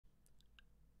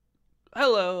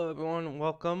Hello, everyone.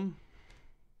 Welcome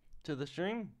to the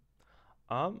stream.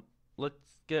 Um,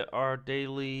 let's get our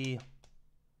daily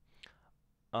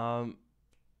um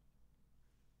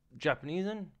Japanese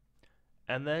in,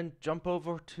 and then jump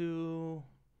over to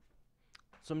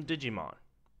some Digimon.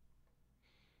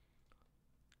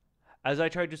 As I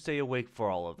tried to stay awake for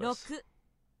all of this. 6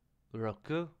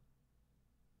 Roku,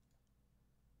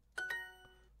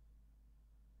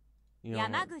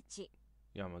 山口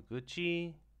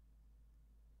Yamaguchi,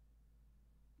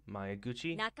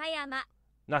 Mayaguchi, 中山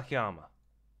Nakayama,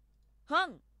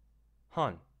 本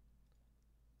Han,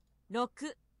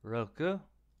 6 Roku,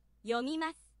 読み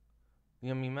ます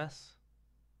Yomimasu,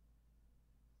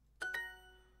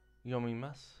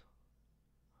 Yomimasu,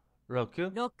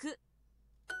 Roku, 6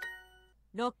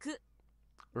 6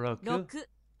 Roku, 6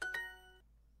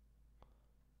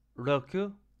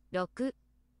 Roku, 6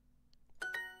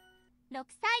 6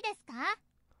歳ですか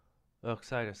 6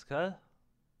歳ですか?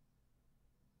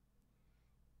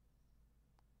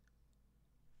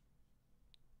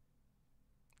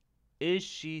 Is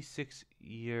she 6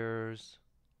 years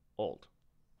old?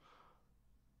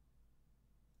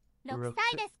 6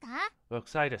歳ですか 6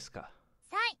歳ですか?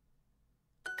 歳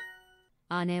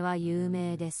姉は有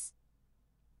名です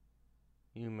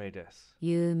有名です。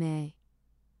有名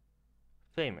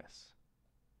famous.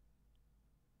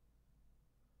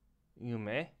 有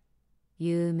名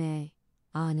有名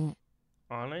姉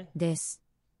姉です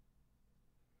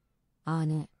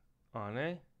姉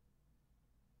姉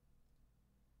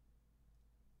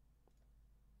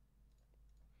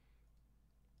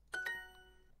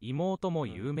妹も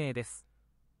有名です。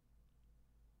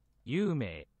有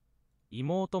名。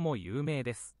妹も有名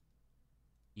です。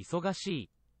忙しい。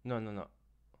No, no, no.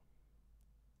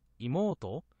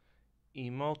 妹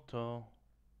妹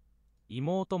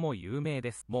妹も有名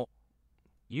です。も。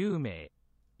有名。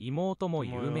妹も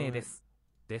有名です。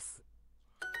です。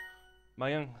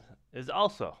My young is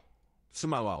also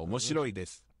妻は面白いで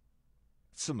す。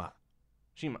妻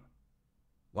Shima.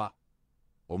 は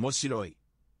面白い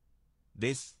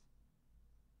です。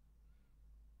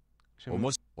お Shima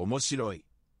もし面白い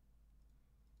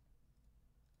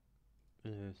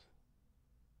is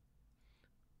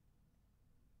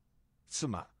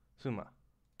妻 Suma.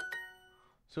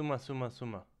 Suma, Suma,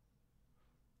 Suma.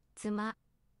 妻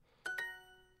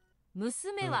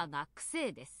娘は学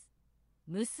生です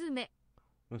娘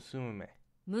Musume.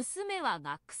 娘は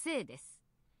学生です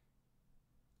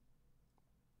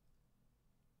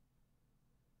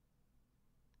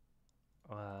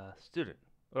Student.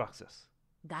 Roxas.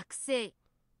 学生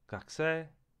Gakusei.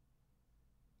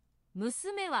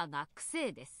 娘は学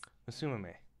生です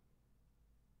Musume.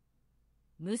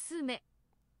 娘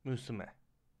Musume.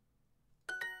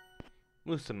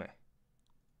 Musume.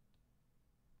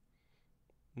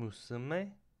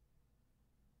 Musume.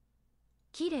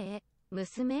 きれい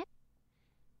娘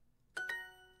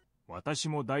私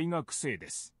も大学生で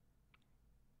す。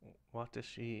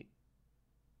 Watashi.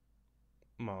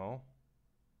 Mo.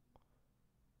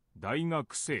 大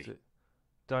学生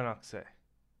Dainakusei.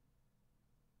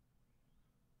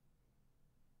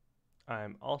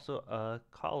 I'm also a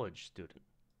college student.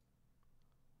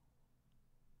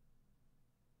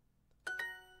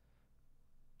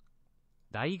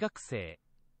 大学生。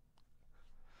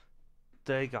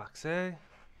Daigakusei.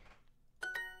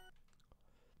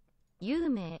 有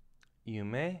名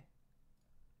Yume.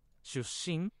 出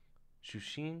身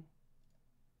Shushin.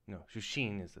 No,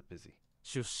 Shushin is a busy.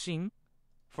 出身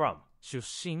From. 出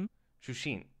身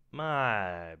Shushin.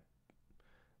 My.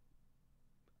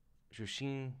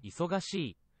 Shushin. 忙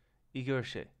しい。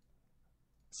 Igorshi.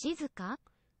 静か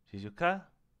Shizuka.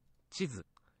 地図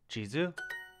Chizu.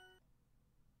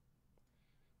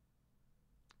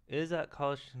 Is that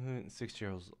college student 6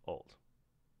 years old?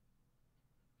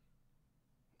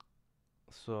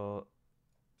 So,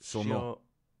 その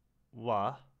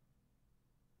wa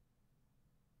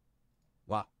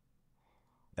は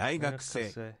大学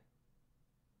生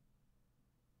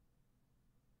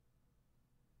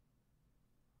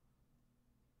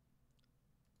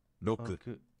 6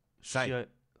 歳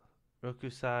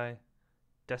 6歳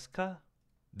desu ka?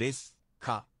 です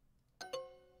か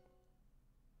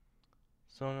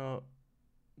Sono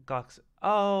Gox.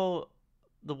 Oh,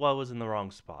 the Y was in the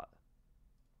wrong spot.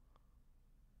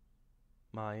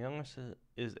 My youngest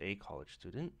is a college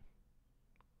student.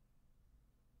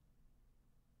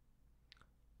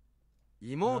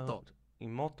 妹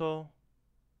Imoto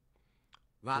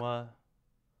は wa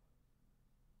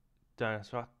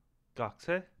Dinosaur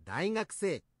Goxe. 大学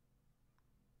生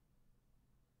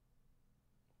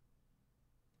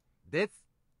で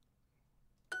す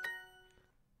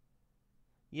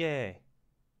Yay.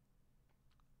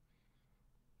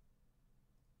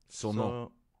 そ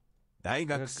の大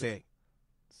学生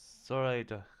それ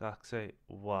大学生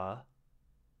は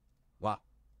は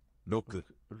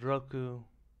66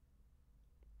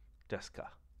です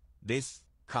か? です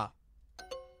か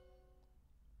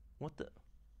What the?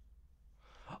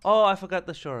 Oh, I forgot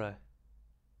the shore.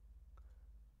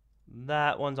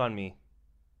 That one's on me.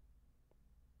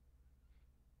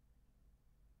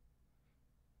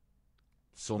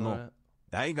 その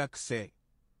大学生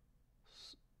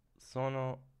そ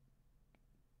の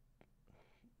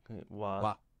は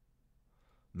は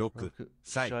6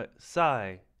歳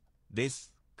歳で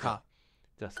すか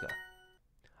ですか?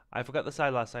 I forgot the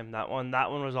side last time. That one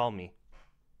was all me.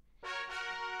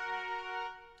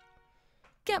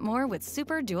 Get more with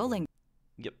Super Duolingo.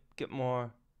 Yep, get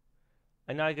more.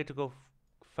 And now I get to go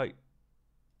fight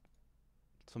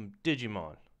some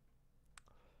Digimon.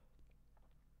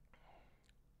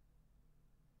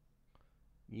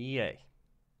 Yay.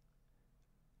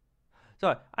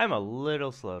 So, I'm a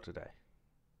little slow today.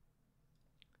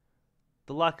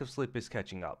 The lack of sleep is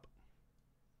catching up.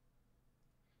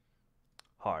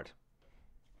 Hard.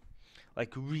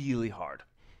 Like, really hard.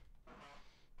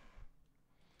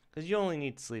 Because you only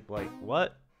need sleep, like,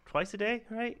 what? Twice a day,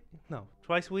 right? No,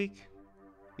 twice a week?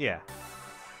 Yeah.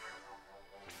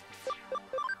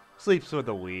 Sleeps for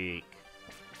the week.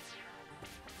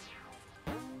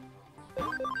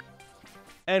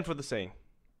 And for the same.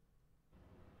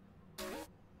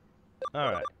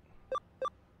 Alright.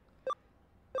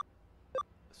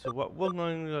 So what we're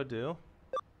going to do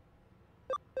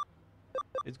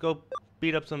is go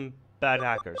beat up some bad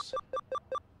hackers.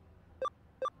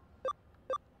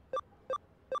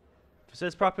 If it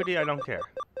says property, I don't care.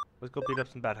 Let's go beat up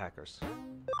some bad hackers.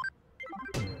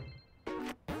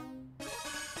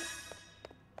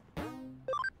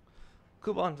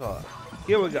 Coupon file.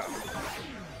 Here we go.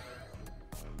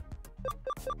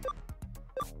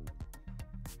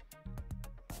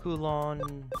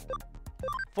 Coulon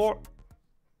 4.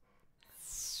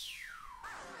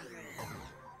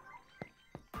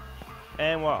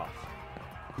 And we're off.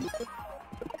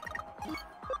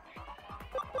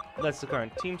 That's the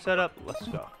current team setup. Let's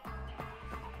go.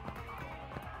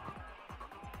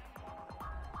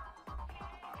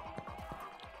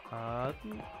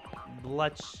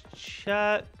 Let's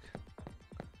check.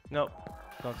 Nope.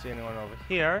 Don't see anyone over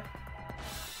here.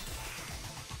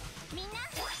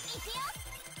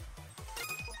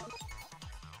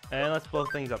 And let's blow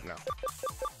things up now.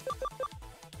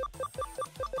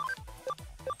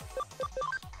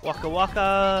 Waka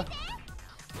waka!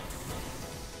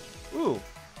 Ooh,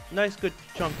 nice good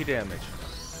chunky damage.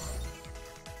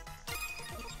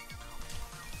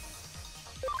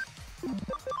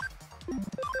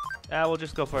 We'll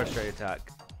just go for a straight attack.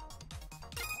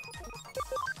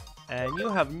 And you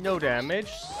have no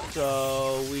damage,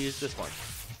 so we use this one.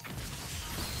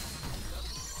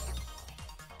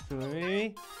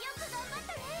 Three.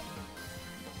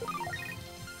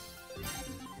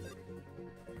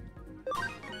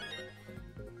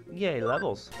 Yay,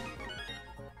 levels.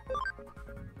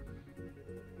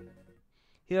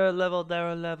 Here a level, there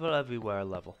a level, everywhere a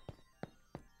level.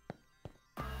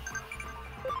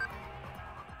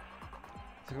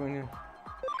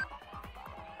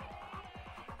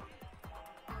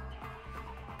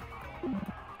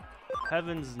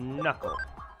 Heaven's Knuckle.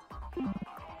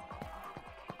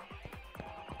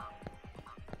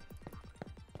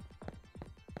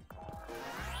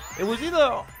 It was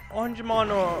either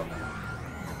Onjimon or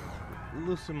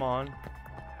Lucimon.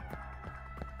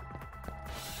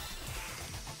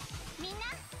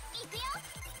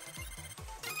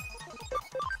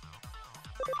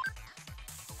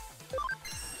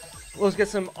 Let's get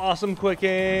some awesome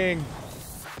quicking.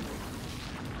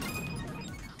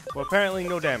 Well, apparently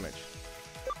no damage.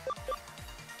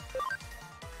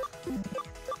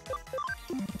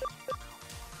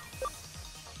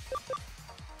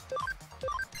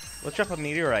 Let's drop a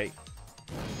meteorite.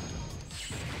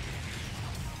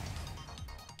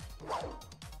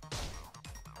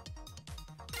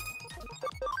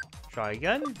 Try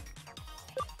again.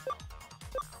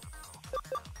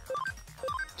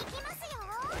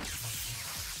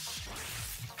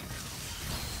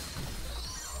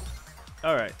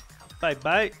 Alright. Bye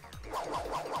bye.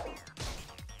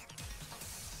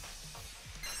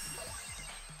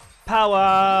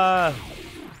 Power!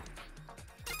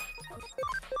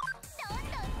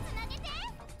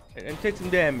 And take some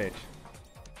damage.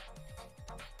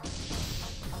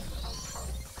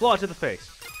 Claw to the face.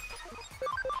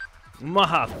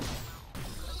 Maha.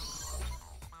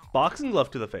 Boxing glove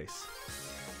to the face.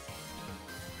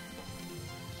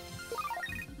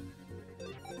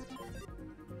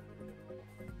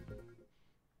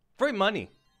 Free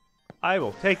money. I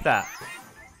will take that.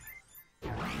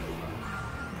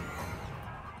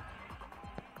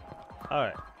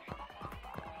 Alright.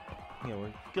 Here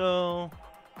we go.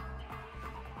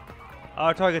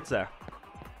 Our target's there.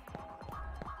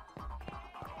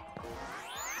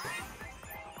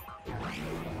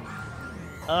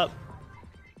 Up.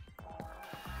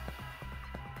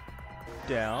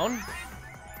 Down.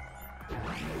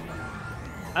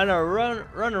 And a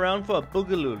run around for a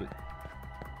boogaloo.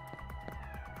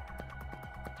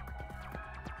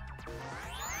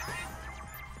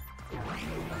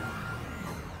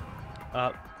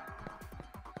 Up.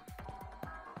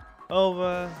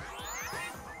 Over.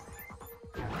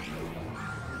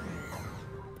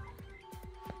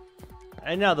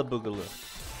 And now the boogaloo.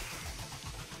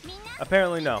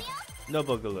 Apparently no. No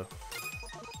boogaloo.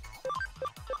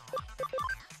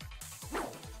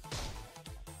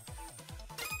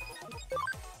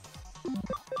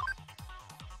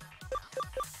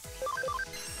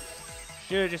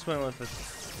 Should've just went with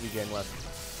this to begin with.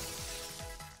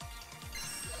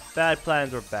 Bad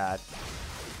plans were bad.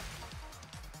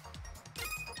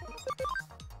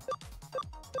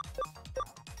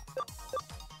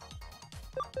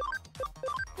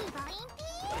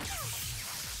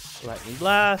 Lightning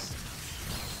blast.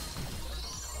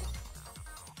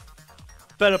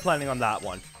 Better planning on that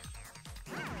one.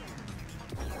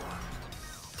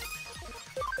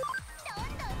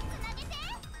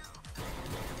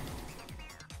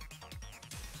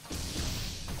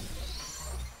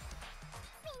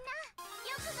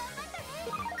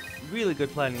 Really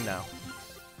good planning now.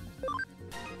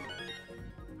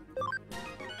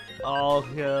 I'll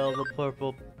kill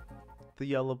the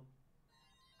yellow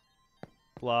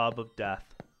blob of death.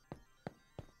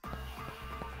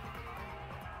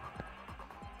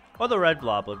 Or the red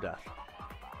blob of death.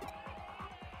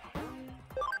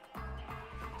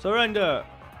 Surrender!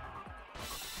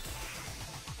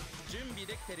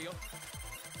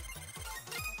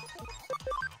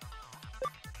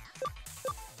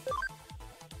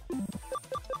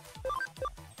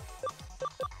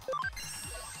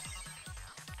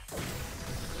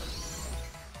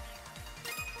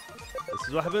 This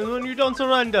is what happens when you don't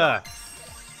surrender!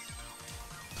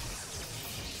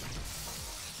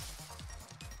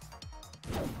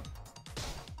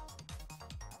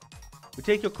 We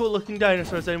take your cool looking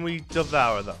dinosaurs and we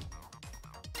devour them.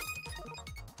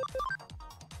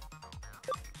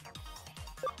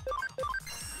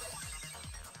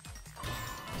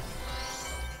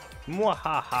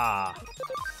 Mwahaha!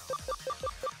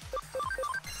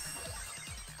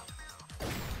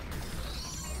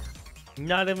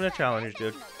 Not even a challenge,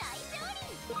 dude.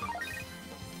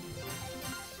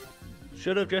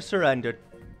 Should have just surrendered.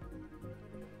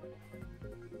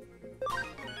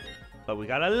 But we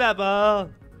got a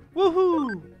level!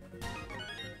 Woohoo!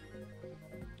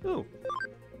 Ooh.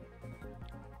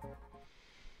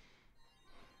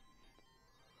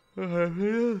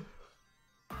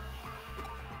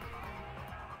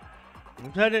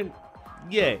 Lieutenant,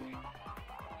 yay.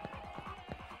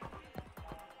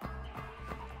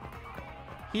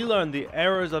 He learned the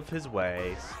errors of his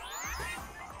ways.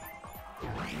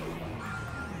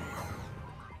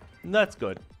 And that's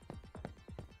good.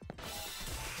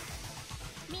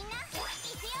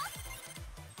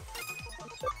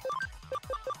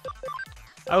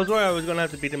 I was worried I was gonna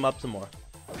have to beat him up some more.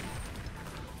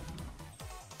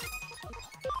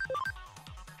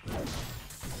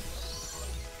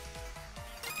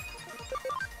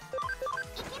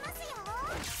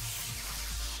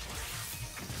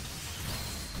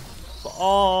 For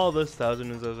all this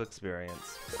thousands of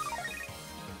experience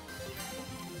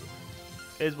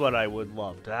is what I would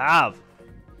love to have.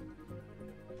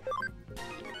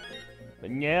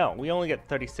 But yeah, we only get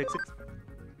 36.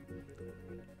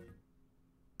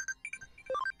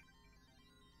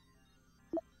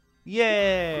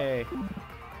 Yay!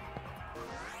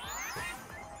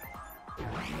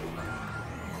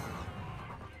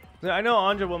 I know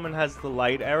Anja Woman has the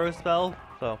light arrow spell,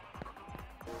 so.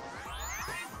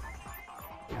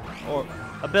 Or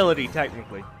ability,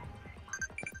 technically.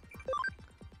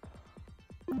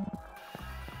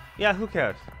 Yeah, who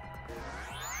cares?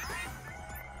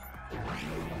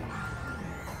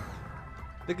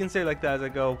 They can say like that as I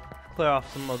go clear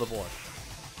off some of the board.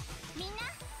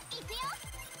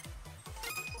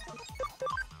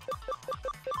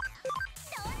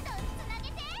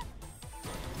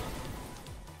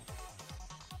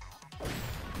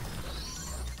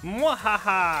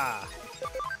 Mwahaha!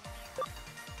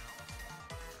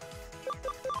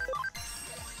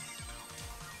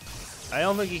 I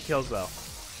don't think he kills though.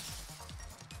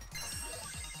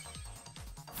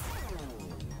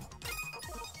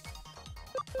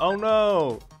 Oh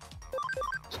no!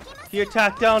 He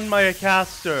attacked down my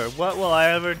caster. What will I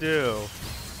ever do?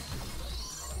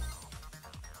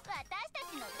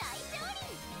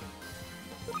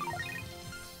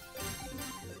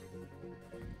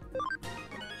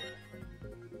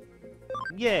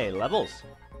 Yay, levels.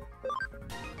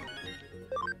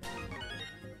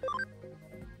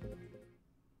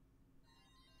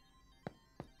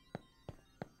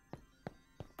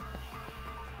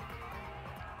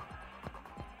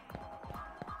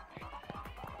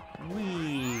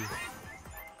 Whee.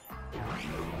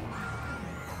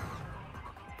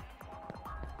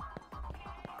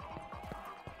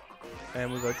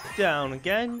 And we go down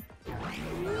again.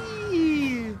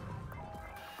 Whee.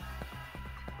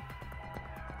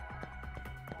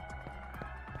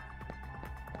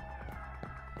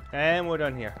 And we're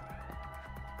done here.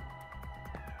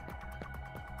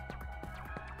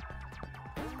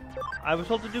 I was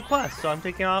told to do quests, so I'm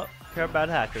taking out care of bad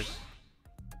hackers.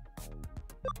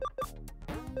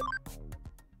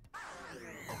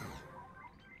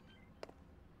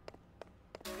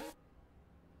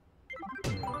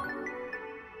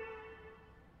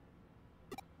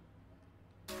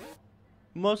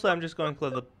 Mostly I'm just going for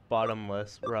the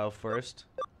bottomless row first.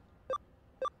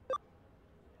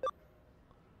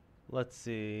 Let's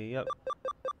see, yep.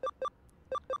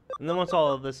 And then once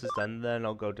all of this is done, then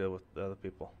I'll go deal with the other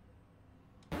people.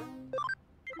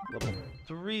 Level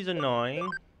 3's annoying.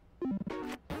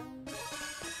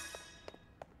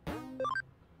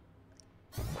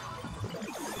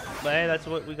 But hey, that's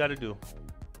what we gotta do.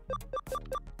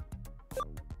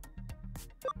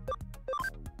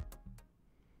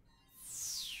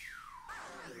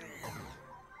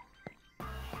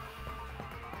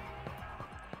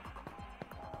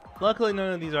 Luckily,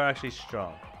 none of these are actually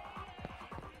strong.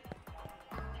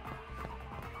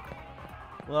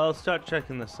 Well, I'll start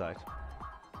checking this side.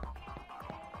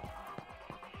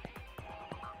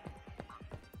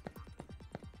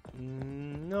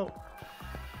 Nope.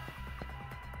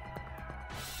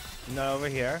 Not over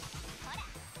here.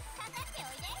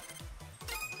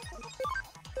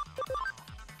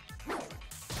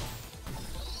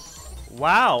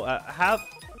 Wow,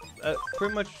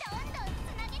 pretty much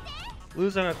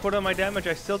losing a quarter of my damage,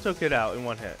 I still took it out in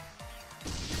one hit.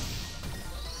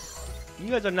 You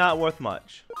guys are not worth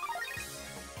much.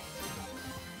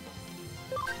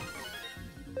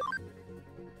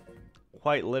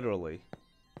 Quite literally.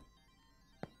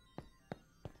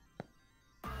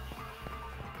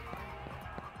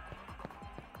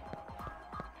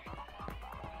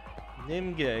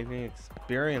 Didn't get any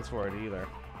experience for it either.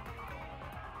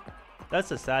 That's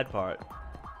the sad part.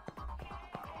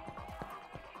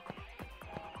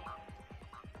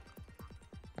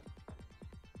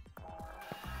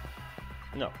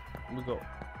 No, we go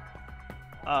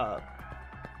up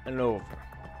and over.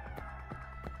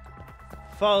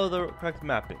 Follow the correct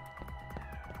mapping.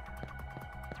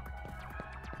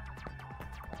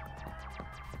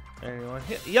 Anyone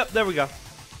here? Yep, there we go.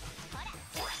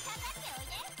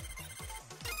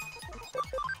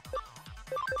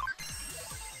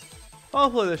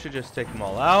 Hopefully this should just take them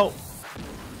all out.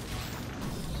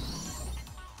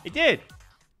 It did!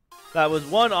 That was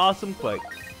one awesome quake.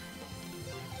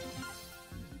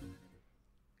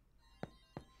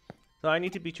 So I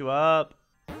need to beat you up.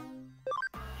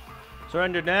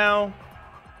 Surrender now.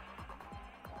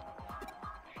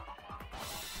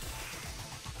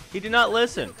 He did not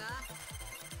listen.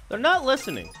 They're not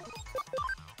listening.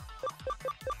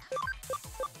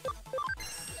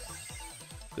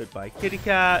 Goodbye, kitty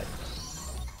cat.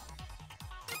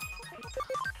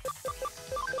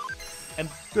 And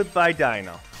goodbye,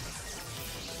 Dino.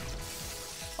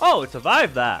 Oh, it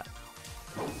survived that.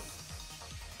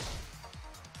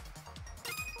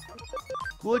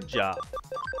 Good job.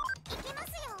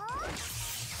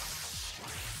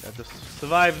 Now to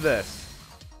survive this.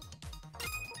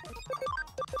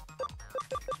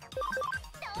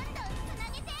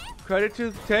 Credit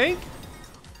to the tank?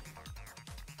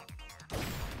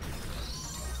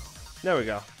 There we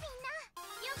go.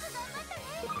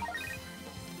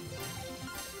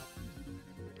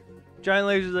 Giant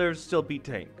lasers still beat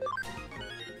tank.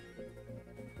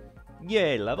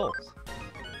 Yay, levels.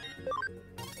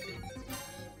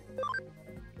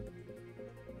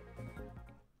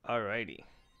 Alrighty.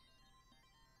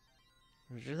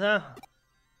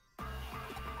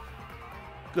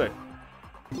 Good.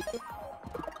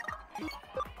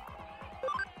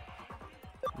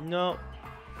 No.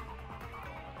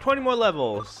 20 more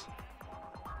levels.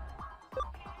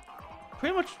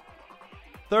 Pretty much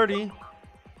 30.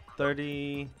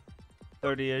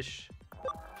 30-ish.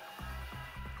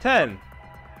 10.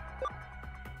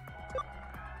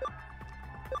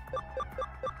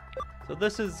 So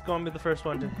this is going to be the first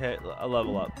one to hit a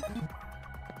level up.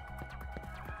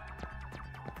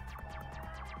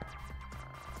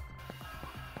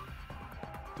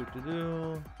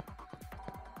 Doo-doo-doo.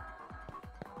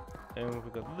 And if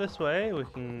we go this way, we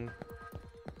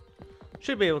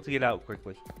should be able to get out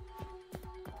quickly.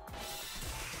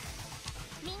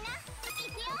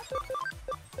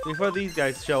 Before these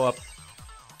guys show up.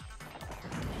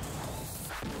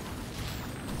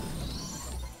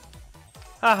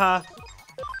 Haha.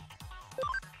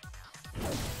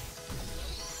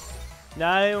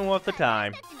 Not even worth the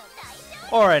time.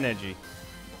 Or energy.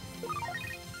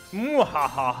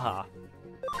 Mwahaha.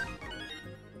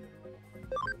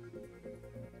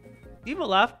 Evil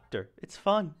laughter. It's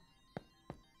fun.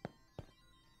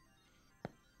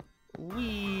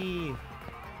 Wee.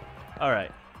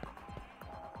 Alright.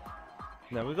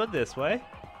 Now we go this way.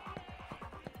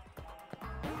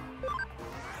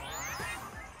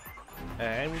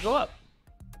 And we go up.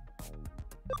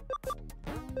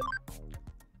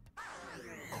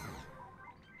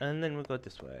 And then we go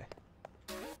this way.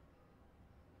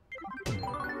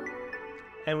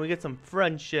 And we get some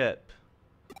friendship.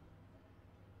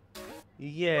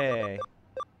 Yay.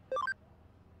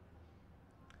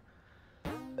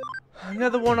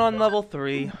 Another one on level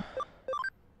 3.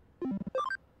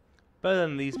 Better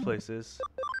than these places.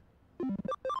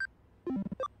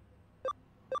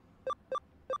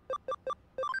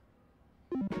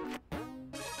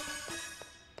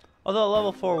 Although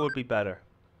level 4 would be better.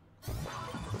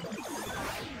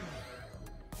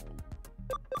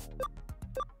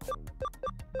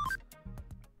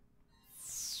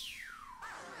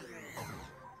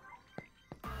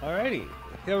 Alrighty,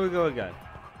 here we go again.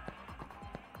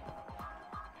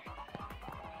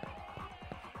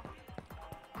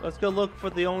 Let's go look for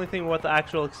the only thing with the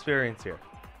actual experience here.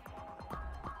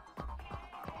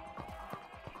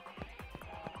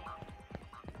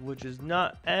 Which is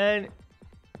not an...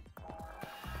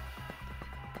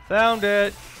 Found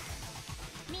it!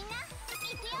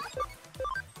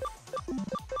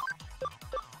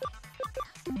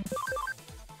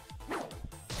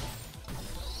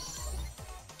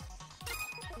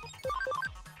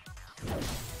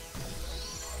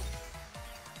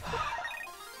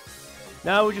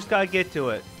 Now we just gotta get to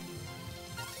it.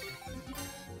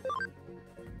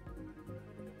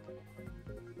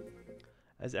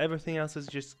 As everything else is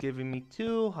just giving me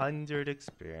 200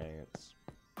 experience.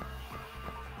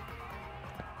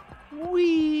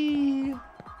 Whee!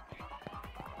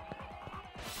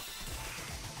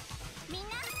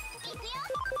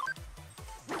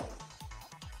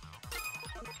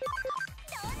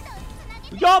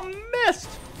 Y'all missed!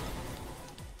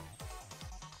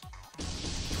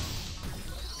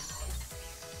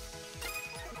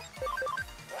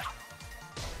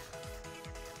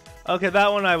 Okay,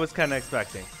 that one I was kind of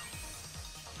expecting.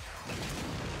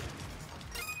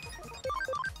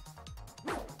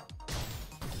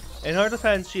 In her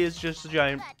defense, she is just a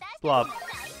giant blob.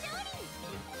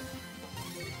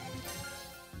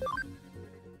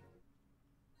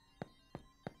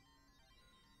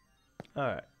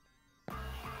 Alright.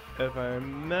 If I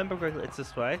remember correctly, it's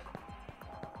this way.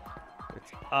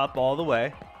 It's up all the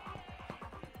way.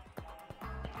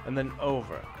 And then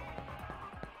over.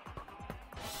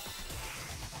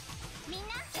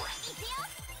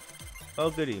 Oh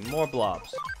goody, more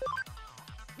blobs.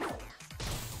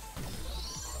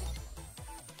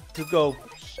 To go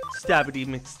stabbity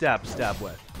McStab stab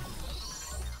with.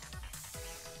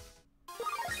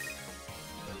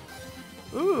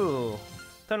 Ooh,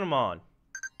 turn them on.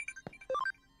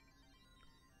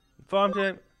 Farm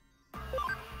time.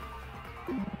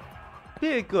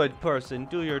 Be a good person,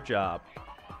 do your job.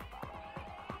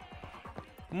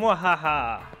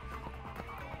 Mwahaha.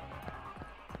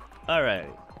 Alright.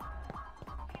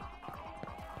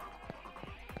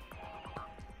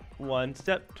 One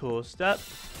step, two step.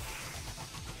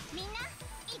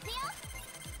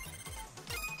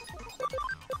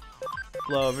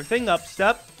 Blow everything up,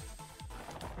 step.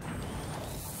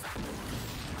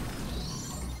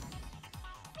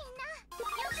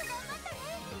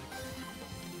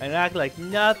 And act like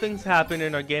nothing's happened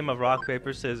in our game of rock,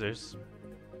 paper, scissors.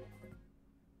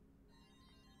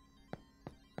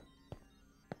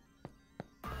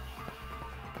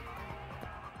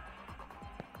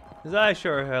 Cause I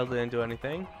sure hell didn't do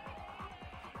anything.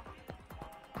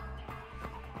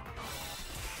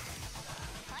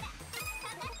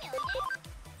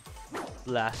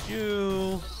 Blast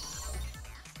you.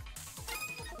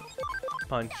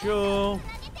 Punch you.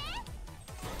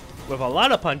 With a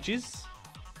lot of punches.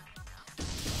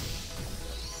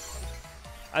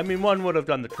 I mean, one would have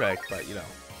done the trick, but you know.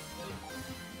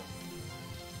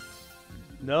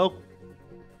 Nope.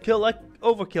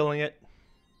 overkilling it.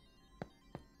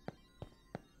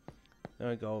 Then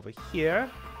we go over here.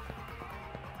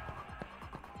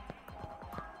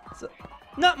 So,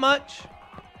 not much.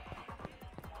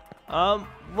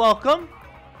 Welcome.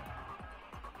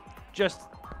 Just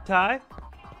Ty.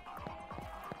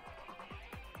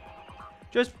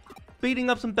 Just beating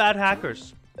up some bad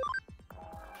hackers.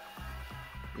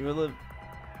 You will live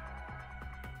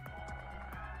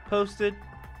posted.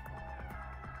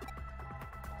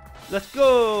 Let's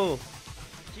go!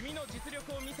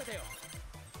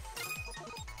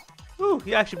 Ooh,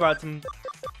 he actually brought some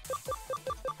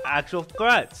actual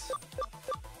threats.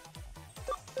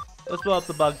 Let's blow up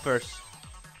the bug first.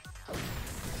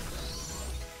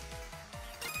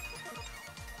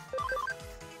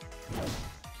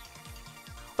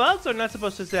 Bugs are not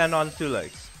supposed to stand on 2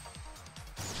 legs.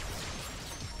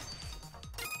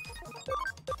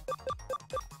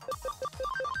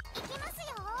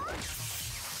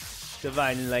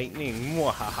 Divine lightning,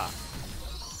 mwahaha.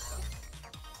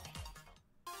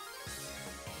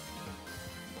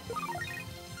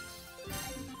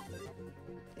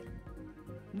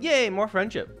 Yay, more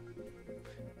friendship.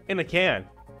 In a can.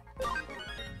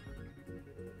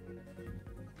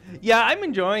 Yeah, I'm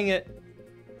enjoying it.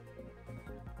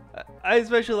 I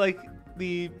especially like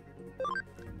the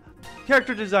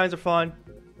character designs are fun.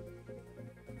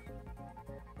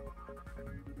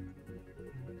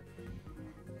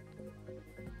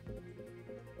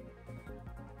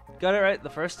 Got it right the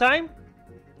first time?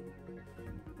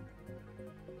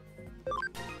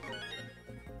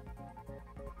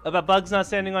 About bugs not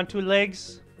standing on 2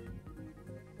 legs?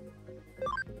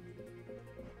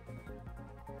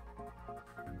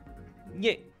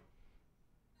 Yeah.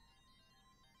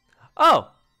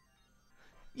 Oh!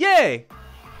 Yay!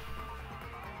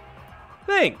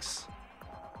 Thanks!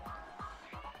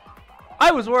 I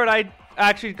was worried I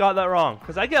actually got that wrong,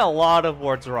 because I get a lot of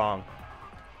words wrong.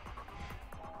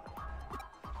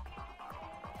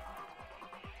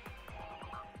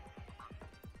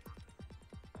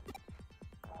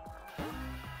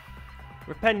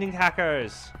 Repenting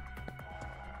hackers!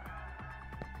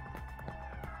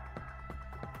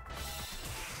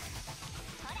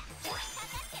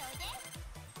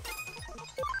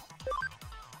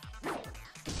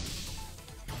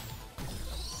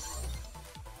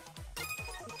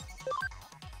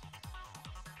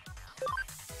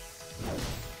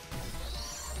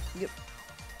 Yep.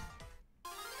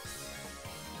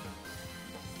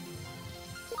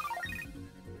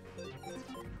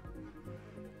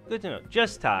 Good to know.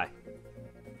 Just Ty.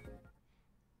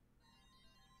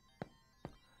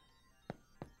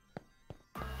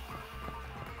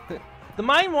 The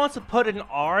mind wants to put an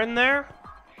R in there,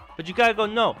 but you gotta go,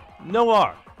 no. No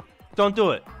R. Don't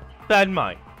do it. Bad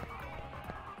mind.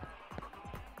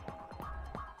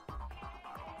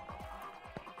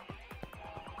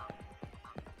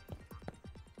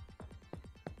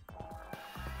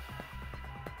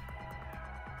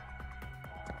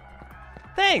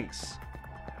 Thanks!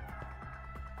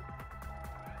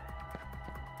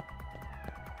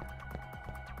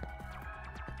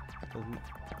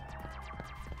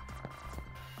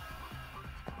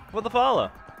 For the follow.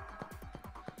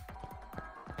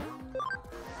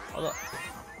 Hold up.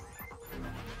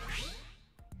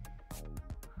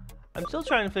 I'm still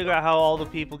trying to figure out how all the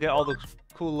people get all the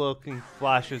cool looking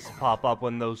flashes pop up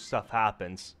when those stuff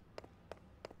happens.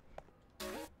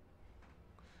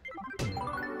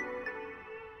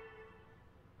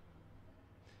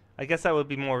 I guess that would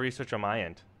be more research on my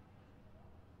end.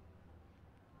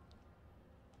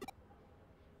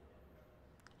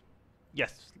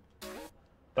 Yes.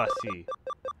 Bussy.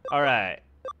 Alright.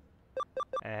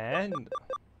 And...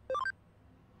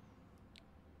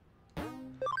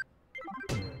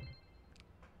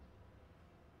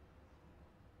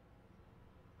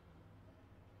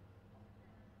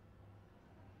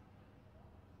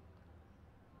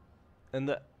 and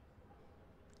the...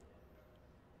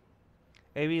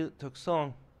 maybe it took so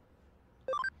long.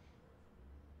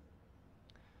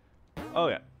 Oh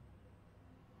yeah.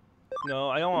 No,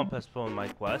 I don't want to postpone my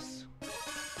quest.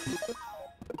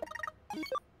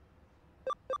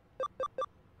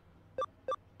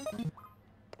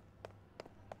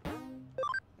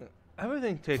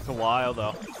 Everything takes a while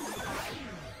though.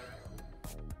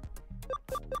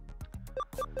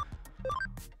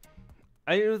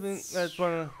 I do think that's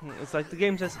one of, it's like the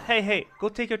game says, hey, go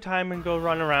take your time and go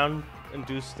run around and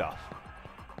do stuff.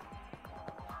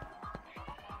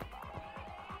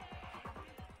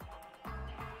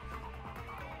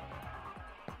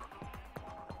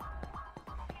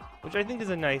 Which I think is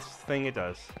a nice thing it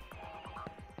does.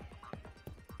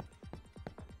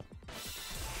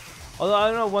 Although I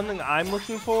don't know, one thing I'm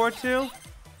looking forward to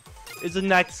is the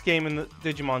next game in the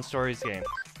Digimon Stories game.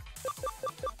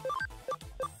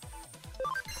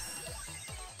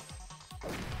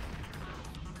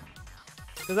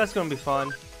 Because that's going to be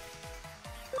fun.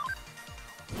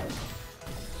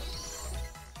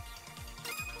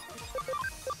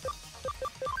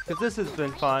 Because this has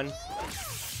been fun.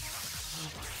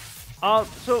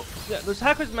 So yeah, there's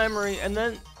Hacker's Memory, and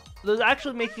then there's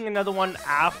actually making another one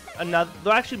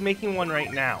they're actually making one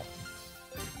right now.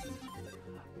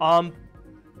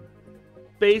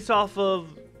 Based off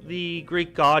of the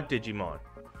Greek god Digimon.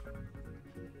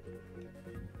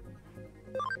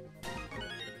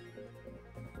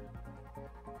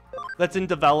 That's in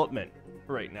development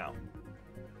right now.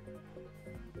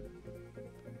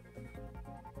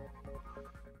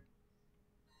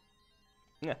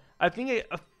 Yeah, I think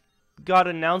it got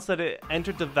announced that it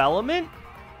entered development.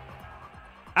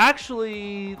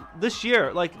 Actually, this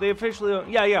year, like they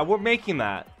officially, yeah, we're making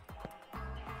that.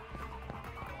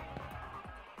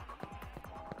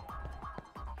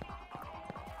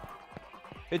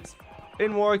 It's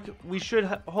in work. We should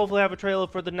hopefully have a trailer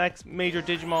for the next major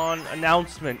Digimon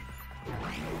announcement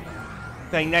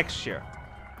thing next year.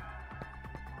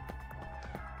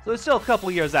 So it's still a couple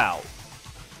years out.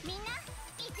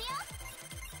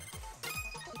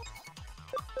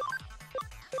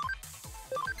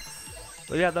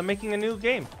 So yeah, they're making a new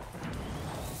game.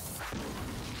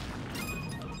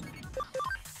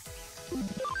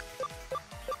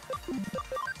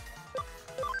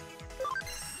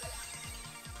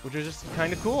 Which is just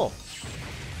kind of cool.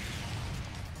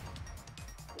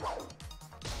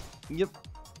 Yep.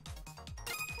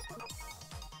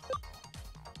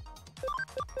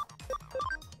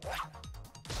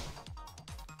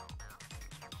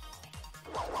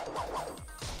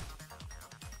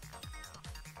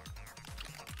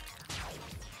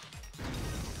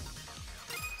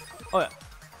 Oh yeah.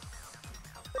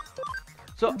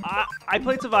 So I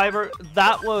played Survivor.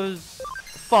 That was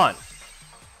fun.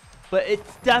 But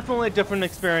it's definitely a different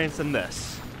experience than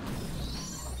this.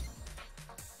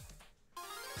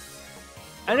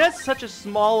 And it's such a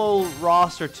small little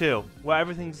roster too, where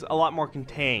everything's a lot more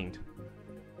contained.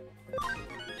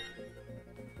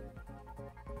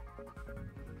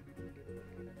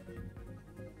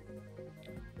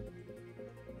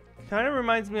 Kind of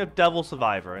reminds me of Devil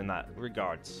Survivor in that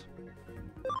regards.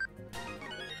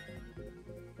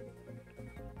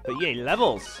 But yay,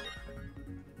 levels!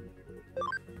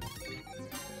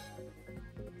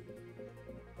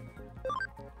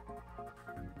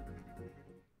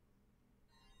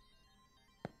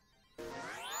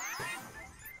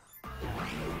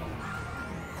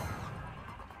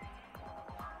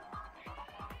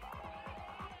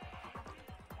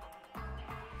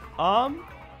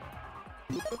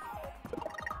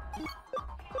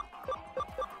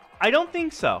 I don't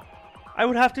think so. I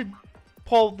would have to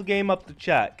pull the game up to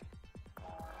check.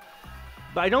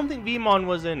 But I don't think Vmon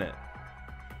was in it.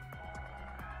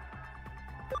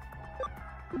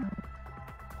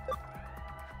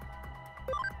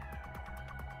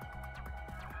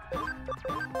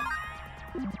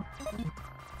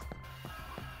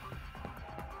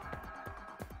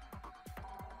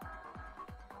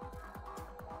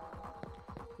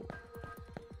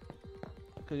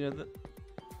 Cause you know there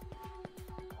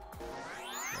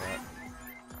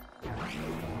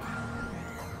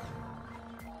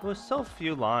was so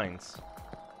few lines.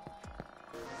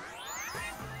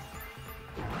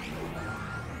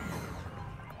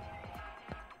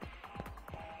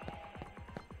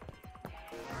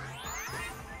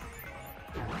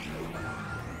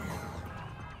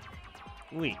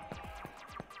 Wait.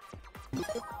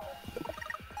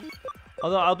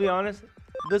 Although I'll be honest,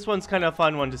 this one's kind of a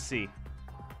fun one to see.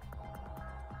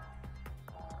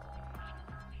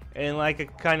 And like a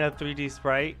kind of 3D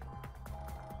sprite.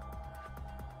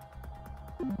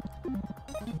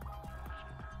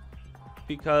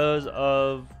 Because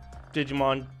of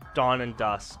Digimon Dawn and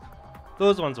Dusk.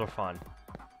 Those ones were fun.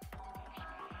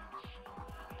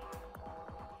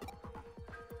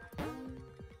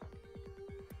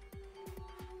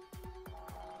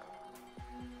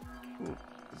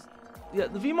 Yeah,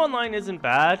 the Vmon line isn't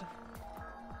bad.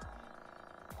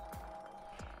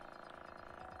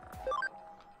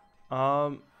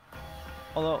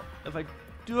 Although, if I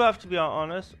do have to be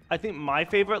honest, I think my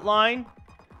favorite line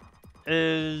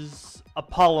is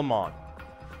Apollomon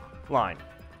line.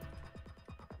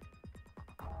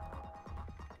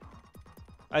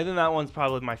 I think that one's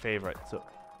probably my favorite. So,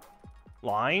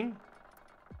 line?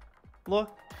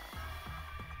 Look.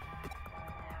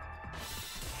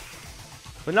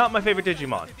 But not my favorite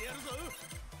Digimon.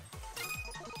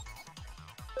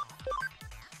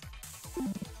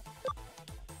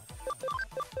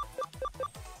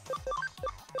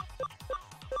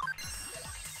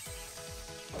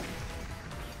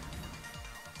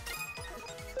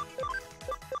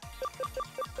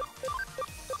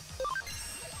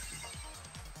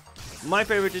 My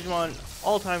favorite Digimon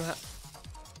all time.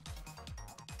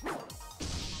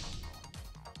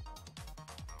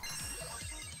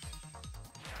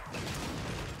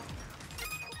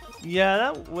 Yeah,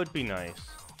 that would be nice.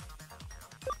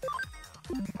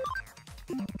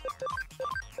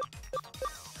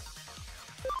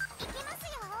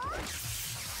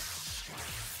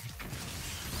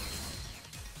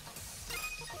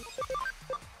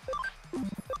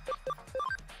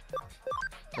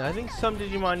 I think some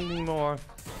Digimon anymore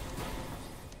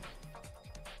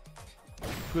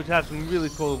could have some really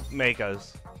cool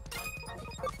megas.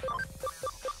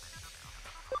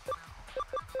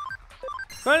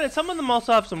 Granted, some of them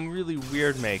also have some really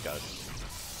weird megas.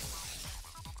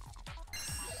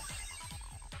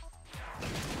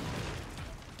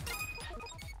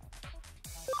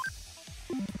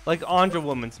 Like Andra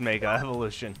Woman's Mega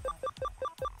Evolution.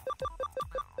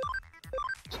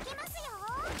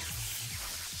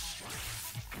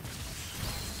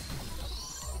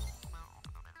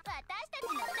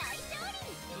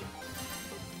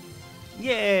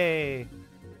 Yay!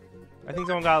 I think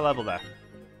someone got a level there.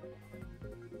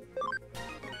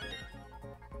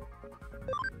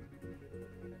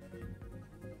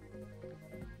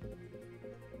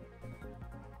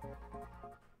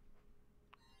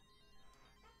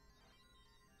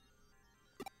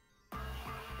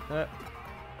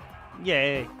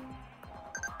 Yay!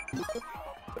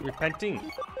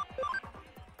 Repenting.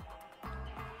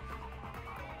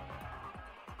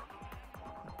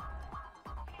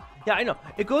 Yeah, I know.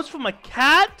 It goes from a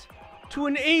cat to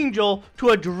an angel to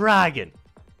a dragon.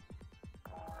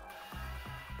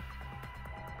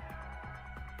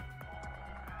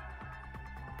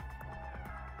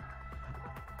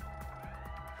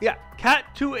 Yeah, cat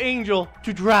to angel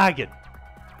to dragon.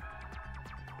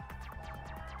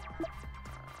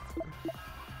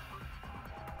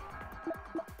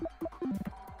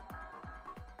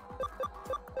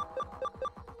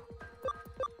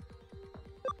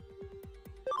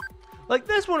 Like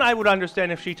this one I would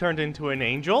understand if she turned into an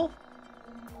angel.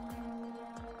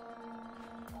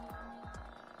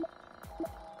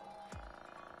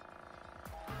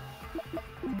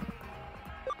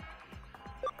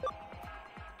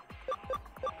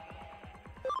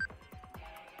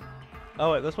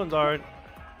 Oh wait, this one's already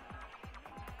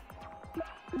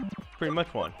pretty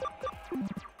much one.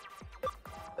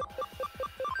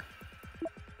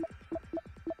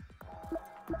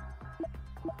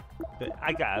 But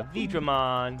I got a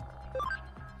Digimon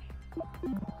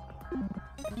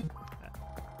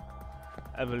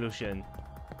evolution.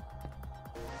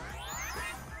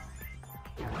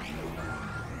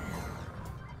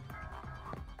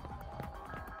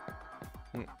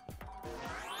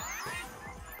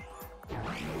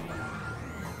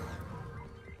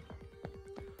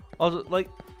 Also, like,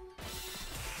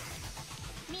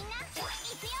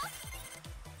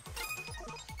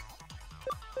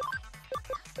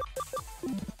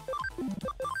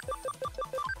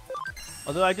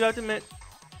 although I do have to admit,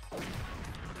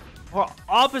 her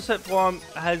opposite form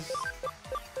has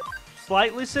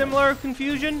slightly similar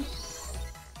confusion.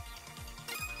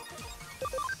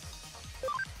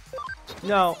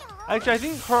 No, actually, I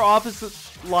think her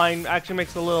opposite line actually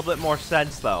makes a little bit more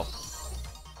sense, though.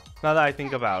 Now that I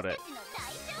think about it.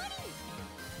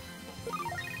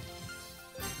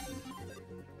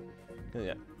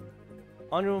 Yeah.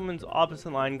 Wonder Woman's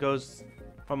opposite line goes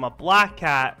from a black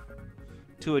cat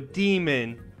to a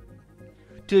demon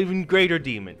to even greater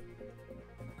demon.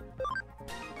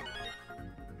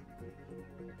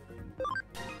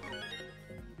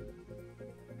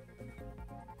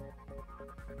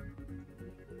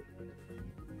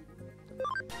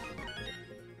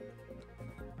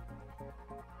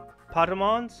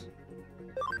 Patamons?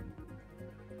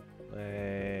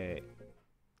 Wait.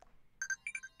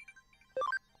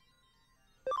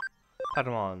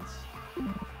 Patamons.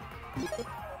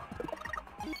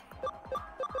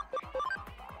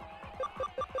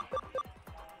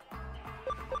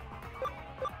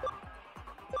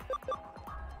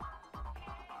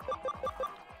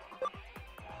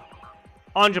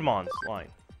 Anjumon's line.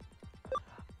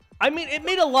 I mean, it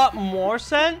made a lot more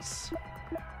sense.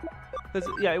 Because,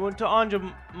 yeah, it went to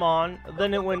Anjumon,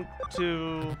 then it went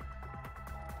to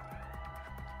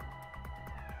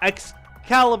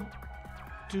Excalibur,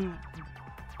 to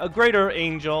a greater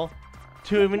angel,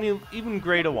 to an even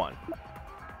greater one.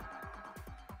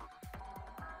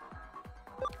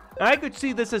 And I could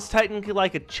see this as technically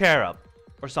like a cherub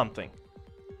or something.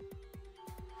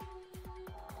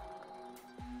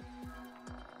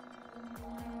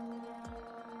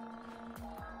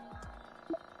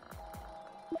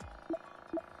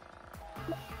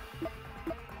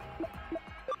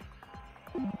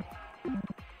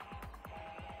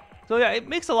 So yeah, it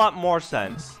makes a lot more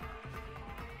sense.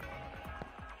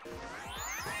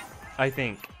 I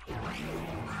think.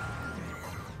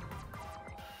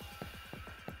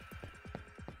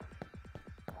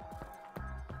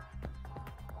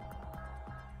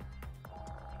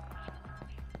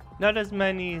 Not as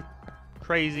many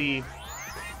crazy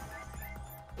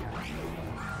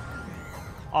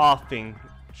offing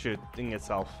shooting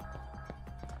itself.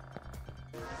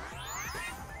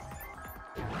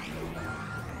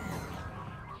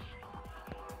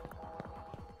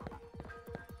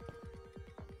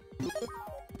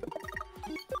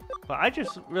 But I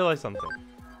just realized something.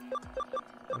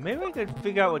 Maybe I could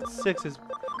figure out what 6 is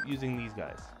using these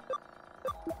guys.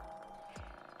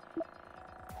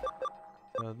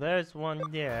 So there's one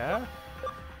there.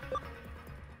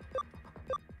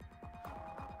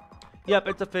 Yep,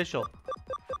 it's official.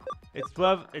 It's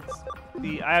 12. It's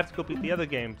the. I have to go beat the other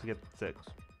game to get 6.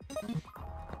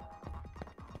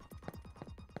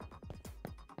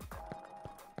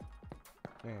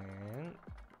 And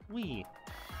we.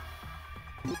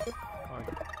 Or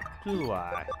do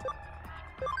I?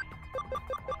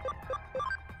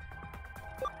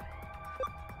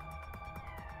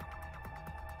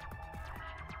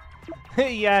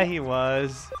 Yeah, he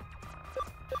was.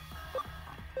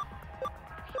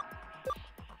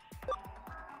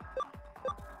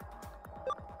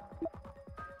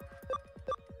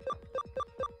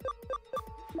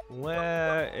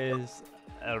 Where is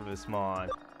Elvismon?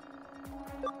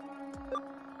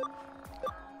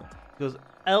 Goes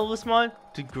Elvismon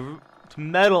to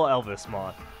Metal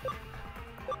Elvismon.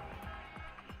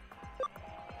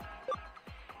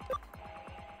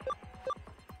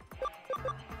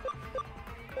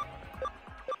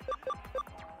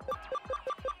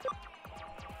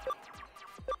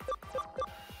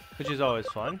 Which is always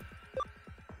fun.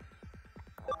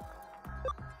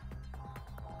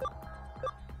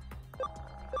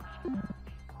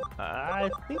 I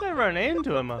think I run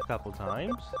into him a couple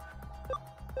times.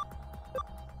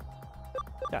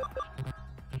 Yeah.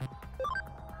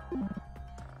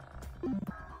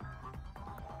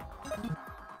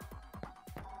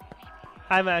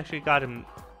 I haven't actually got him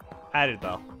added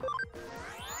though.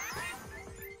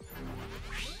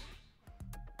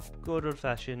 Good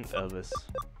old-fashioned Elvis.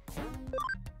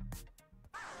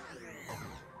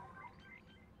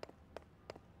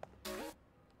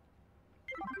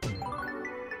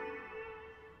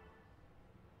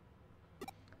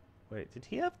 Wait, did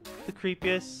he have the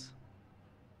creepiest?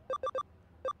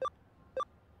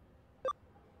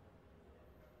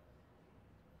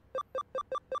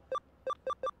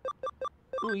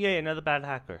 Ooh, yay, another bad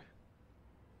hacker.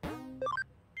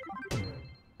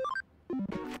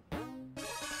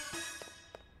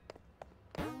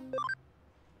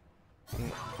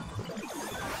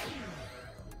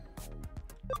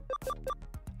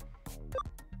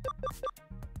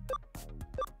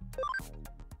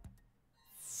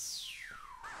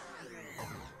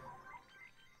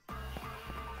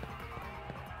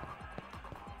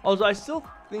 Also, I still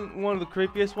think one of the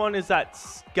creepiest one is that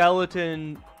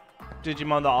skeleton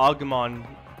Digimon, the Agumon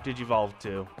Digivolved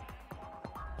to.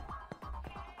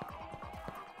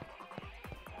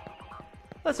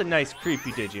 That's a nice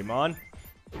creepy Digimon.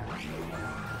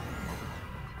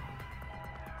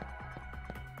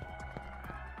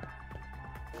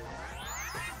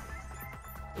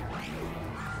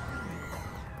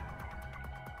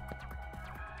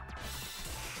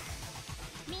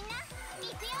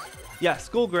 Yeah,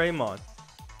 Skull Greymon.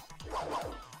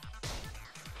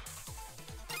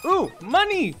 Ooh,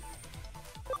 money!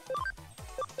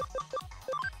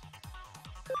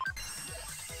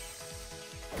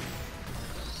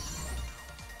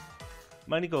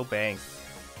 Money go bang.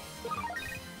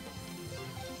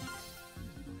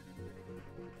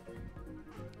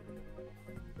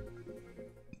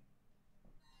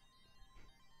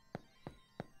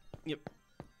 Yep.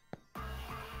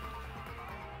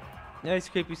 Nice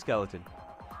creepy skeleton.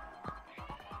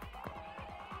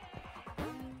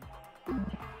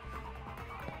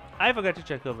 I forgot to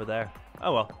check over there.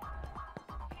 Oh well.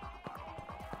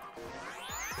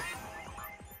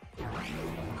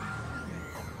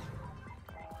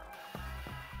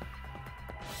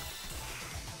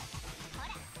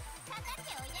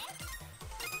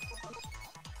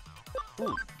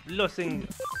 Ooh, losing.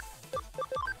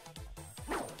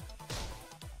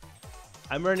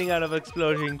 I'm running out of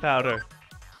exploding powder.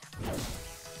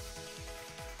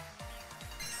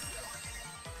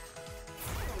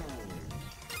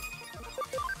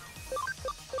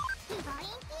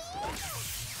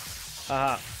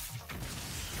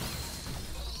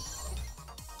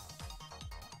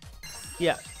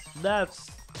 Yeah,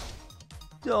 that's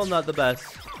still not the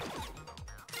best.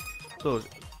 So,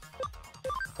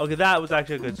 okay, that was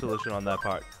actually a good solution on that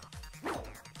part.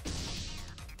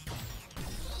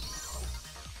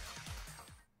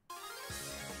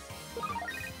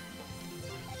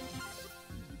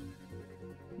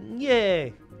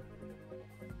 Yay!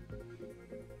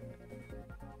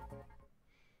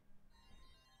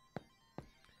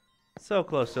 So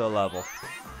close to a level.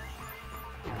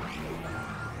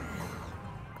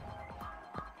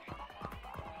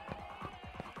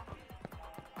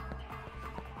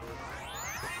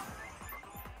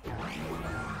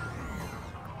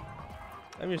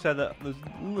 I'm just sad that there's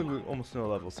literally almost no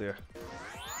levels here.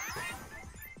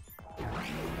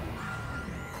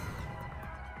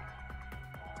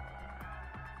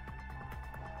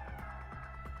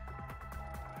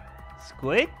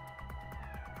 Squid?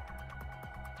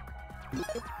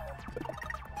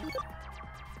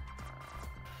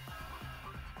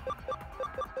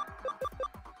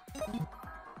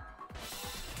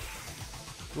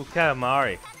 Ooh,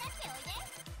 calamari.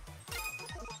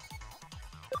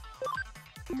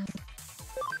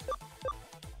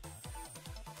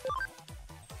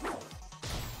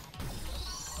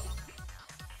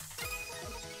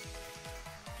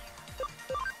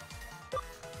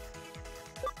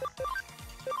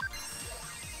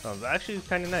 Sounds actually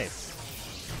kind of nice.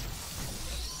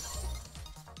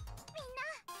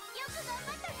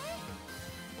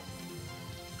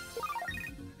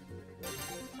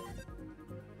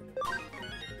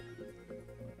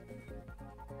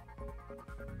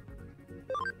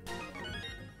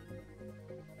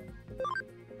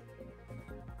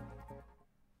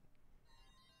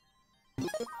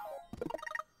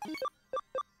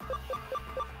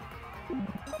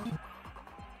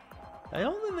 I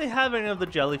don't think they have any of the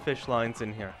jellyfish lines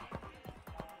in here.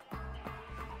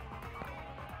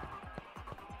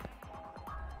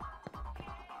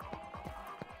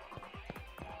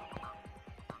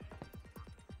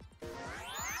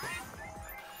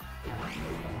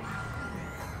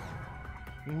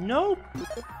 Nope.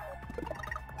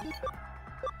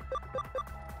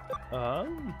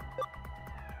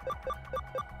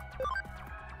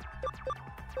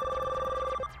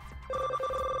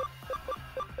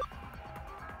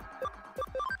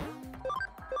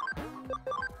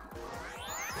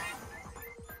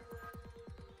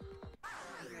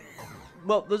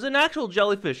 Well, there's an actual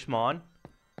jellyfish mon.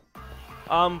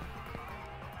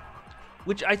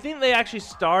 Which I think they actually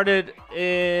started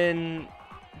in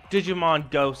Digimon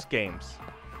Ghost games.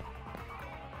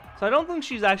 So I don't think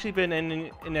she's actually been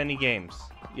in any games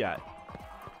yet.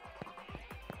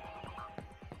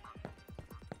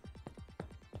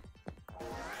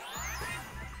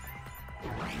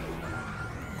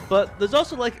 But there's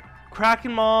also like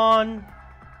Krakenmon.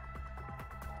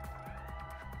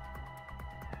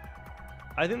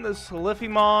 I think there's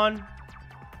Solifimon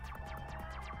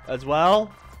as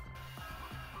well.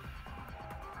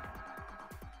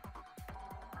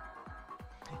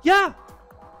 Yeah,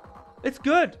 it's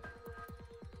good.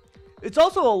 It's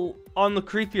also on the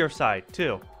creepier side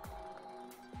too.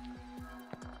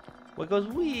 What goes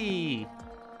wee?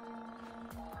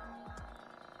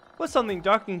 What's something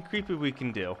dark and creepy we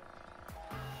can do?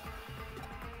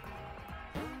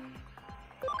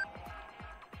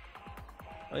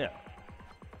 Oh yeah.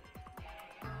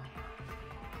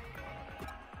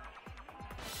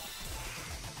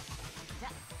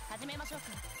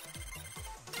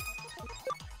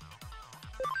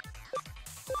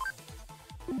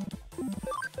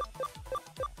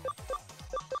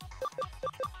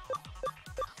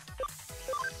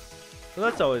 So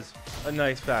that's always a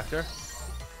nice factor.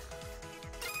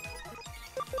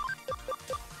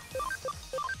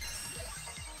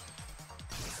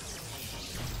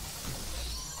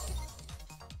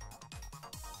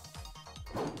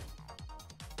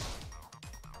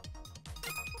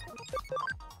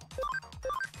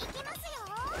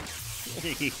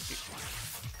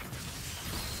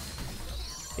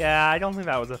 Yeah, I don't think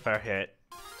that was a fair hit.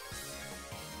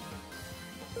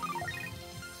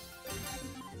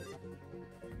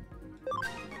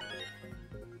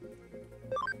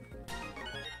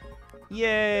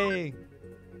 Yay!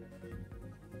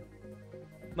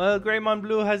 My Greymon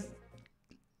Blue has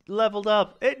leveled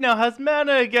up. It now has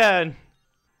mana again!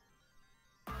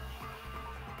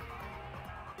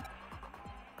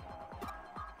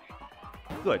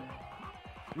 Good.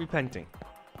 Repenting.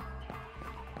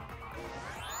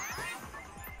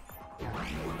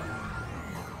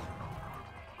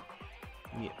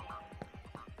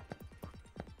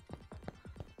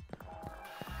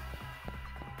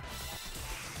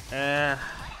 Yeah.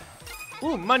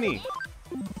 Ooh, money!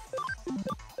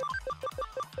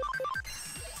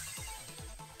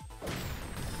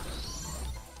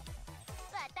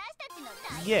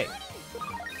 Yay.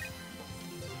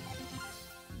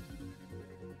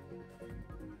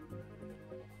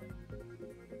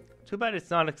 Too bad it's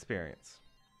not experience.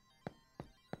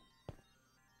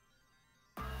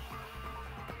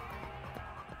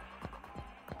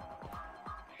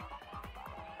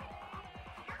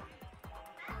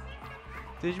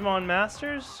 Digimon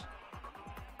Masters?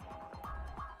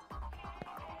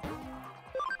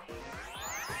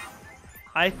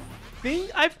 I think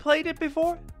I've played it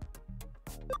before.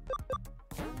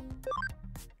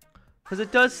 Because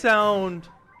it does sound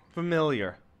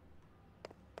familiar.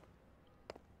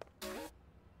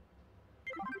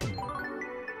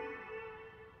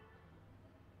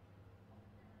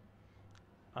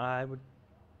 I would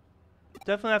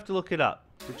definitely have to look it up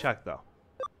to check though.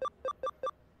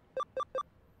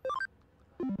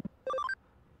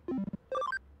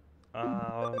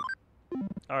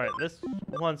 Alright, this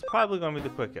one's probably going to be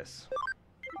the quickest.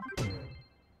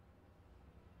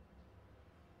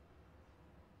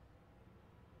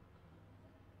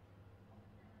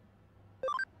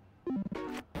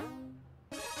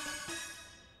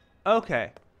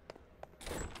 Okay.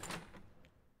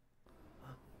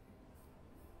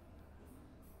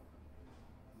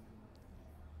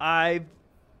 I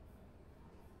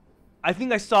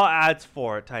think I saw ads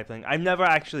for it type thing. I've never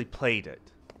actually played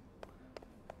it.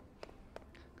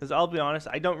 Because I'll be honest,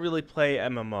 I don't really play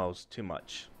MMOs too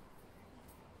much.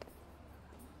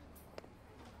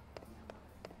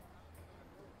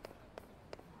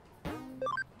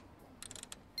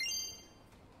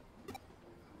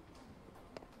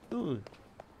 Ooh.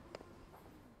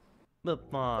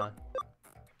 Lipmon.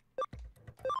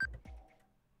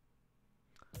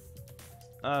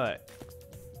 Alright.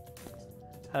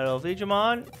 Hello,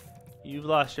 Digimon. You've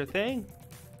lost your thing.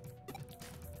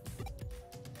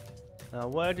 Now,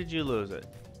 where did you lose it?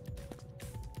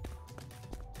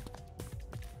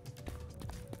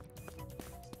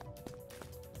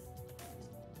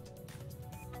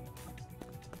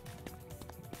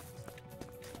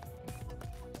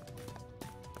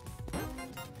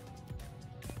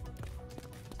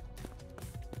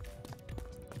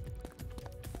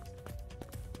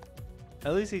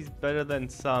 At least he's better than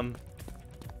some.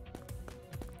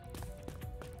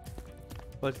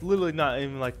 But it's literally not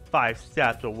even like 5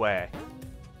 steps away.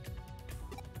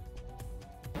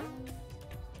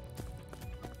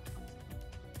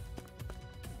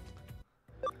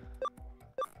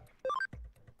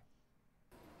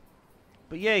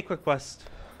 But yay, quick quest.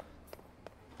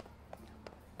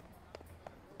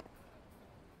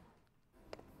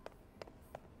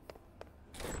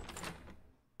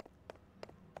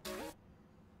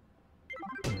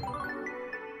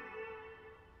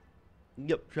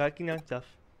 Yep, tracking down stuff.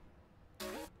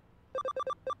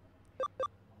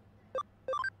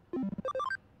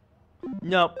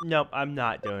 Nope, nope, I'm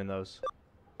not doing those.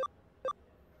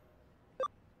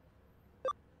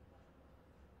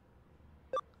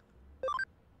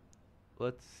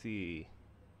 Let's see.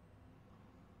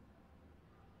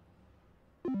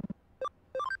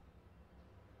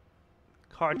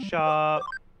 Card shop.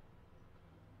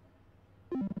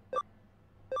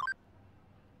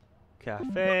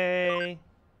 Cafe.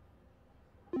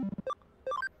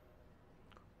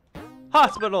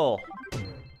 Hospital.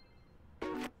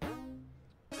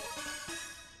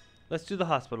 Let's do the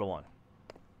hospital one.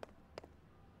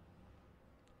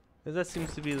 Because that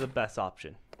seems to be the best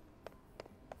option.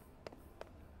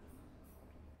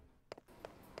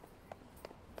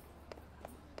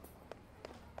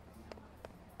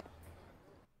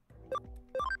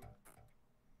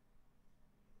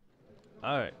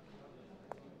 Alright.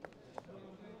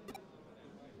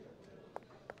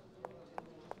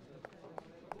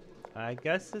 I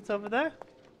guess it's over there.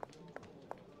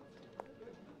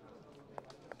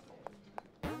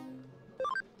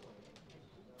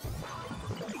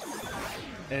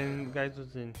 And guys,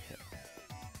 what's in here?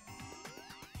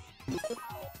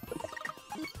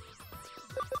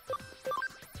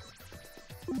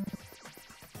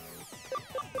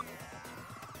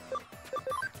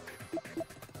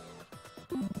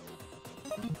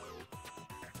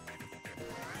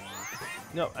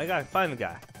 No, I gotta find the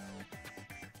guy.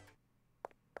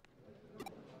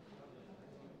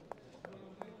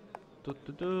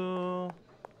 Do.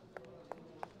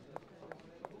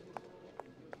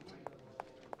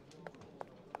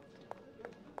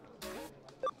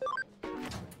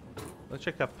 Let's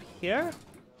check up here.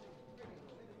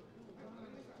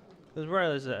 Because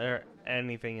where is there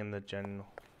anything in the general?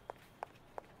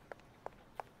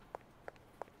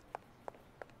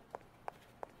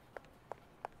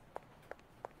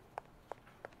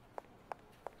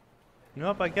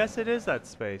 Nope, I guess it is that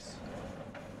space.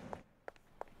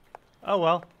 Oh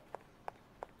well.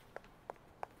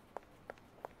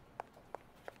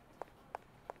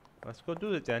 Let's go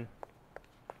do it then.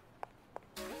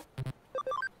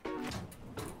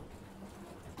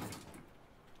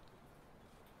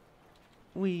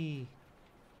 Wee.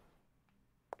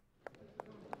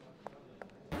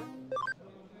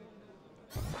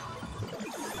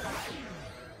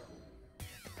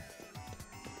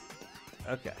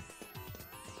 Okay.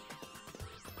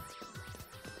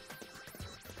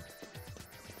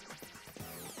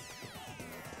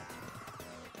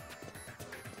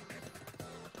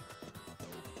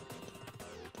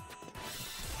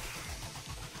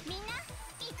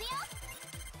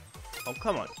 Oh,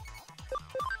 come on.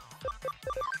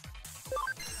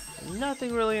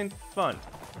 Nothing really fun.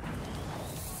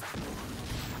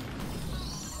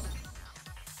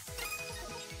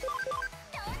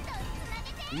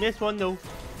 Missed one though.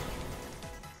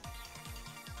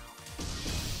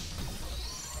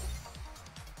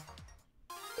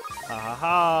 Ha ha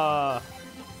ha.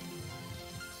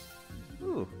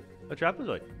 Ooh, a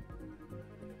trapezoid.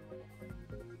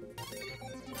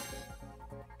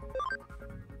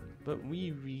 But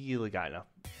we really got enough.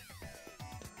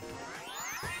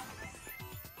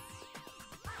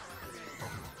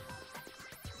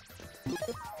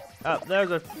 Oh,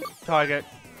 there's a target.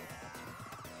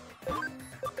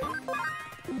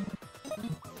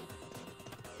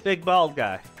 Big bald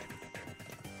guy.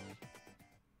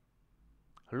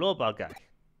 Hello, bald guy.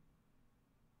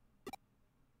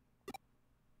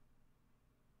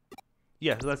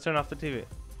 Yeah, let's turn off the TV.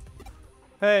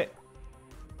 Hey.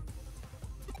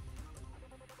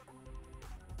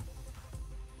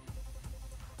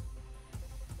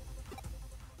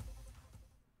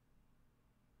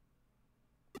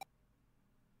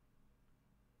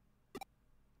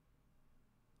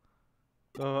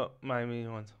 Oh, my me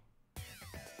ones.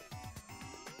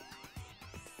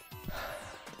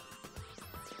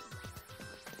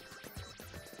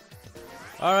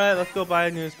 All right, let's go buy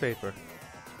a newspaper.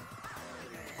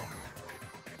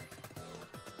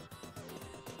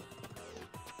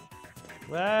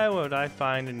 Where would I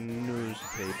find a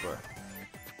newspaper?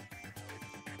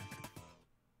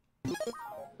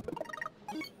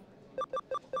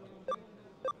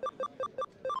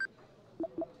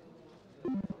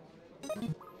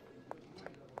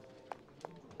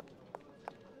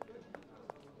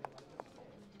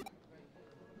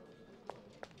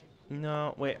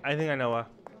 No, wait, I think I know a.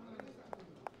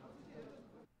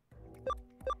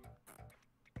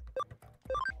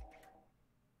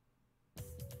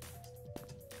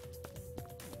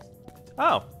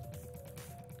 Oh.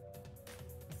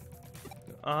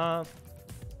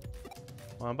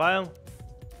 Wanna buy them?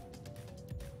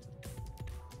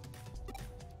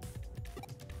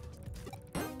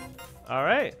 All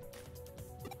right.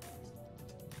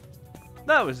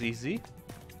 That was easy.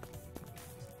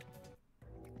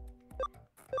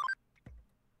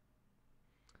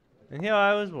 And here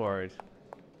I was worried.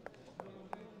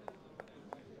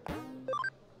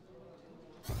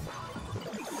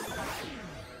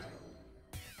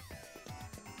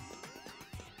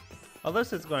 Oh,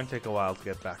 this is going to take a while to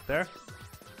get back there.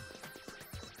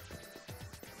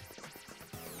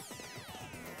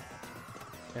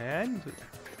 And...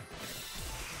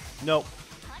 nope.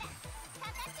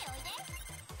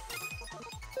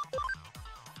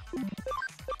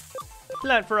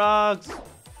 Plant frogs!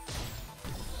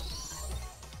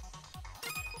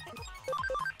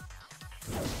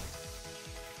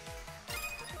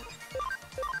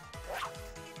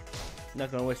 Not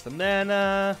gonna waste some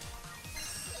mana.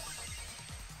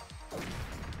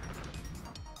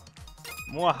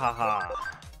 Mwahaha.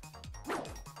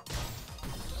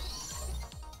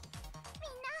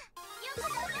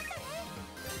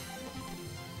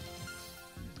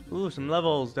 Ooh, some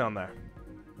levels down there.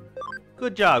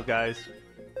 Good job, guys.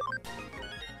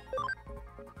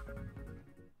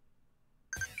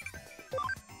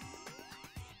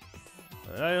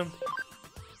 An item.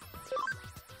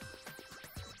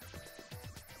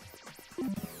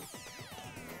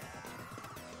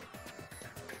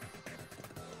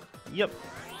 Yep.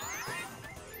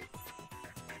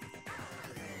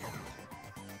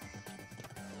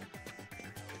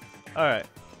 All right.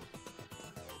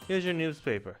 Here's your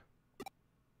newspaper.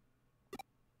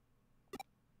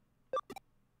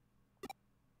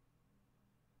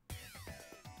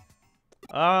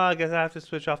 I guess I have to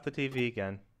switch off the TV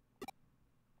again.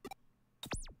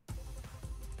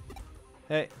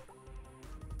 Hey.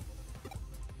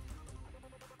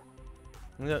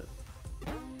 Look.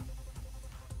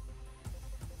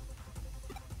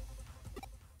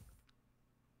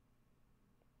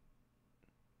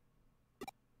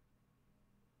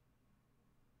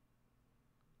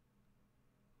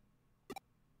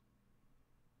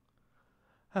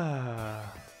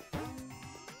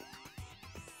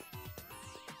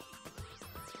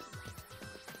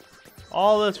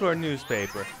 All this for a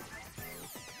newspaper.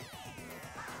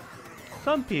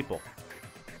 Some people.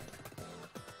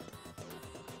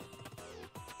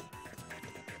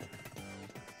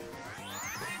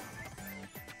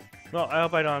 Well, I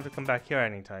hope I don't have to come back here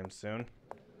anytime soon.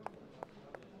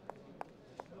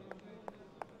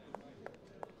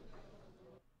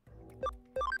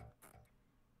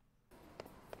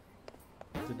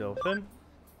 The dolphin.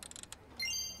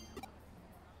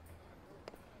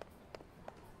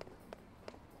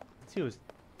 He was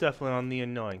definitely on the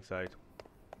annoying side.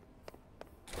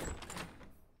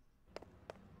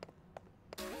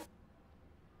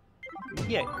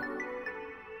 Yay.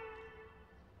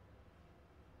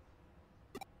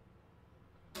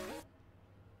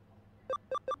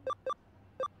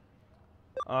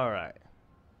 All right.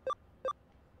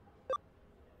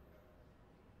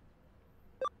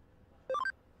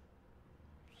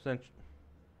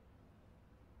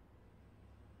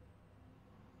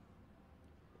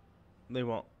 They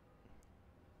won't.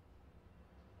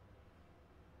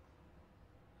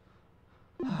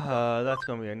 That's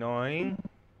gonna be annoying.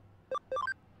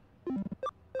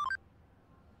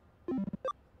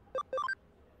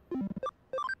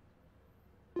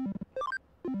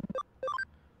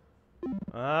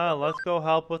 Let's go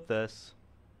help with this.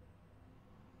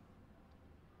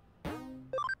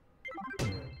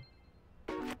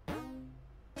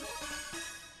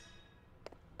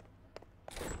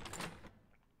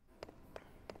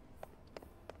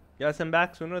 Yes, I'm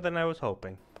back sooner than I was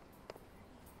hoping.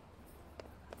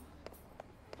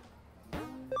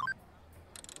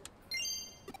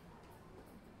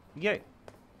 Yay.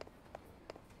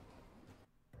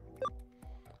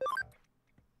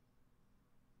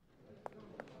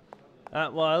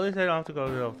 Well, at least I don't have to go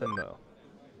to the Dolphin though.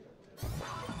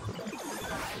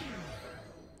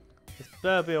 This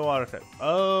better be a water type.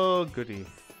 Oh, goody.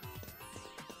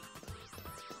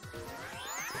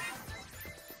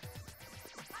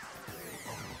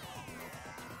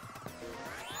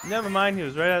 Never mind, he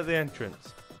was right at the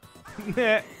entrance.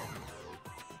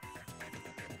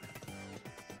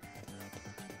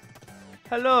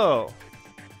 Hello.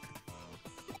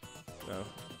 No,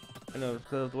 I know it's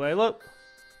because of the way I look.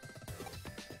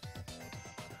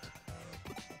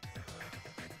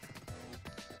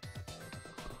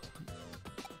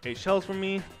 Eight shells from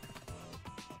me.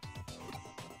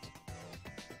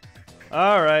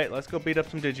 Alright, let's go beat up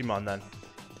some Digimon then.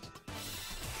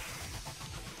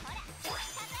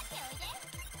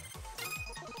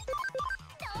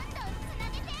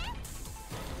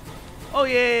 Oh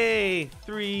yay!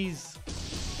 Threes.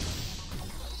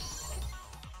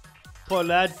 Poor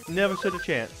lad, never stood a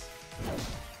chance.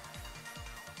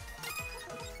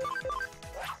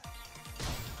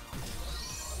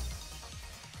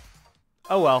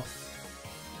 Oh well.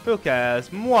 Who cares?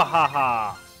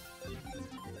 Mwahaha!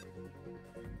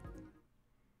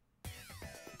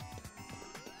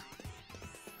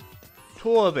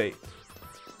 2 of 8.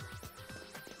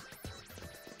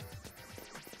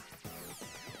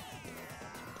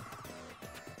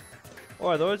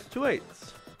 Or are those 2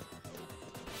 8s?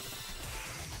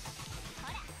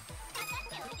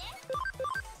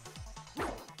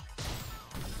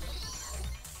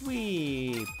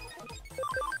 Whee!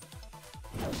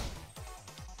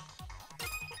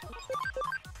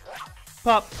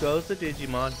 Pop goes the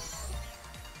Digimon.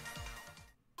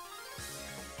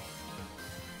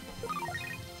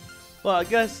 Well, I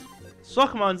guess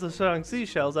Suckermon's are selling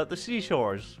seashells at the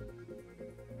seashores.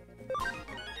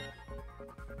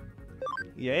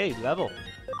 Yay, level.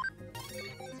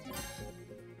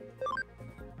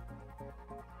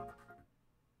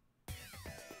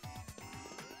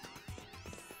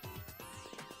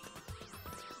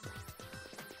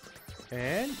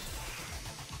 And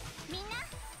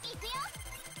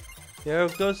there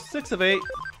goes 6 of 8.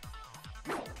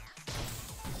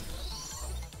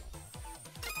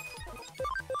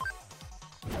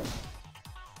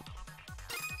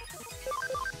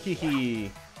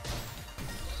 Hehe.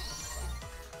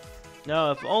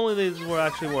 Now, if only these were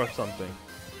actually worth something.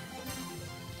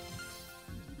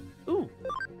 Ooh.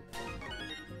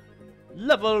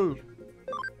 Level.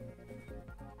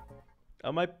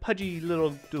 Oh, my pudgy little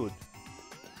dude.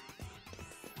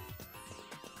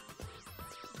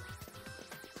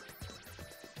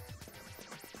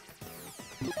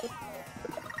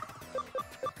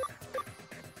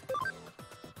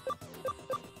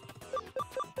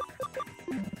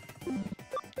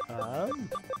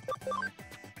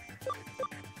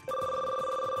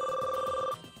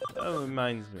 That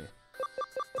reminds me.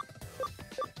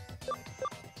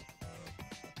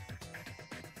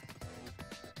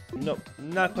 Nope,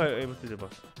 not quite able to do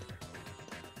both.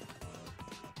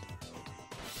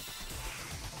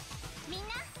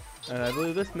 And I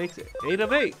believe this makes it 8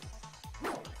 of 8.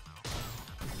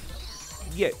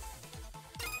 Yay.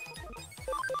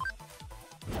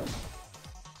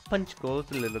 Punch goes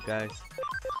the little guys.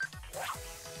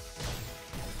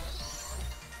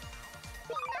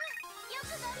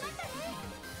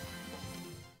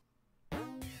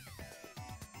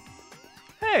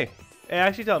 Hey, it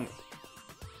actually told me.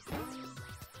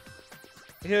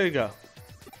 Here we go.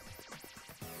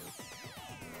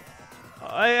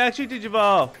 I actually did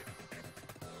evolve.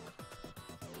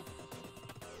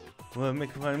 Well,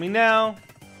 making fun of me now.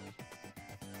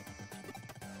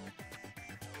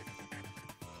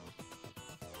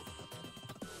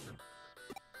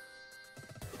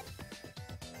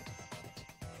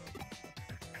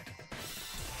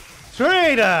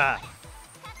 Traitor!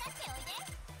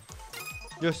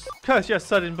 Curse your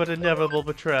sudden but inevitable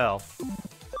betrayal.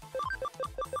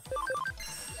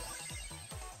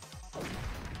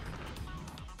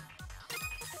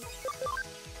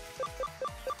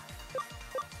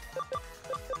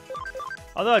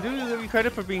 Although I do give you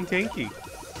credit for being tanky.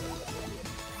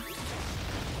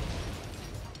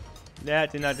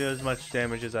 That did not do as much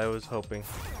damage as I was hoping.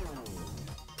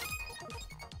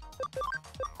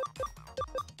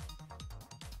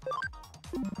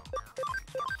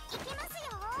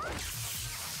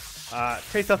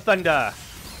 Taste of thunder.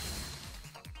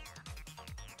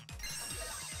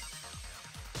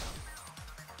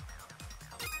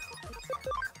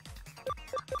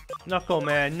 Knuckle,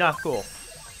 man, knuckle.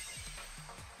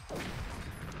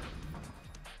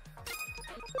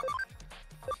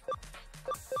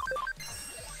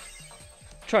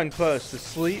 Trying to put us to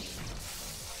sleep.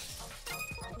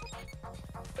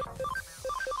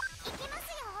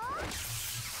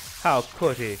 How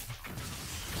could he?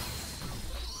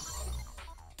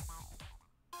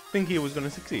 Think he was gonna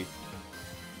succeed.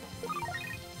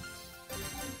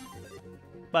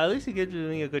 But at least he gives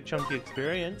me a good chunky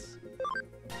experience.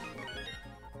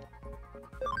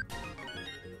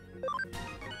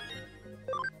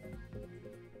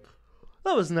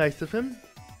 That was nice of him.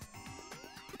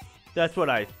 That's what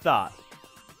I thought.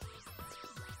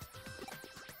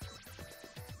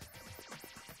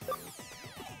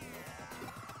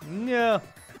 Yeah.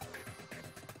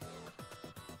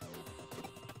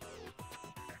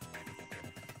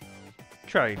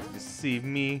 Trying to deceive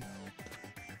me.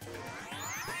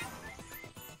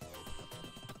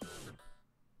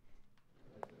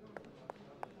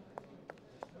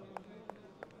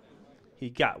 He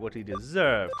got what he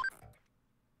deserved.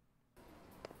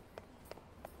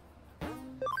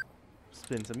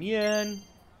 Spend some yen.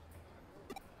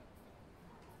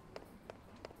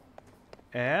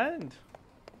 And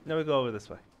now we go over this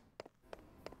way.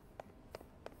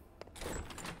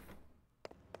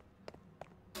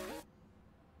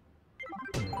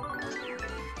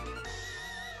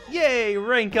 Yay,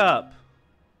 rank up.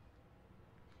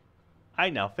 I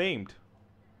now famed.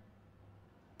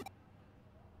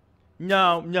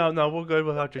 No, we're good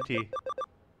without your tea.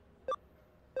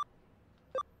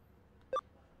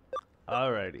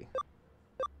 Alrighty.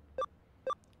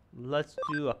 Let's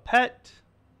do a pet.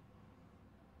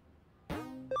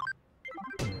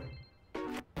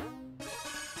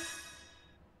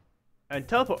 And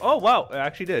teleport. Oh wow, it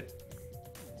actually did.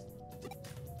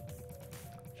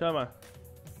 Shama.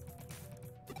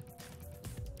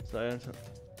 Science.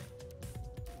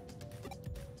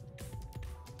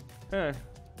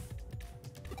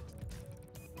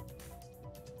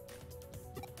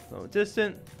 So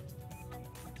distant.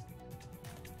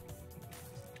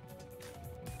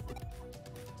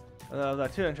 I love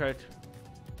that too, and try to.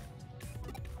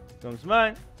 Comes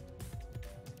mine.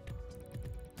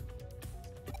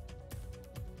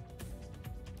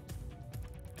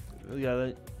 We got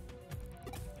it.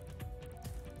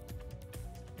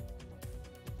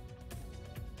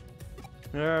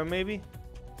 Maybe.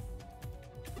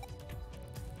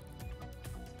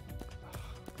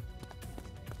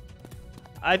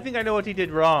 I think I know what he did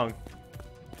wrong.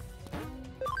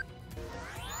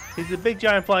 He's a big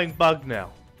giant flying bug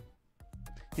now.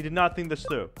 He did not think this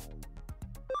through.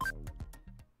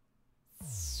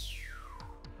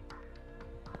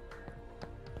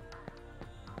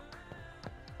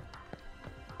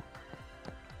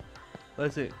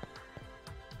 Let's see.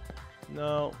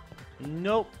 No.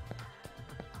 Nope.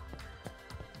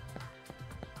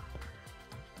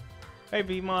 Hey,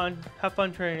 Digimon. Have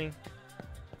fun training.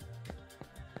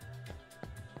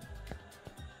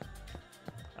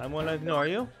 I'm gonna ignore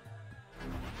you.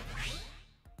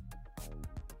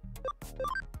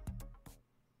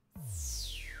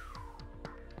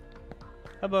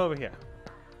 How about over here?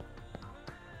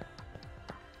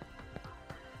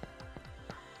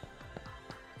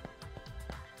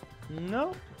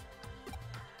 No.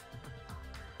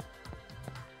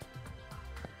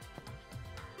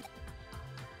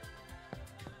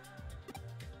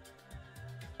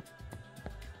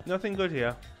 Nothing good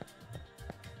here.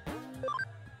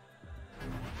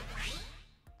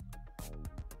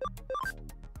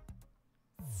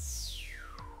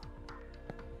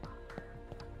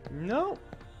 No.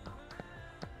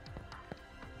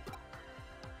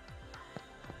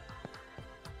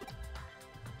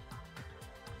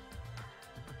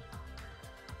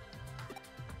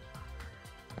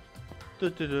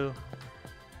 Do.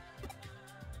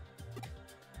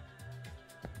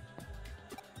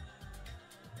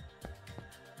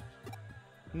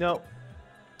 No.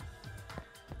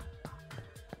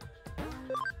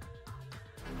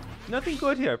 Nothing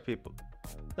good here, people.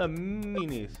 The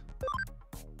minis.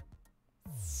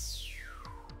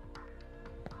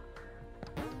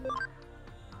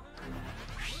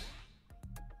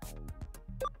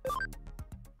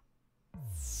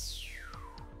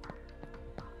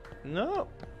 No.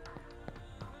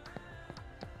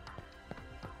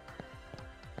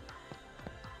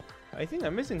 I think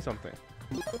I'm missing something.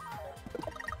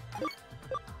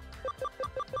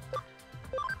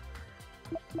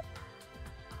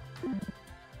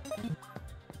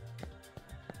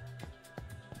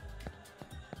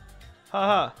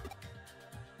 Haha.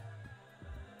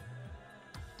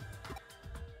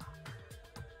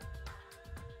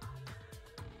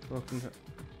 Welcome to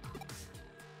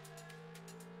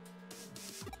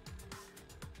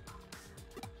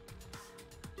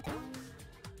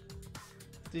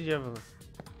Did you ever?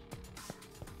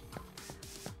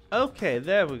 Okay,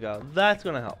 there we go. That's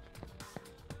gonna help.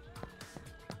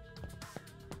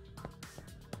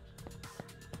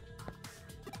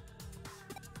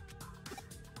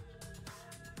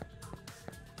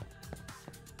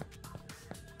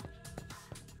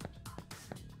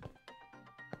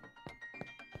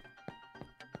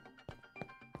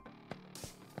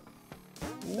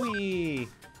 Wee.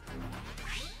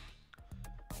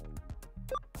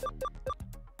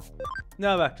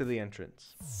 Now back to the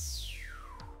entrance.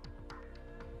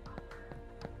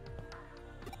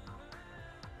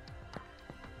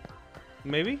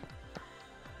 Maybe?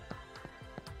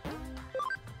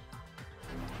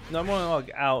 No, I'm gonna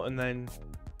log out and then...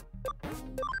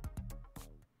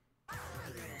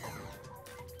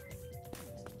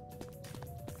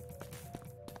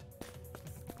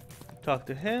 talk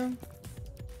to him.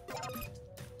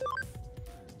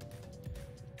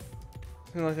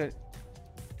 And like I...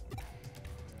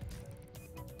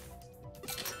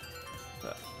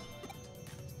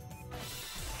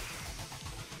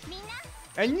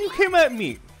 And you came at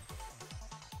me.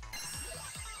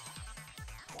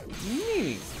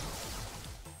 Me.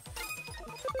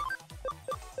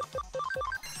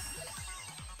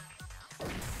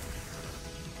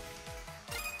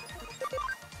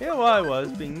 Here I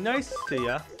was being nice to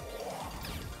ya.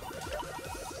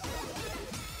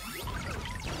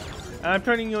 And I'm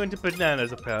turning you into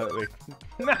bananas apparently.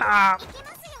 Nah.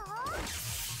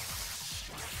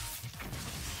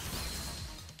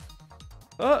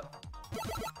 Oh.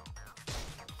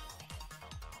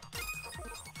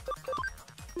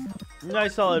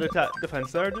 Nice solid attack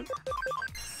defense there, dude.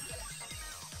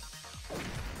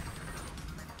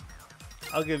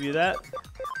 I'll give you that.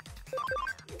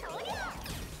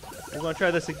 We're gonna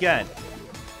try this again.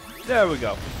 There we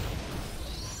go.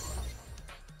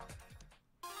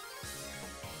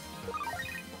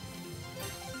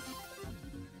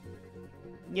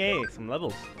 Yay, some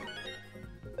levels.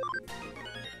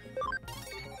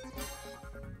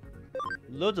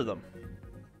 Loads of them.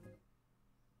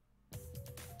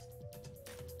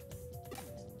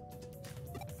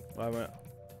 Why am I...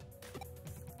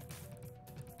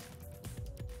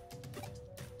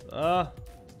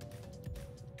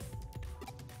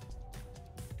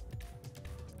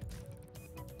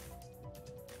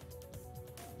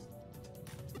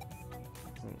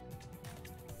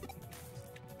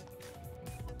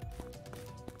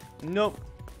 Nope.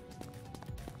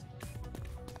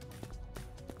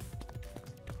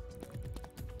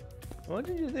 What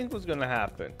did you think was gonna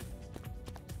happen?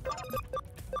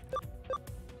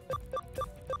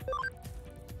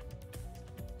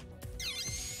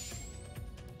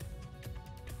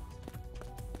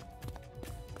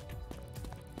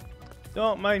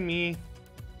 Don't mind me.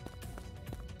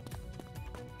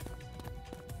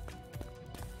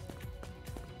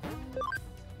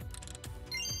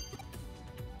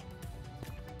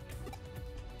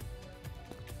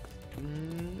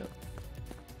 No.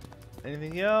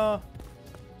 Anything here?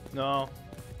 No.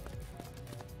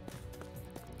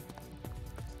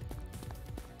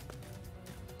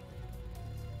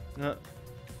 No.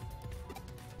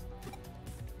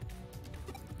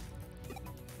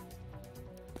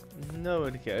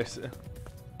 Nobody cares.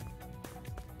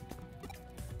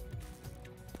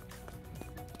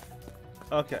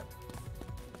 Okay.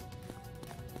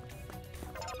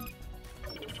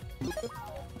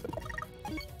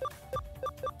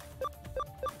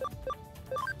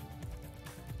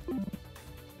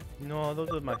 No, those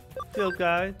are my field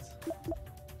guides.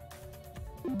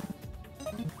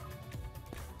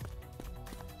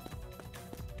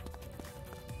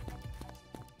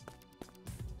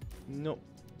 Nope.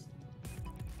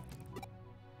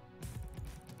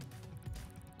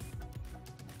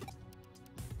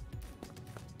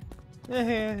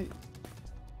 Hey.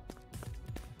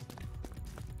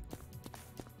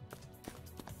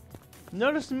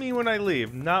 Notice me when I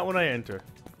leave, not when I enter.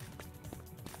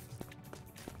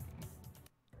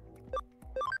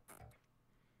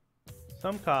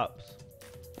 Some cops.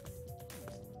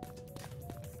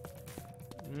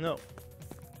 No.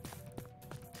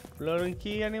 Floating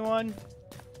key, anyone?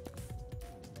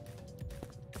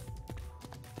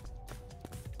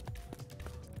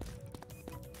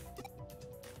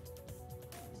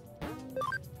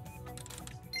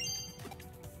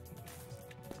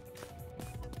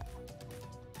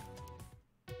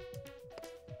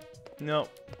 No.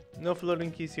 No floating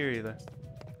keys here either.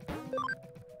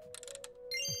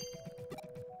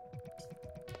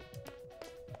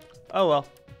 Oh well.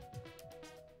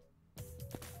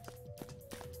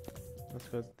 Let's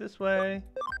go this way.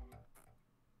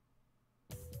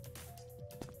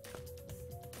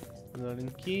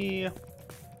 Floating key.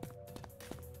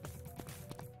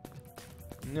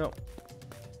 No.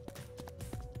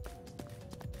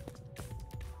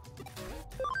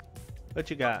 What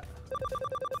you got?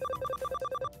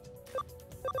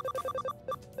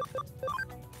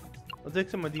 I'll take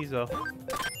some of these though.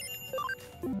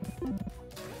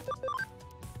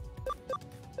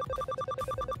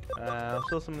 I'll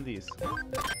steal some of these.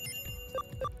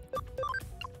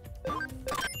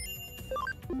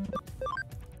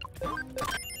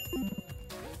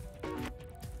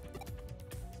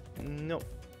 Nope.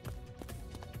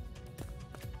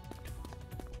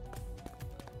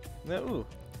 No. Ooh.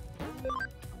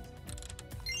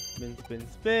 Spin, spin,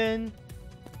 spin.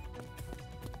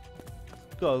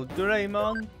 Go,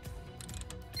 Doraemon.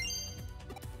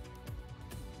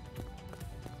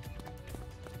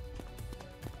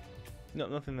 No,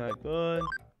 nothing that good.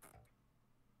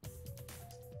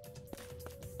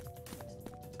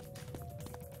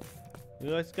 You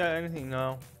guys got anything?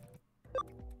 No.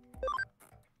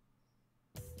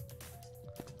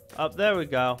 Up there we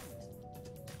go.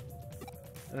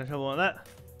 Any trouble on that?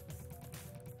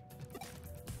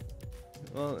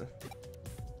 Well.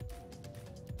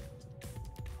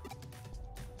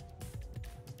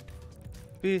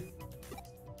 B.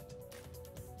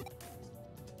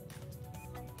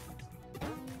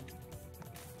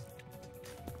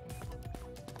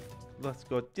 Let's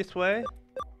go this way.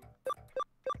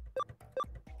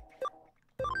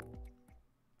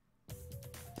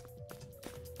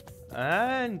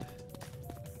 And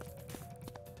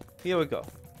here we go.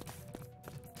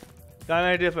 Got an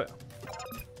idea for it.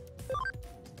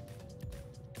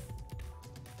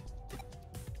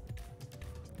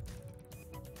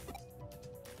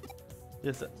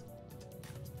 Yes, sir.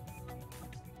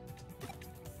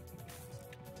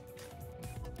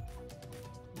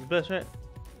 The best, right?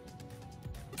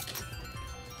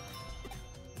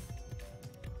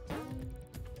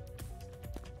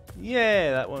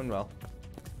 Yeah, that went well.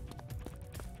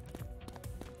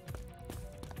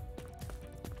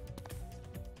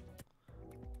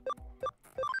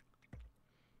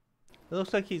 It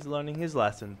looks like he's learning his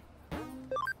lesson.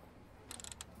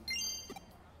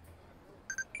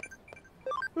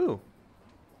 Ooh.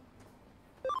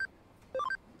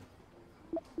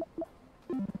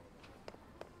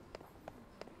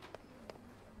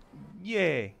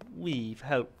 Yay, we've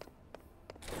helped.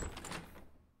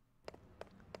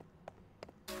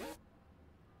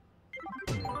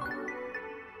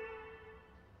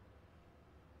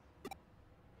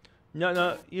 No,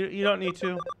 no, you don't need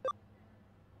to.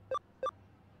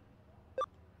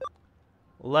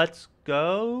 Let's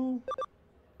go.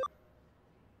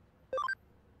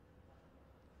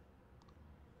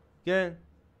 Again.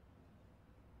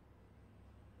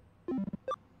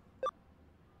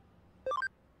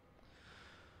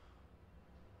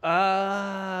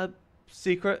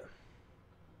 Secret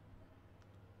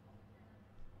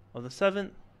of the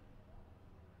seventh.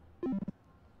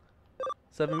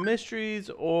 7 mysteries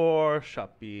or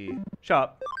shop.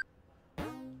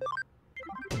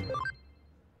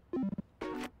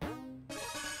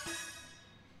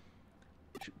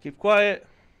 Keep quiet.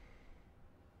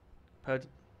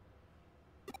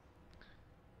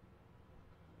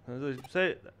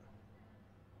 Say it.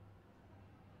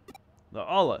 The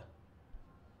Allah.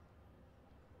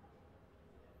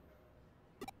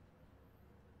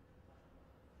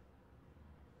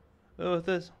 Oh, what's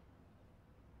this?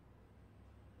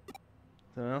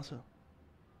 Something else?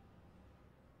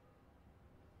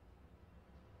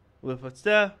 What's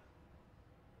there?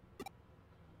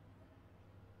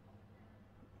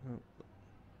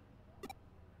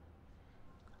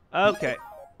 Okay.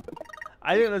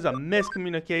 I think there's a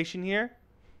miscommunication here.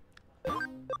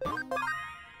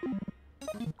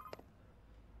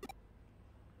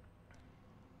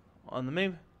 On the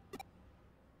main.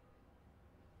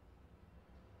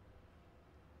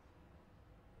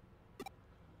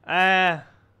 Ah.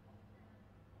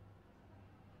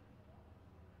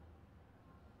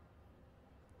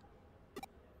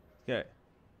 Okay.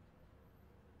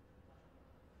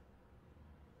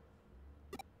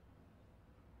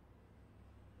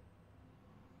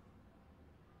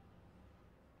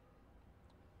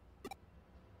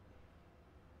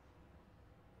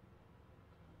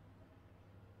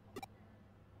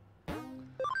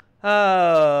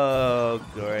 Oh,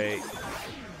 great.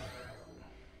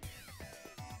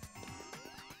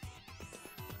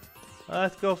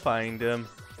 Let's go find him.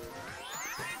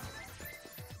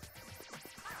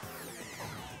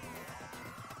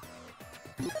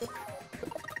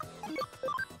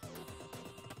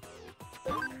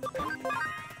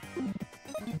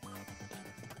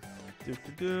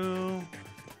 Do.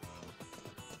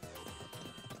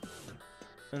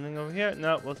 Anything over here?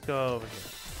 No, let's go over here.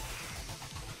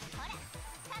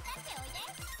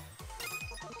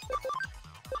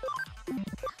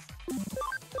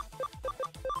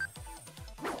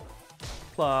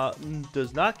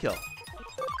 Does not kill.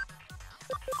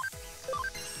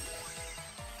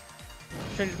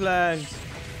 Change plans.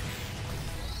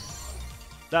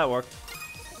 That worked.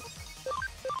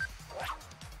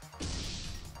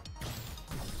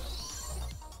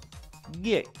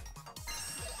 Yeah.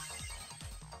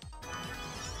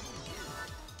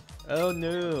 Oh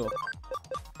no.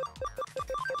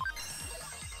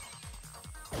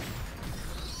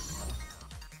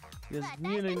 There's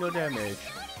nearly no damage.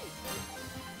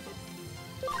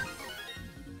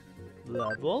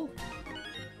 Level.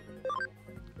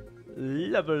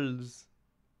 Levels.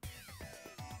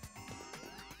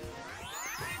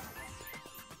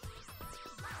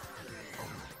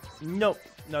 Nope,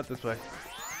 not this way.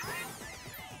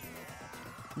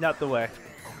 Not the way.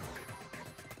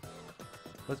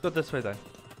 Let's go this way then.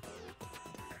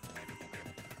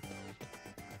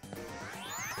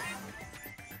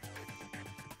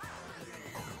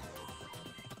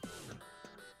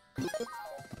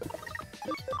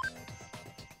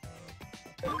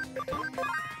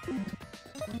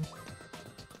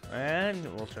 And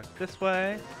we'll check this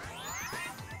way.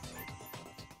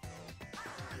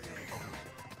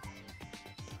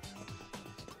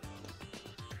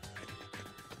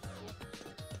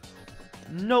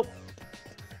 Nope.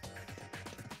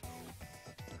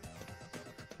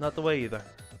 Not the way either.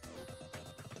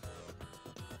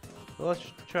 So let's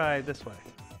try this way.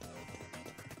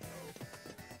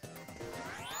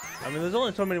 I mean, there's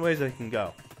only so many ways I can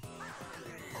go.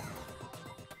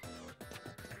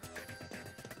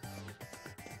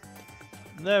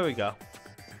 There we go.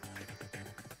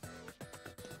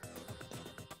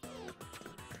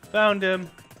 Found him.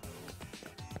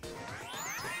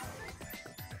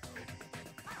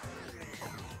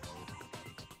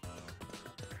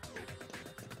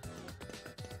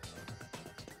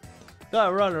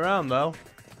 Gotta run around though.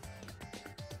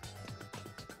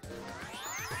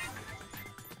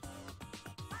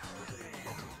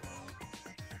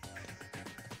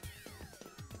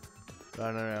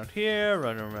 Run around here,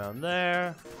 run around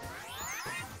there.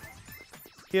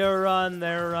 Here run,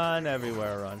 there run,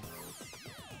 everywhere run.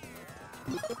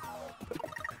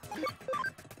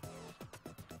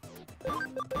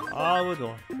 All we're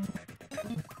doing.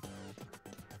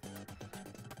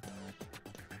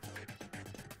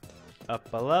 Up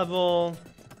a level.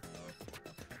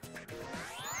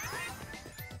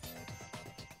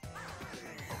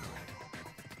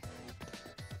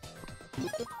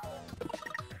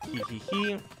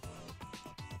 Hee.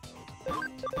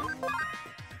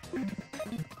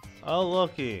 Oh,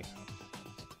 looky.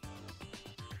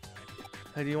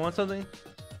 Hey, do you want something?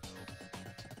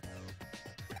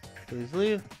 Please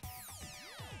leave.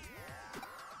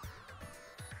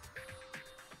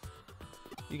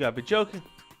 You gotta be joking.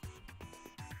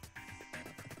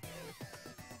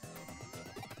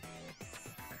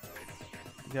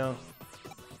 Go.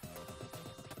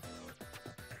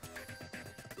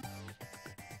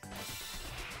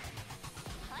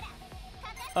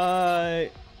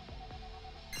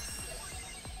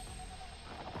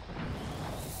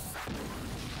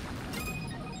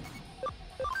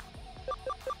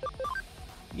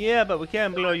 Yeah, but we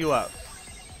can't blow you up.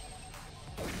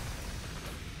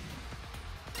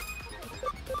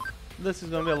 This is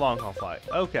gonna be a long haul fight.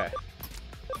 Okay.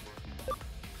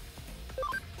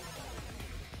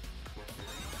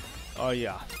 Oh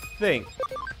yeah. Think.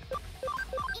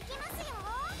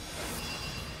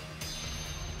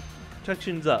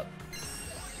 Protection's up.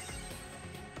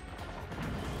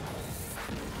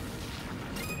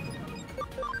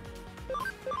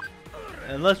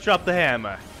 And let's drop the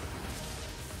hammer.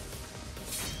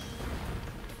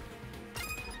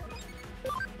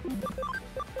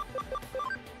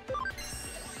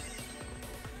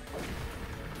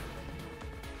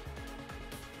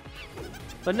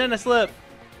 Banana slip.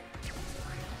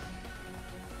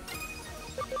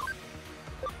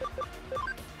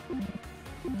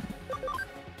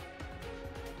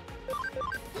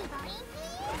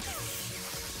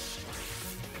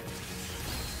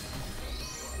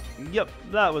 Yep,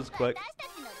 that was quick.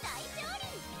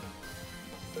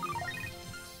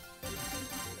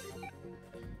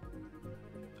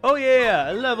 Oh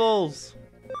yeah, levels.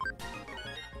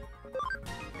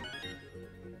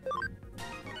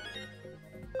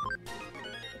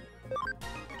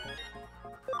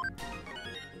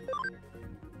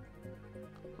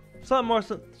 Some more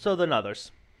so than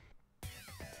others.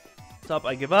 Stop,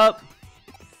 I give up.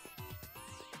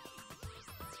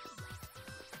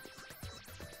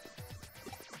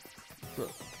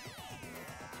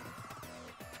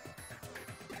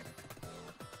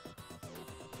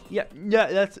 Yeah,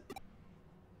 that's...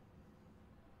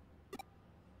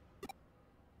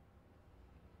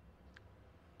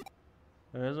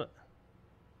 Where is it?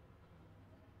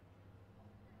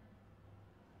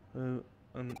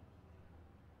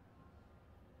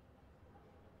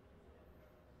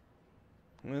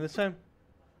 This time?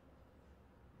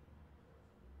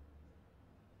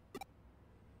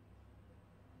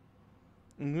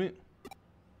 You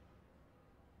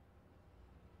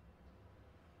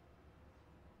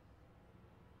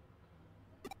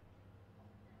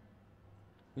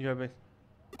have it.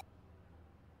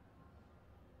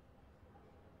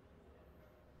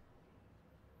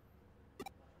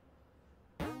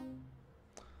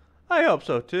 I hope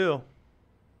so too.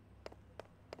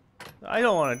 I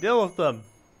don't want to deal with them.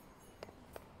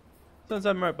 Since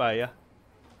I'm right by you.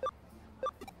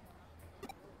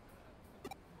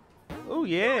 Oh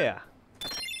yeah.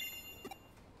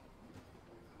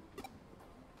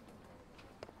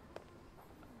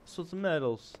 So some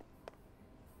medals.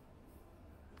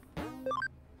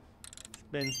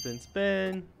 Spin, spin,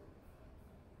 spin.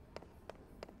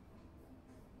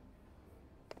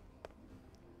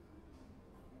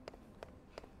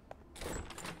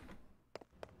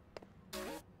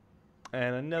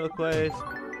 And another quest.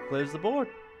 Clears the board.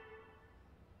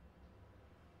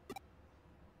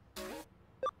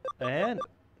 And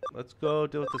let's go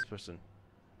deal with this person.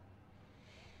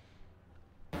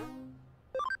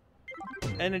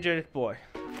 Energetic boy.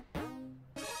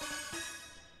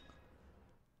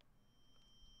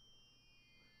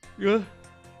 Yeah.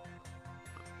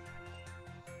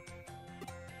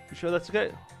 You sure that's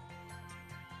okay?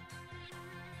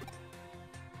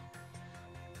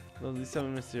 These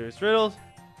 7 mysterious riddles.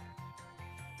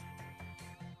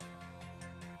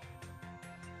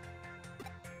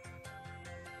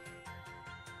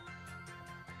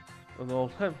 Of the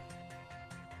old time.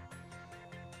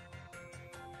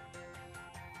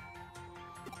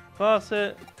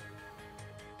 Faucet.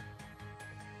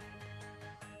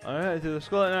 Alright, through the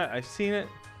skull at night. I've seen it.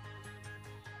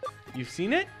 You've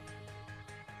seen it?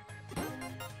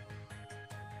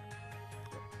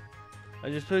 I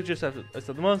just picture yourself. I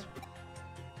said the most.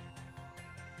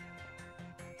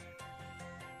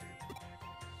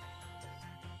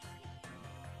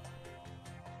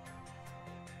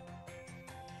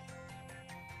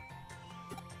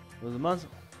 There's the monster.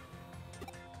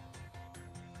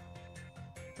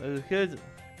 There's the kids.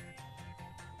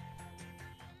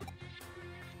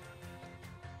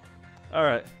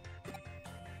 Alright.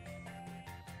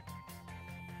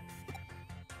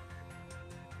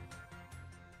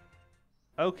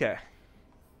 Okay.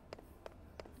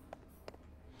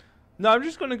 No, I'm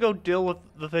just gonna go deal with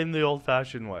the thing the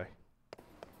old-fashioned way.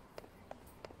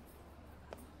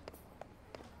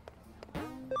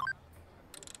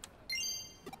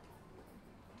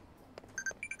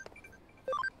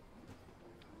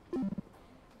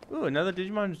 Ooh, another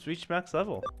Digimon just reached max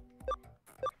level.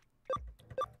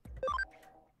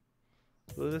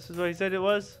 Ooh, this is what he said it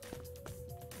was.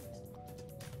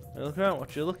 Now look around,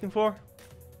 what you're looking for.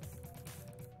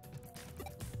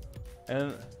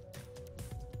 And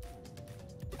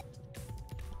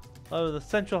oh, the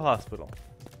Central Hospital.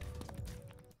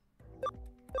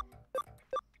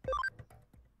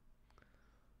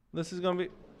 This is gonna be.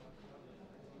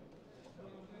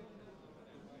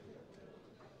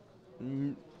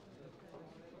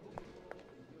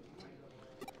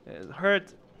 It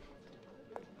hurts.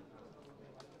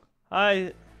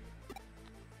 Hi.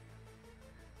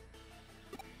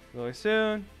 Going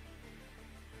soon.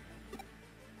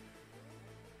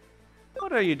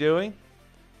 What are you doing?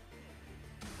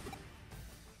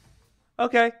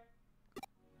 Okay.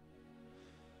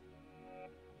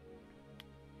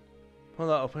 Hold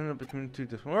on, open up between two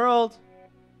different worlds.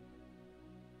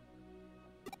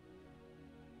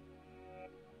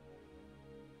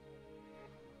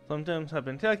 Sometimes I've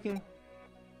been taking.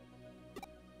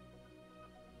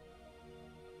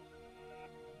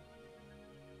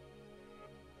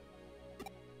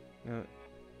 Have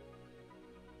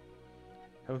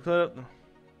we cleared up?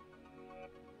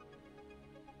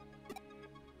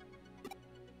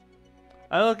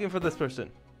 I'm looking for this person.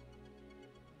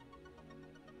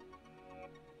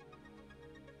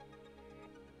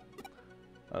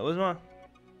 Where's mine?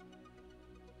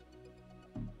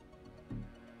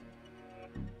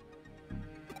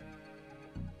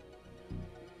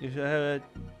 You should have it.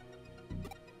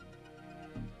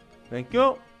 Thank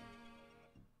you.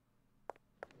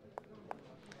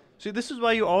 See, this is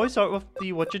why you always start with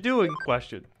the "what you doing"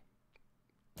 question.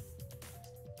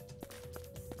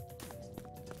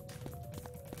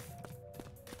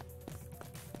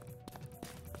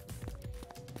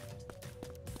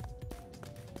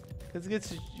 Because it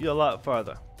gets you a lot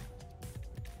farther.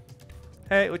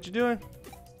 Hey, what you doing?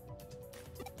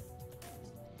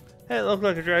 Hey, it looks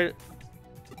like I tried it.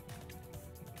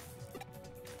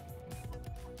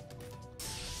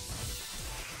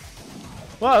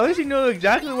 Well, at least you know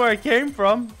exactly where I came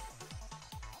from.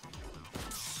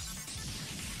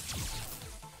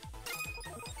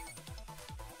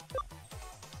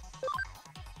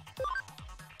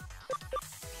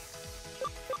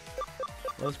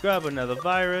 Let's grab another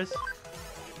virus.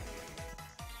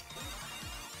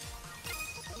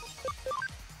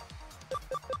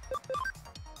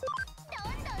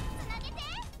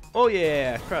 Oh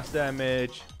yeah, cross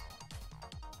damage.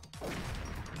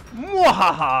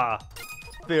 Mwahaha!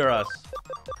 Fear us.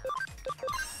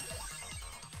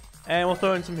 And we'll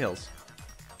throw in some heals.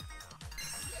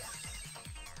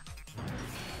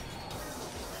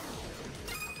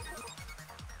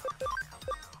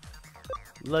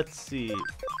 Let's see.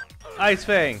 Ice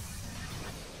Fang.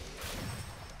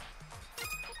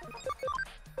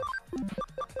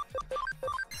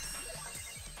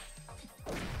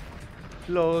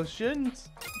 Lotions.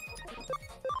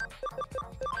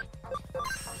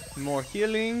 More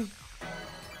healing.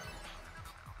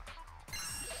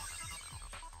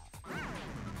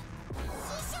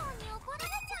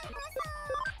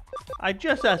 I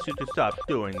just asked you to stop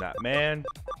doing that, man.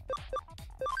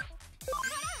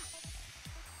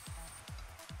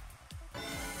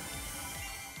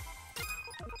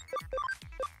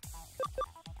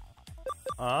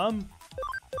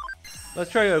 Let's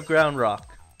try a ground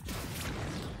rock.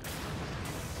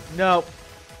 Nope.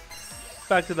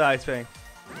 Back to the Ice Fang.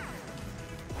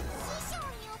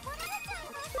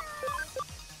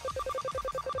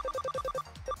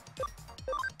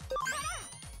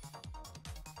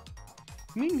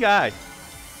 Mean guy.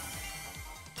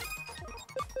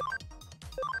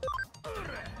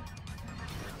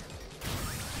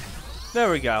 There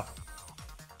we go.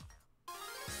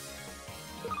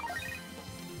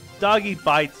 Doggy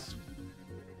bites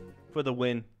for the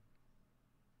win.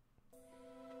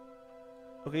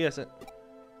 Okay, yes.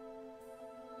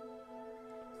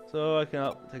 So I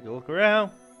can take a look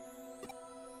around.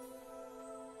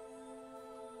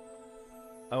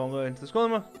 I won't go into the school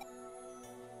anymore.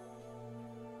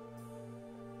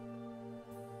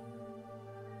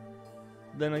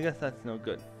 Then I guess that's no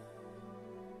good.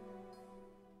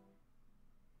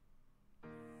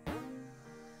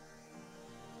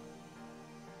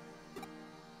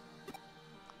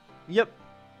 Yep.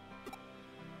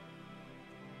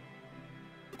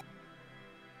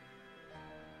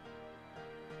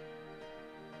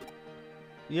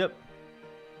 Yep.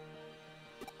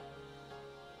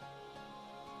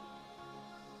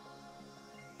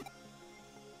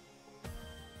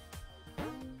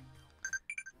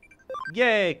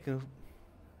 Yay!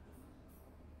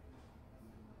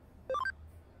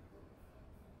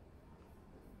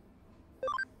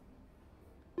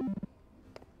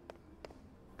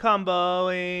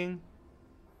 Comboing.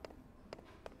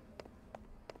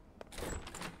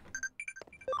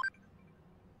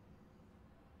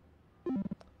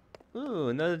 Ooh,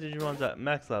 another Digimon's at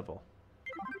max level.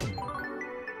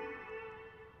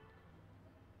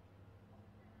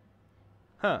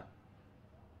 Huh.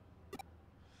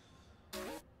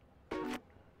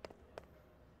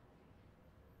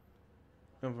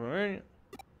 Come from right.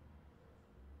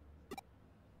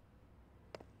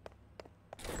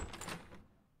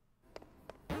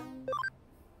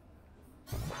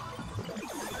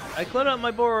 I cleared out my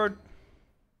board.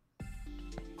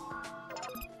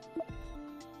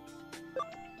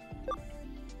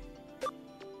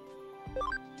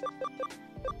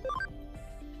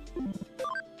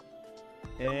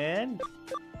 And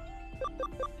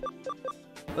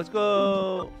let's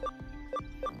go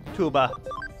tuba.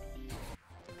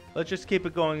 Let's just keep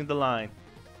it going in the line.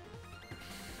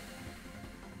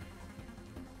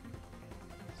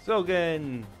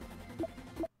 Sogen.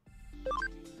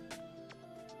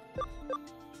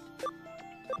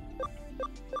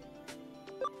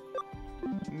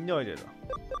 No idea.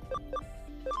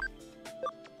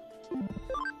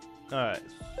 Alright,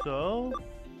 so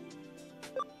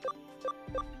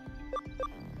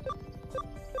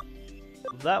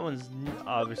that one's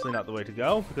obviously not the way to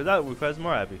go because that requires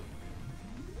more Abby.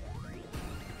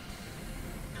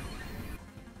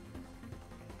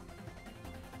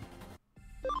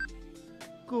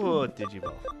 Good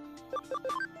Digimon.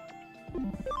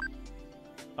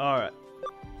 Alright.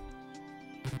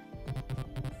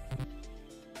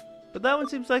 But that one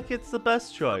seems like it's the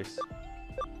best choice.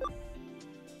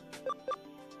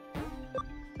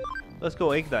 Let's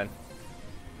go egg then.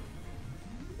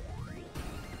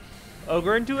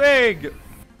 Ogre into egg!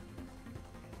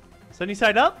 Sunny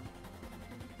side up?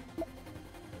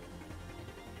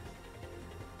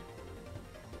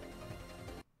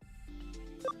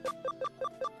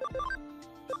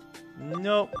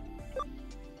 Nope.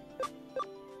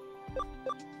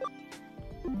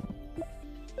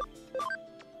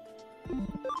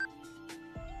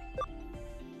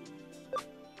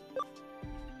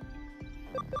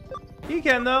 He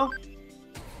can though.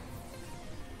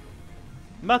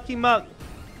 Mucky muck.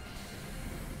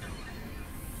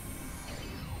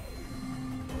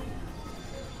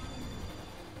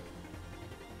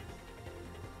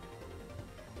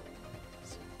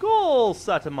 Skull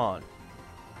Satamon.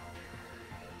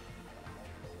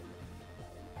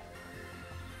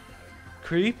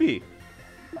 Creepy.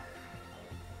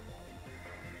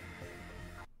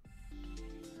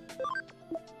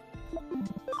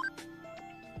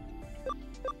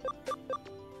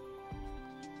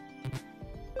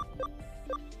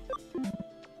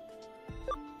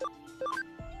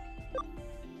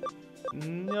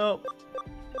 Nope.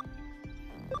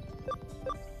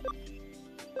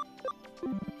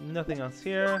 Nothing else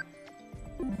here.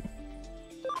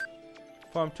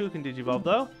 Farm 2 can digivolve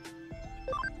though.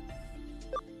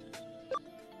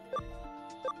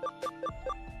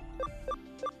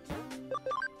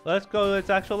 Let's go to its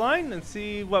actual line and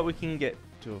see what we can get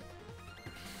to.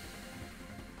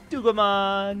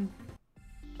 Digimon!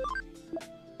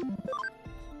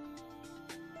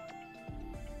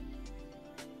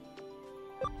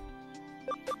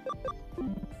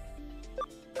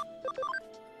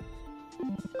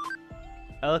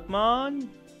 Elecmon?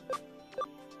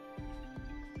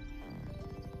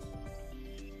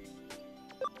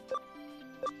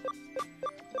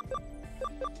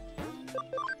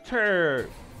 Turd!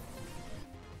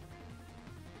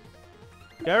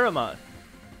 Garamon.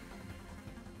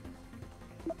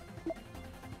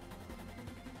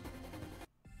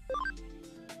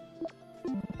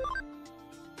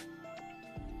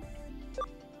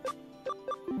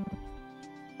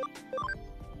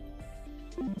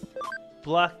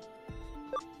 Black.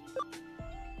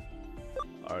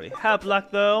 Already have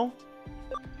black though.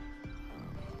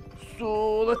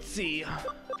 So let's see.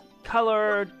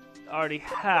 Color already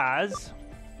has.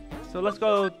 So let's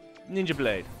go Ninja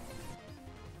Blade.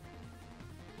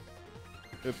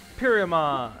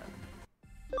 Imperiumon.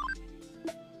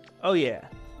 Oh yeah.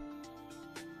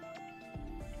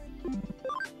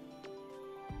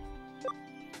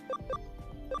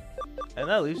 And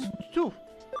that leaves 2.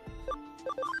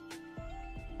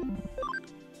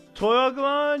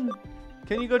 Toyagumon?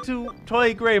 Can you go to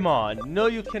Toy Greymon? No,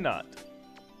 you cannot.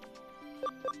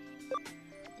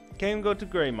 Can you go to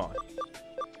Greymon?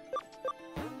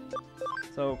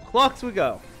 So, clocks we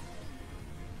go.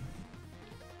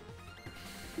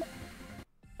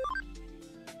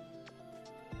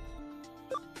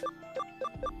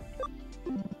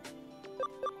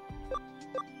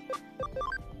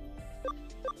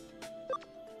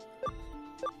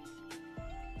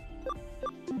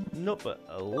 Nope, but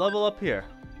a level up here.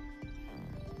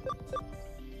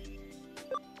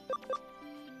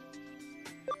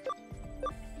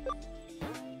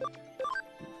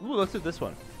 Ooh, let's do this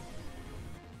one.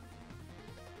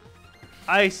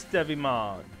 Ice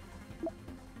Devimon.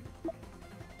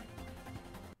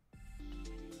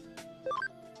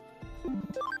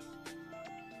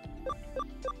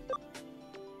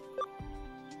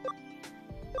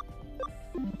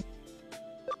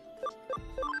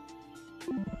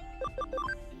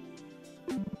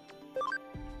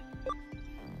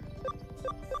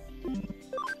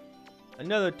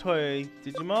 another toy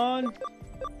Digimon.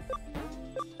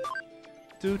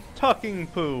 To Talking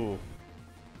Poo.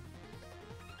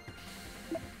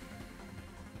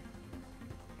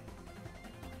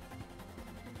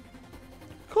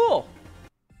 Cool.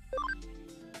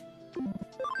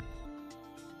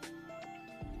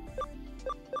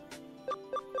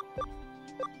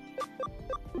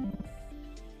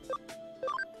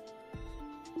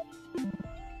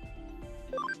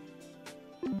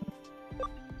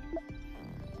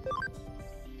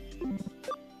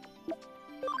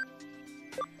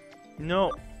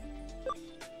 No.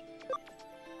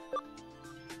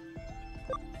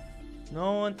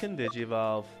 No one can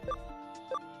digivolve.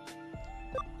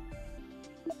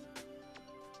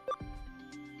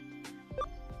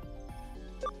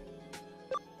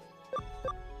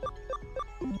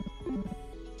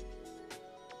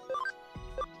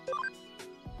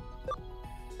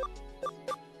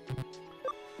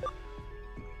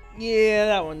 Yeah,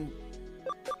 that one.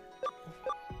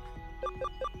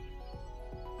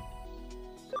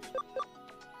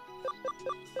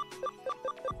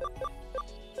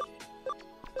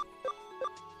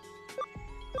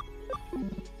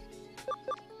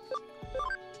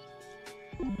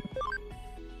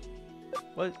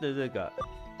 What does it got?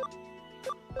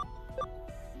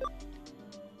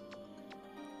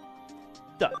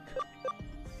 Duck.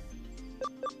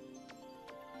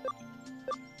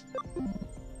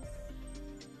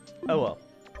 Oh well.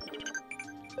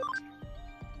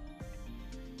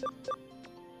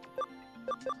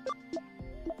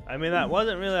 I mean, that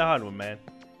wasn't really a hard one, man.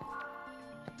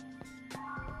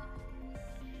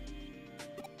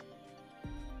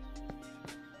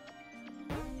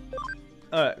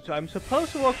 Alright, so I'm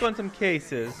supposed to work on some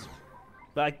cases,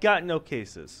 but I got no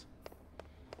cases.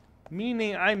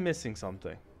 Meaning I'm missing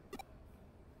something.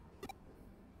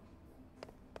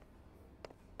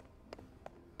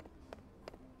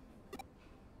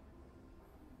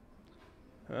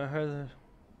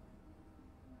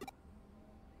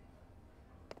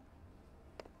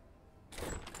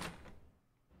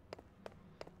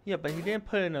 Yeah, but he didn't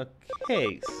put in a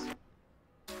case.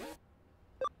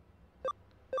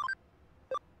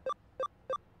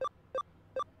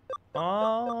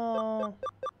 Oh.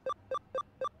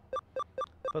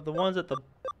 But the ones at the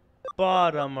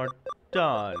bottom are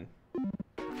done.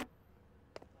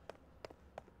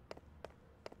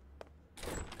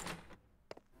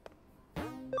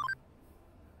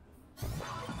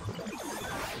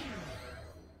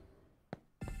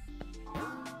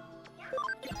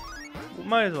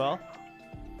 Might as well.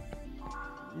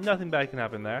 Nothing bad can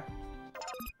happen there.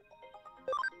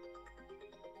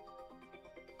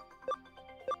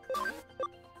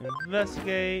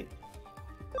 Investigate.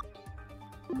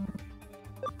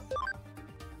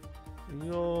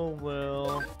 You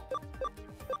will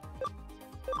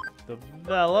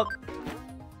develop.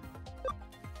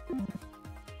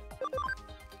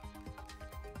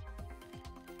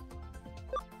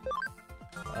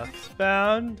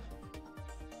 Expound.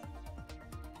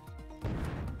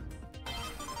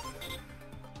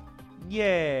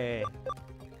 Yay!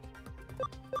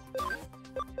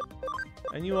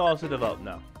 And you also develop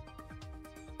now.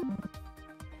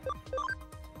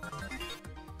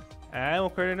 And we'll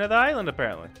create another island,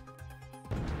 apparently.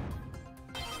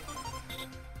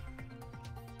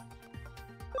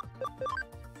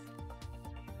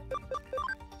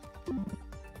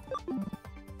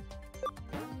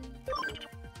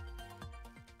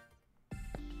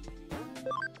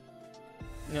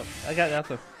 Nope, I got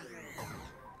nothing.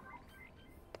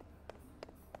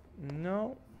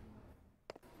 No.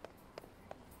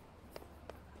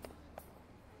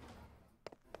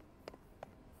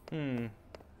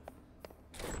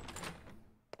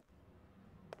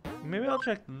 Maybe I'll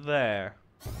check there.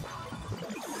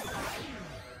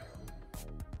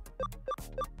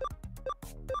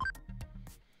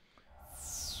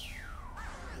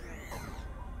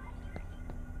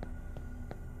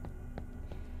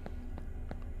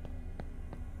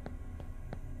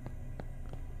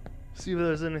 See if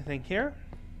there's anything here.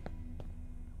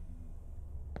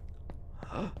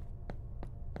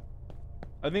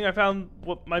 I think I found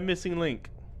what my missing link.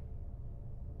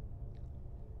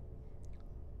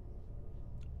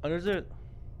 And is it?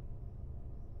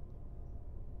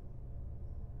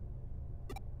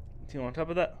 See on top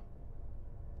of that?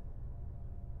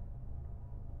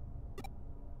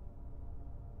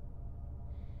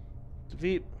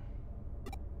 Defeat.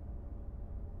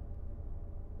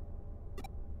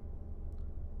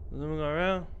 Then we go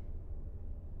around.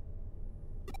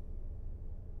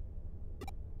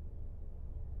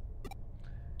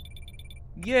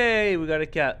 Yay! We got a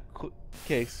cat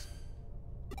case.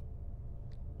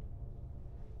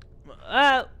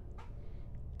 Well.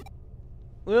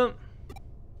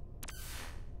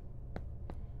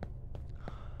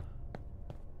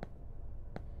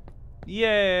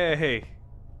 Yay!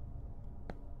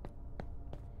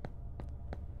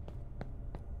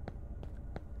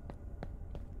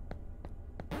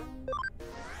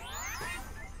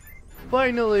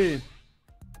 Finally!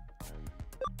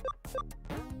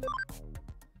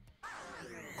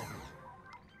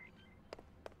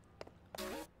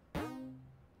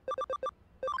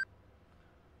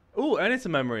 Ooh, and it's a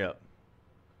memory up.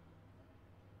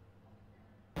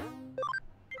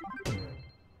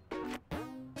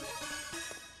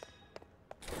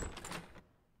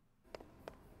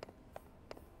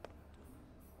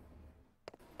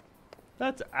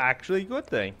 That's actually a good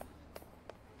thing.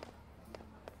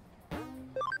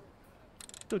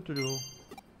 Doo-doo-doo.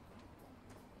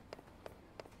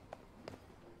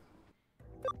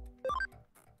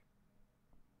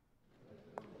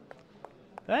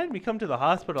 And we come to the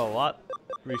hospital a lot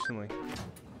recently.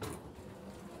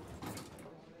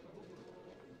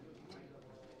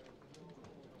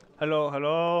 Hello,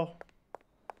 hello.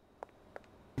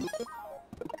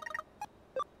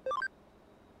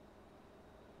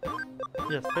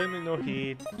 Yes, payment no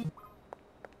heat.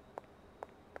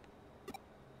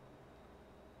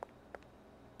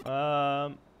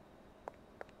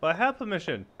 I have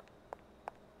permission.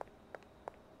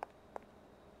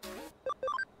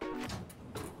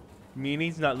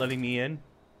 Meanie's not letting me in.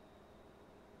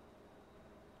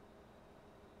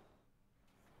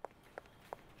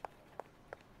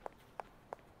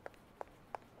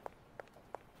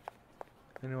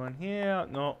 Anyone here?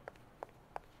 No.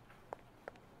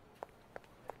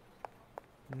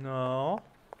 No.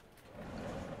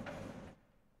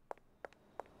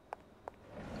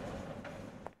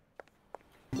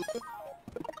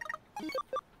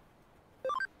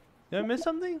 Did I miss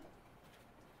something?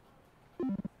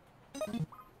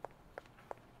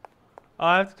 Oh,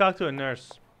 I have to talk to a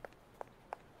nurse.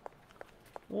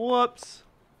 Whoops.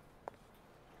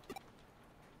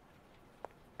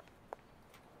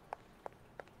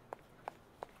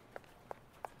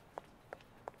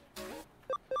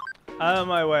 Out of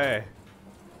my way.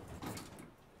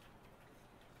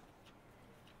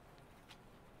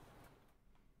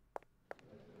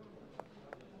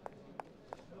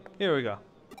 Here we go.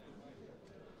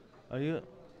 Are you?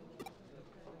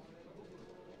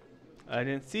 I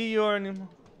didn't see you anymore.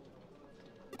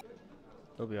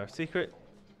 It'll be our secret.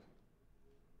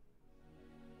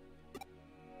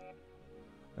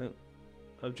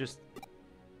 Of just.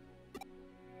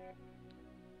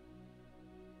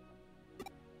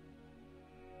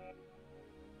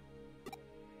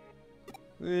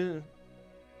 You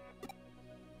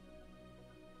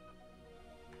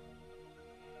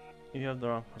have the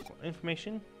wrong personal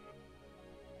information.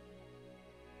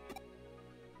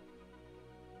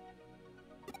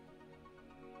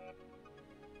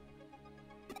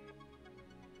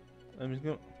 I'm just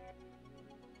going.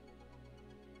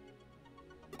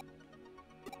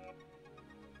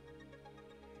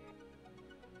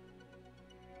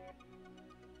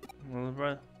 Well,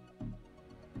 brother.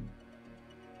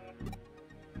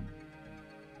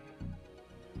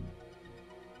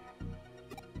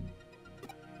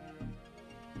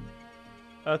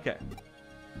 Okay.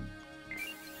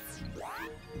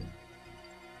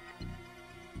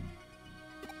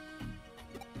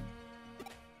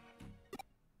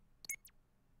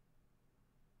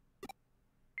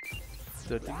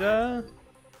 Da-da-da.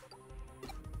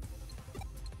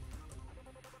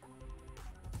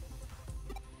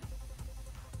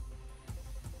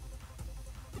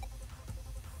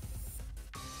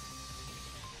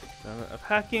 Of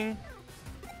hacking.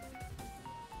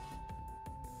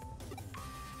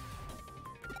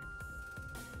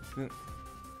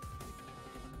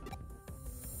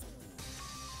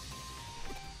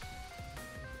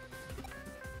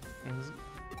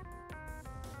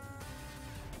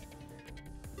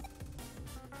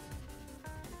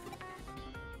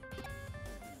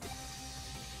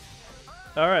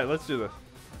 All right, let's do this.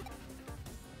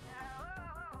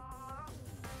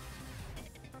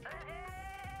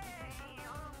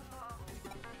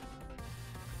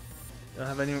 Don't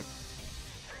have any.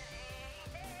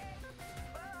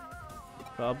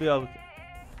 But I'll be able.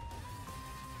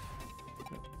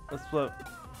 Let's float.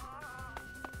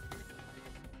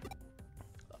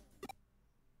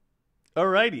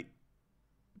 Alrighty.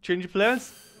 Change your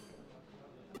plans.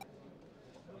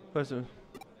 Person.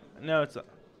 No, it's.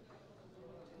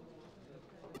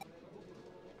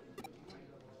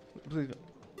 Please go.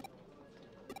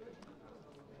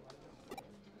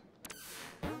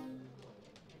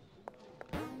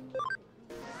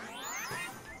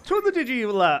 with the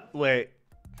Digimon. Wait.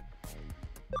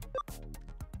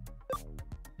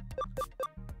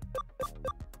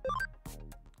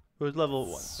 Who's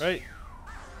level 1, right?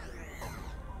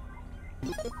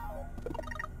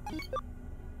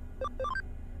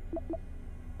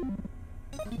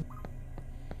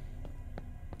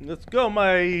 Let's go,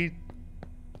 my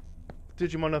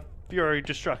Digimon of Fury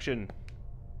Destruction.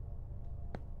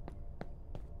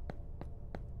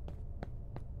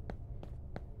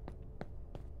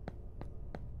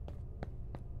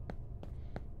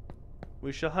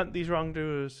 We shall hunt these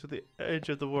wrongdoers to the edge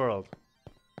of the world.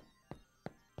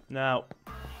 Now.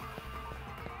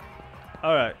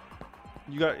 Alright.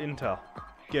 You got intel.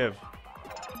 Give.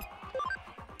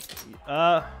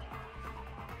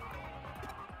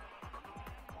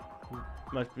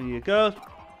 Must be a ghost.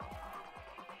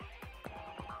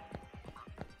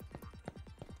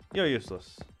 You're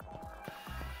useless.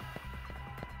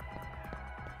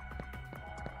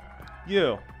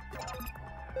 You.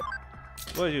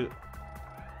 What are you?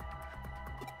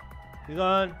 You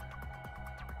gone?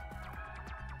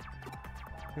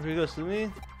 If he goes to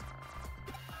me.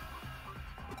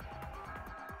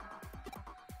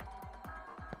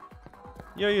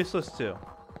 You're useless too.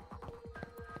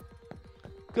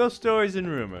 Ghost stories and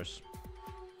rumors.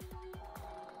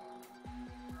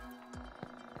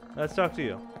 Let's talk to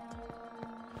you.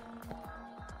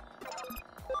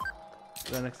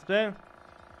 The next thing.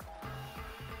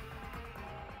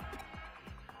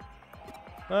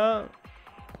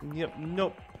 Yep,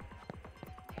 nope.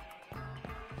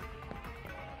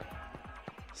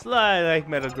 Sly like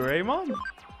Metal Greymon.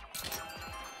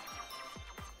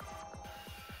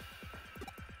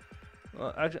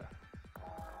 Well, actually,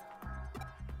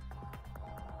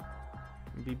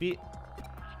 BB.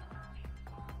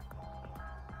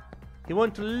 He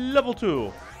went to level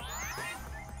 2.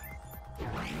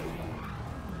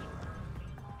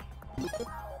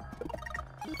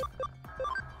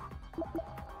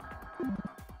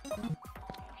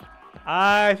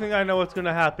 I think I know what's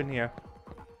gonna happen here.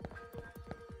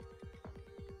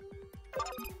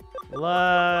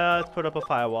 Let's put up a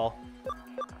firewall.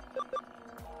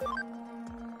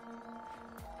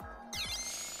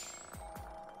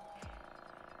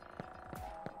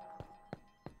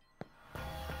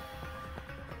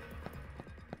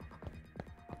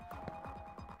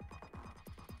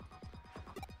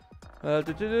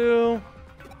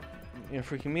 You're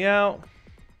freaking me out.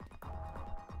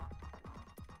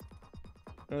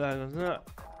 That was not.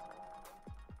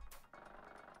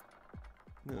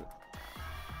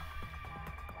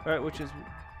 Right, which is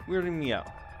weirding me out.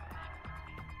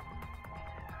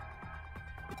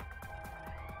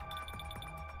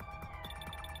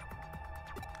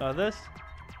 This.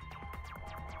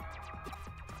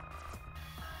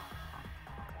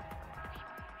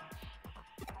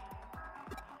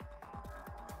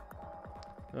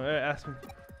 Alright, ask me.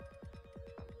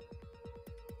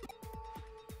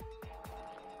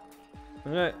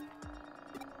 Alright.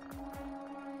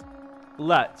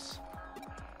 Let's.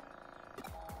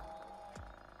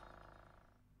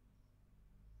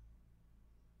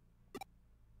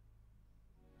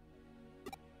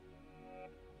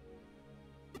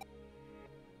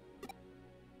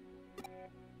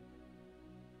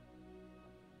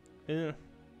 Yeah.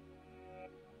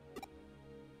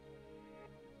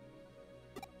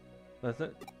 That's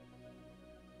it.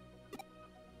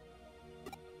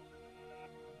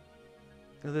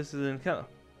 This is an encounter.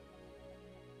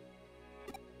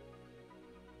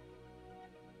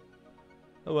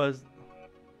 It was.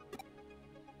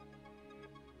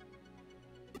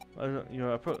 I don't know.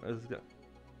 Your approach is good.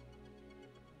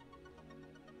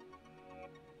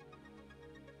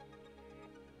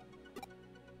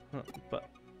 Huh, but.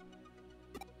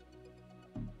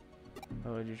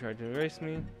 How would you try to erase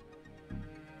me?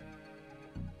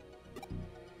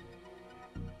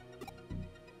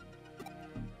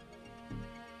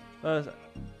 What is that?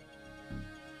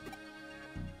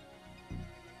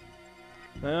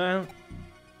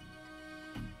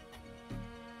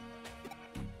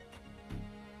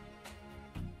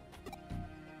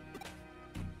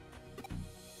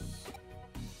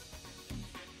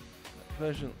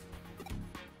 Version.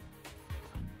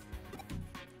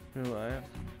 Who I am.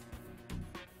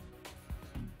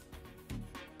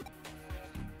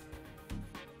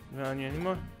 Not on you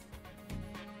anymore.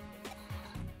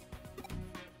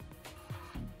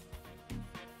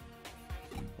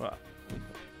 What?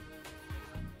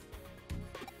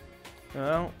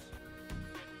 Well.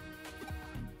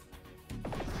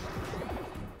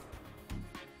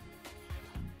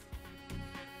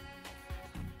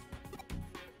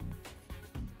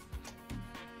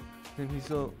 Then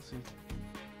he's all. See.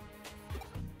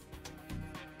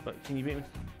 But Can you beat me?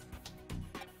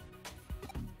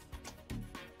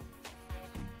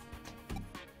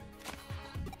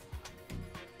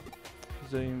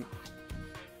 Zoom.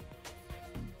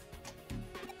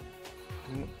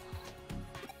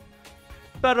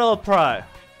 Battle Pride.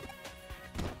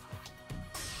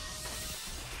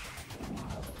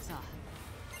 さあ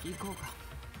行こうか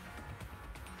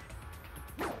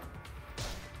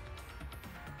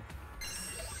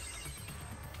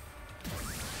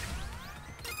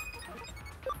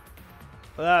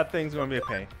That thing's gonna be a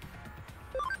pain.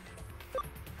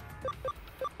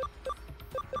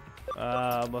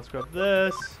 Let's grab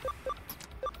this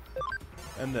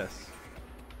and this.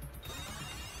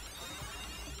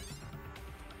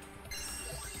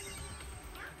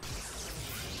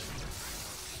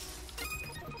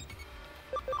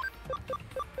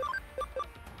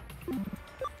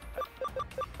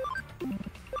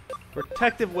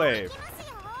 Protective wave.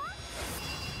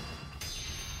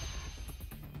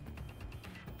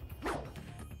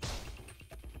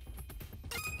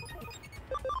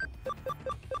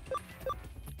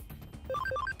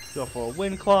 Go for a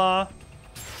wind claw.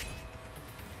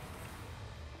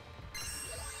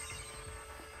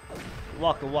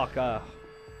 Waka waka.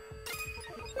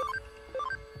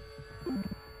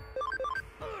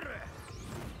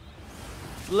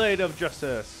 Blade of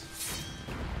Justice.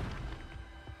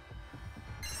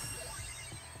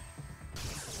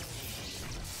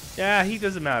 Yeah, he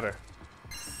doesn't matter.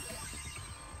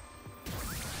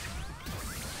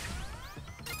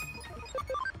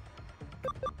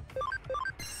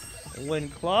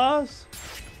 Wind claws.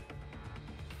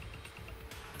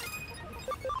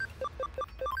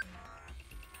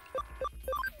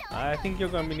 I think you're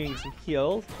gonna be needing some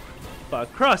heals,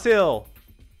 but cross hill.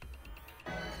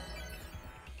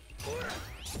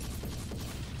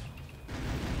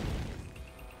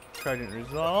 Trident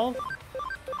resolve.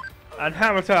 And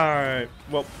hammer time.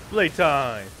 Well, blade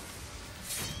time.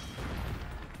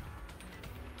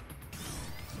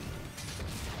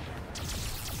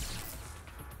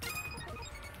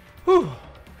 Whew.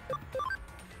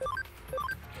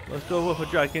 Let's go with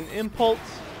a dragon impulse.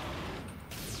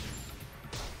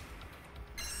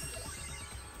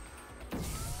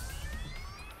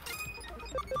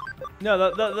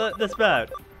 No, that's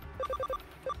bad.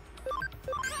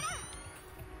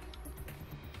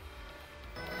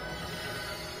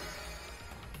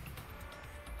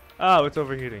 Oh, it's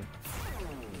overheating.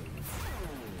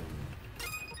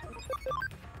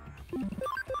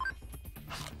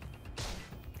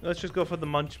 Let's just go for the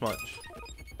munch.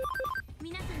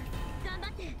 皆さん頑張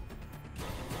って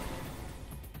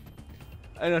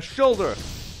And a shoulder.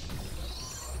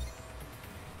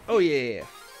 Oh yeah. や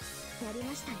り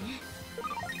ましたね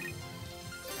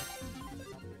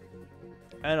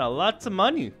And a lots of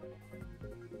money.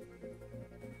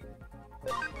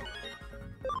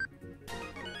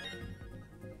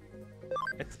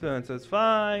 Experience is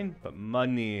fine, but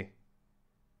money.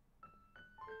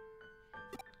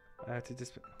 I have to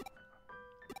just.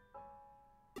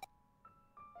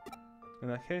 In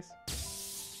that case.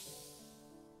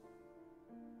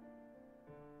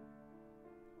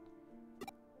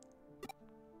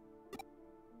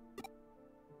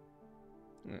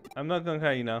 I'm not gonna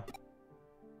cry, you know.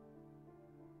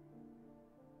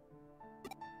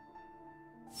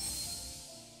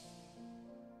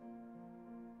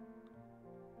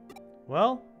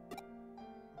 Well.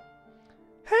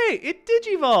 Hey, it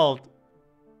digivolved!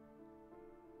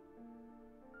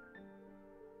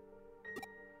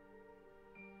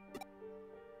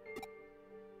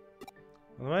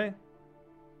 All the way.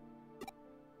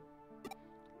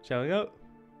 Shall we go?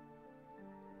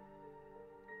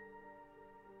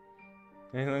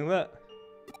 Anything like that?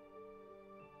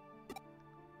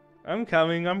 I'm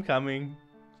coming.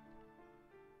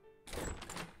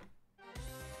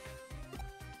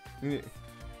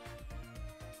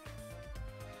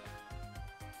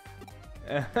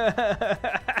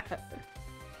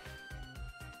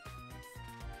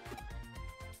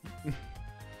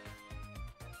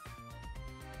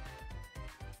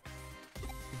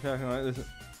 Something like this.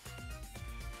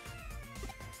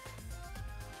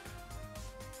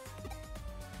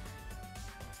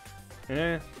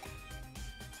 Yeah.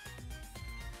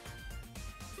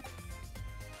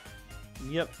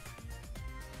 Yep.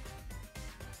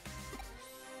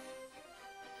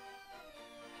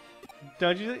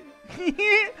 Don't you think?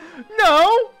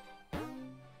 No!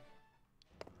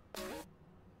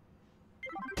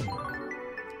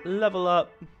 Level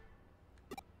up.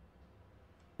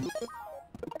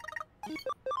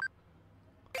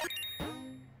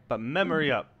 But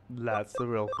memory up. That's the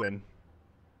real win.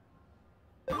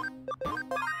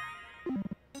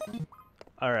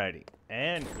 Alrighty.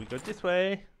 And we go this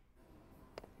way.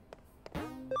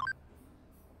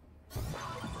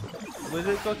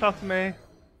 Wizard, go talk to me.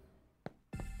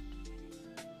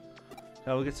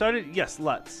 Now we get started? Yes,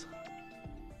 let's.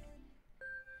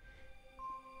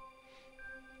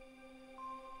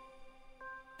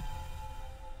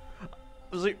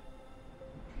 Was it?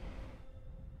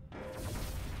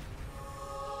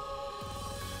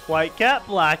 White cat,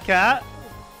 black cat.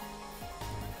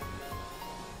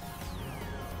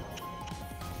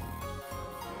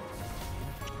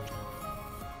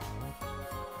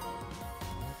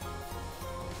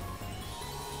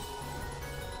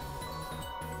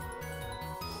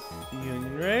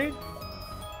 Union raid.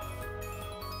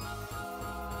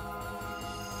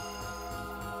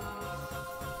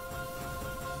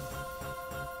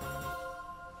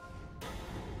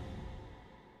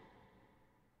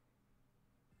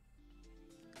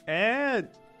 And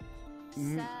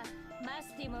さあマ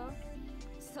スティモ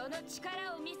その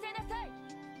力を見せなさい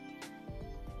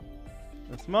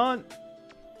let's come on.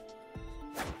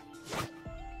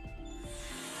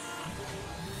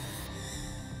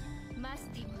 マス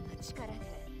ティモの力で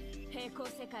平行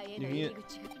世界への入り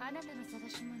口があなたの探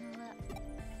し物は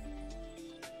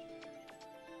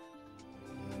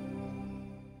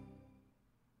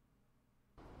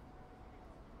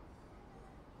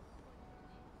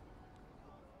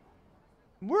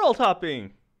World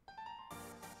hopping.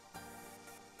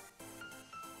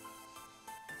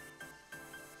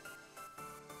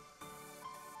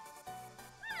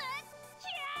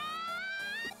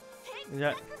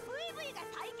 Yeah. ブイブイが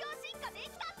最強進化でき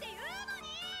たっていうの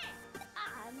に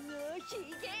あのヒ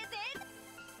ゲで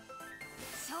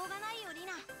しょうがないよリ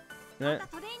ナ Yeah. また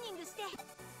トレーニングして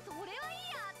それはい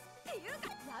いやっていうか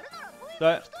やるならブイブイ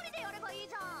That- 一人でやればいい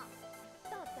じゃん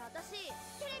だって私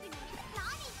テレビの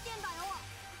何言ってんだよ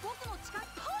僕の力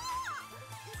は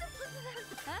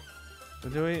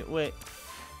Do we wait?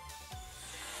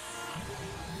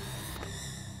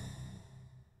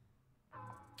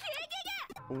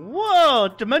 Whoa!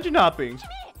 Dimension hopping. いきな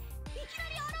り現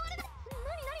れた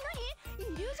何イリ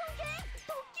ュージョン系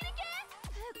ドッキリ系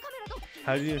カメラドッキリ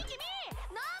How do you 君な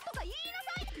んとか言いな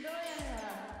さいどうやら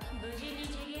無事に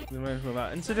次元 we learn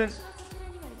about incident? そちら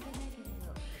には行けないけれど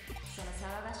その騒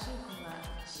がしい子は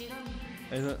白い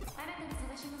Is it? あなたの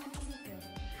探し物について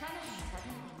彼女に尋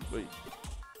ねています Wait.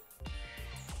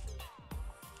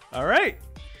 All right.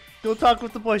 Go talk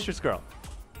with the boisterous girl.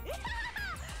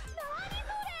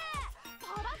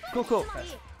 ここなん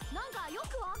かよ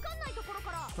くわかんないところ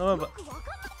からよ Oh, く but わかんないわ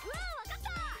かった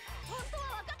本当は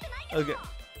わかってないけど okay.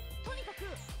 とにかく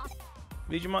あ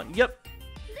Digimon. Yep. でもっ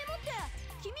て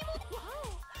君もワ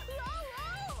オワ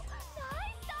オナイ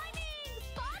スタイミング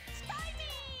パンチタイミ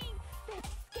ングで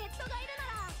助っ人がいるな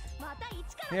らまた一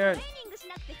からトレーニングし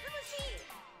なくて済むし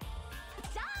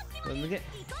じゃあ決ま Let り me get.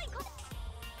 行こう行こう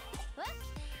どこ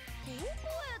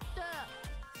へって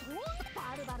そう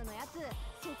バルバルのやつ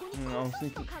そこにうんこっそ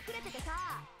り I'm と thinking- 隠れててさ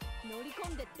乗り込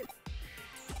んでって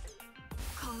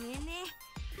ごめんね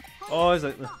Oh, is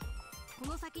it? こ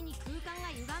の先に空間が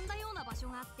歪んだような場所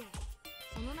があって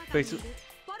その中にい Base- る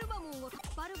バルバモ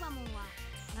ンは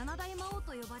七大魔王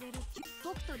と呼ばれる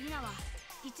僕とリナは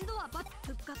一度は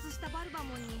復活したバルバ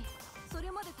モンにそ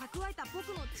れまで蓄えた僕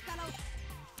の力を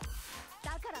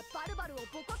だからバルバルを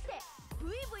ボコってブ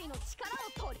イブイの力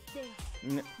を取ってよ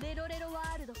N- レロレロワ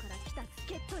ールドから来た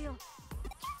助っ人よ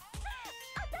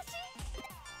私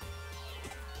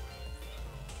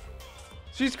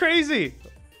She's crazy.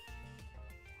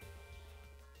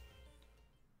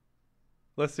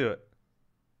 Let's do it.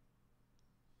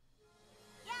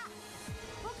 や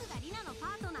僕がリナのパ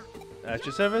ートナー At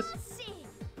your service. よし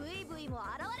ブイブイも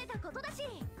現れたことだし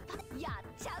やっ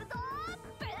ちゃうぞ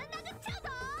ぶん殴っちゃうぞ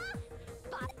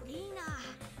バリーナ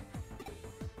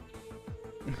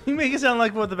You make it sound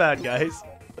like we're the bad guys.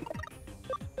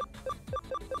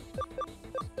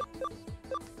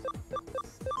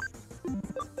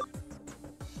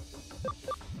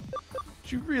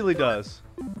 She really does.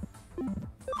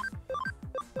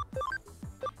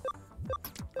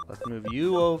 Let's move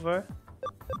you over.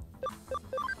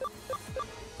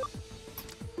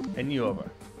 And you over.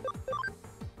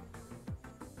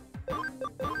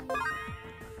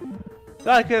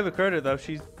 That could have occurred to her, though.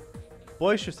 She's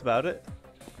boisterous about it.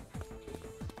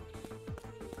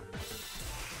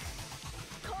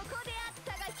 ここであっ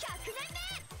たが100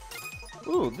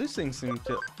年目 Ooh, this thing seems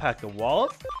to pack a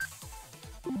wallop.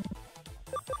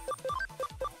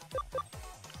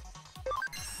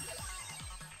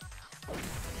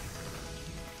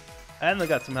 And they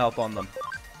got some help on them.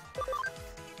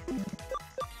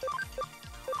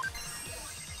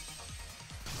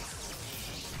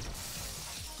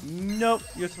 Nope,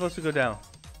 you're supposed to go down.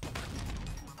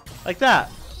 Like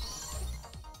that.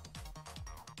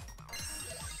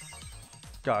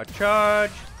 Got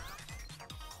charge.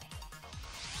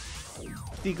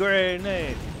 The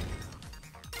grenade.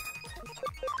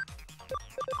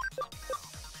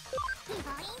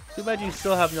 Too bad you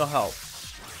still have no health.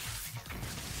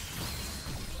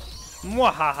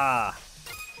 Mwahaha.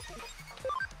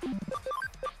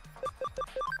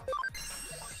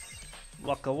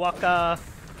 Waka waka.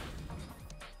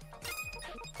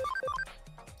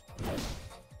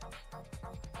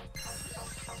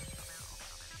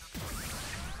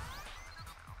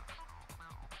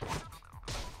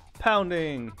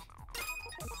 Pounding.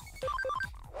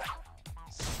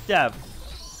 Stab.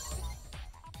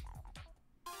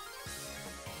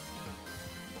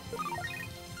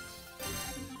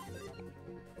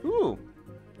 Ooh.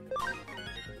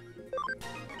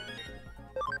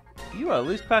 You are at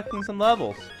least packing some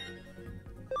levels.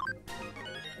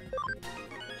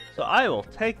 So I will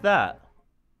take that.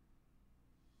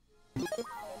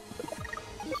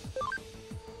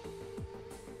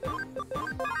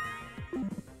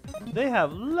 They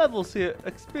have levels here,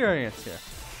 experience here.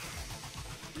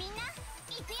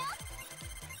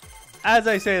 As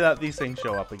I say that, these things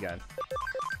show up again.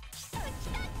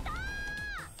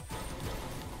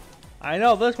 I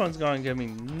know this one's going to give me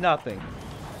nothing.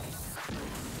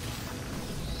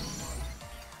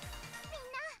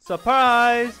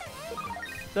 Surprise!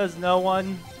 Says no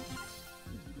one.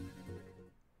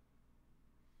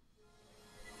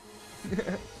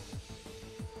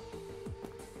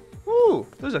 Ooh,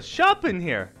 there's a shop in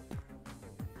here.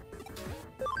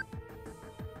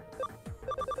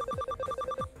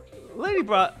 Lady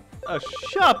brought a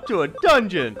shop to a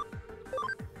dungeon.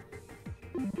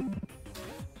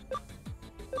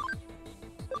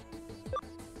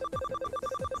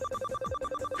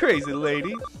 Crazy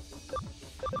lady.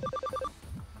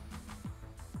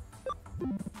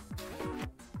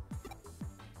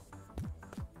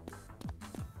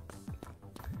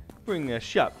 Bring a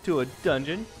shop to a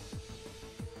dungeon.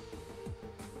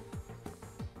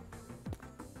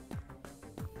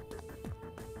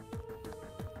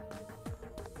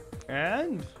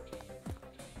 And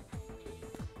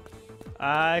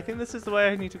I think this is the way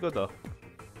I need to go though.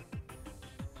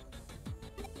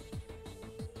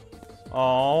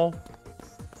 Oh.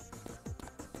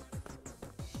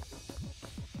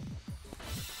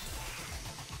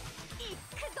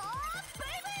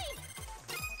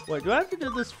 Wait, do I have to do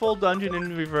this full dungeon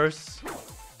in reverse?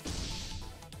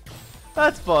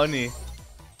 That's funny.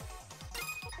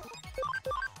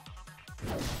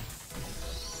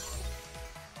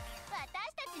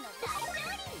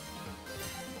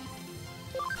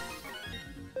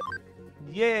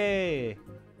 Yay!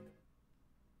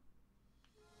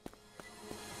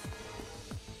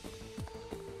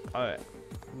 Alright,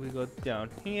 we go down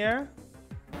here.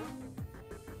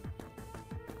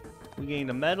 We gained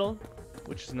a medal,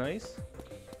 which is nice.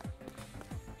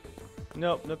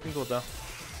 Nope, nothing cool though.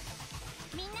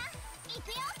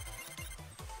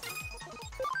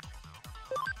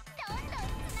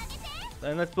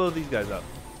 And let's blow these guys up.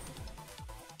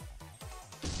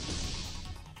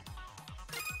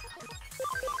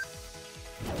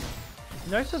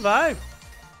 I survived.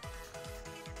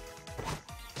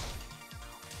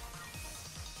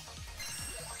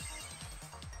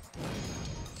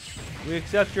 We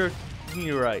accept your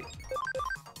meteorite.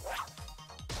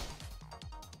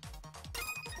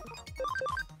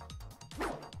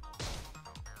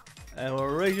 And we'll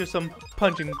raise you some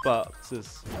punching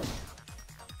boxes.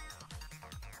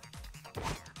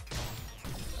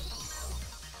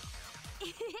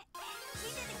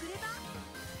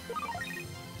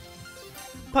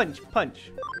 Punch,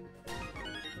 punch.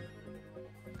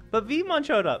 But Vmon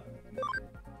showed up.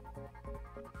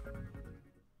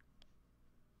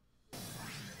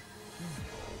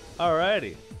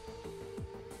 Alrighty.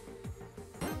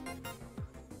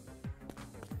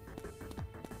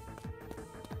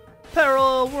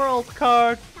 Peril World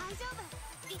card.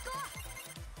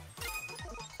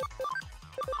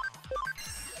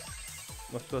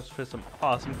 Let's go for some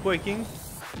awesome quaking.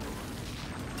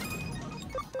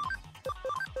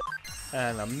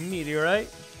 And a meteorite.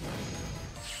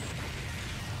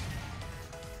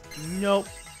 Nope.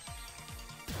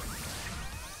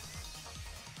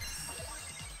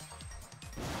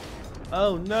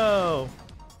 Oh no.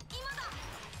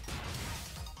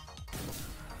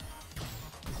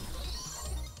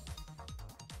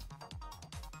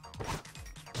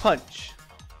 Punch.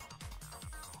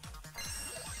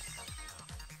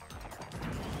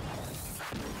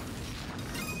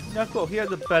 Knuckle, he has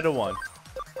a better one.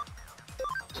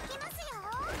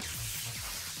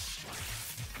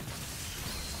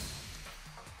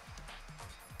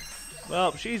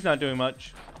 Well, she's not doing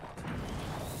much.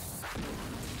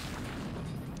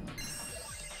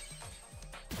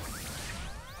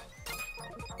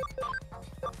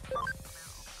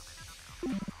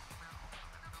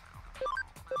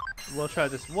 We'll try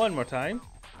this one more time.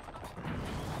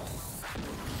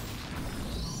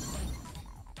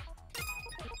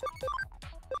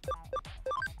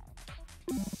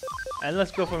 And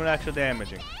let's go for an actual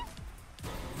damaging.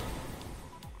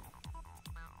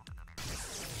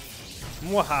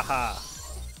 Mwahaha.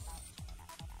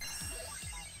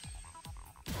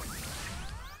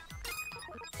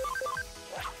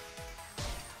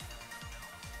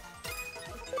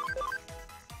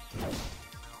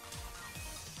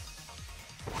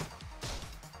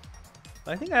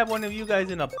 I think I have one of you guys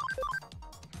in a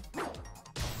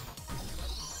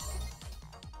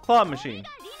claw machine.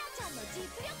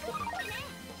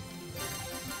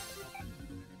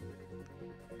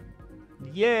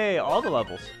 Yay, all the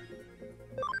levels.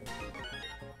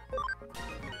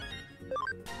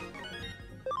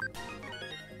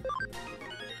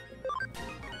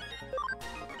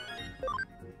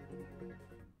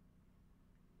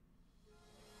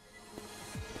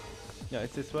 No,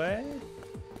 it's this way.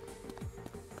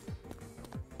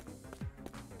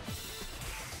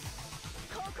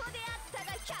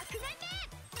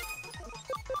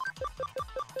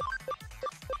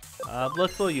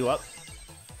 Let's blow you up.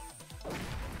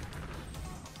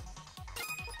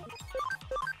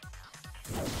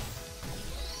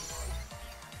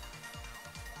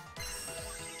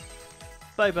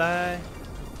 Bye bye.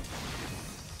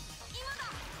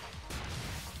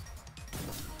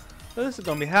 So this is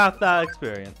gonna be half that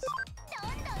experience.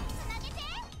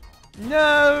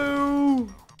 No!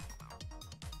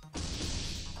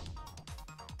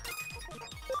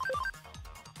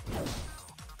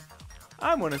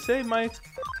 I'm gonna save my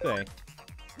thing.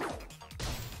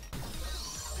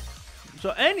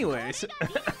 So anyways.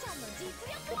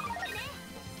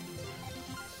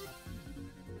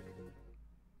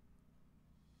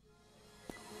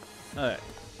 Alright.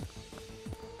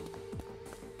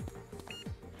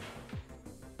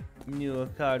 New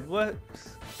card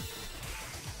works.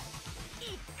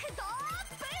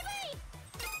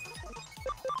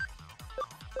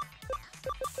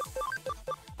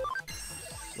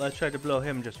 Let's try to blow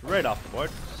him just right off the board.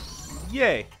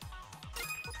 Yay!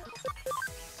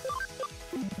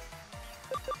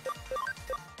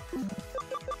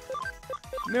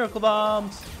 Miracle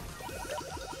bombs!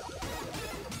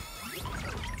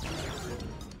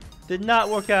 Did not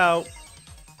work out.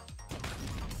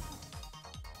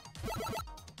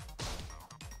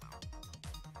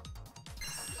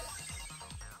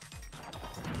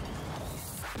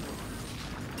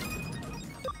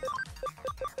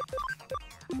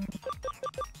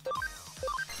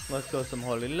 Let's go some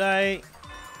holy light.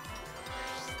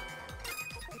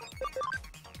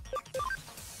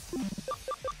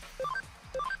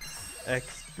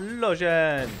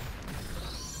 Explosion!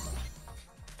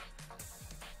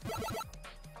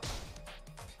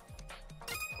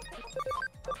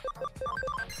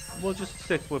 We'll just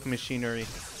stick with machinery.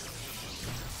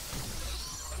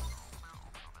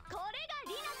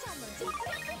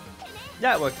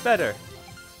 That works better.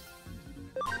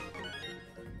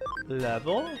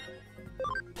 Level.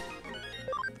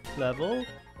 Level.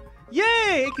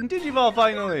 Yay! It can Digivolve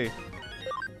finally!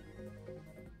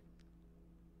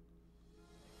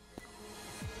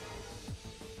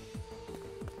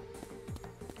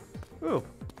 Ooh.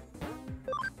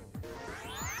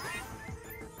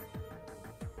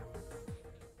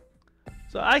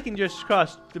 So I can just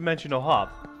cross-dimensional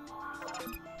hop.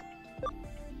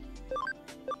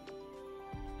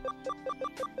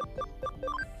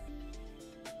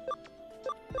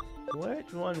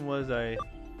 Which one was I?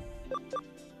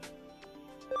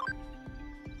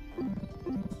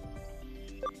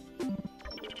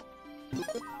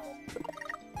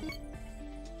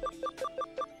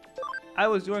 I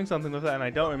was doing something with that and I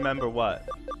don't remember what.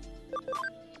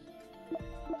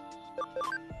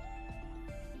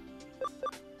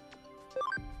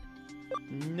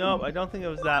 Nope, I don't think it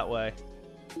was that way.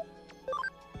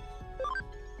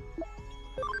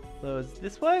 So it was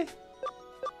this way?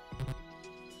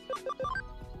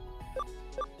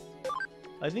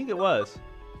 I think it was.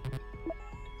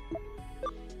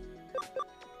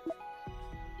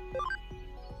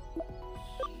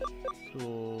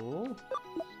 So...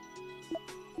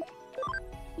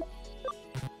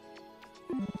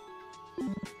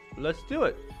 let's do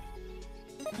it.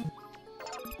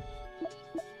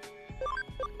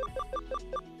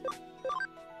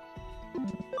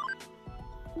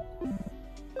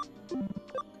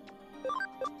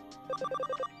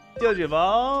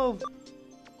 Digivolve.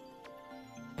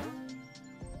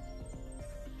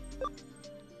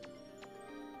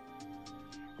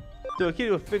 Do a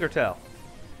kitty with bigger tail.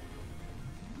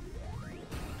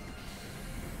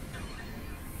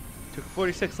 Took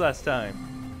 46 last time.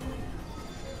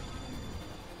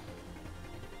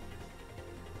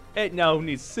 It now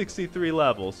needs 63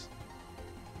 levels.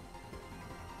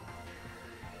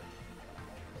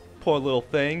 Poor little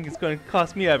thing. It's going to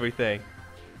cost me everything.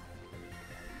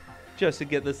 Just to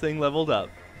get this thing leveled up.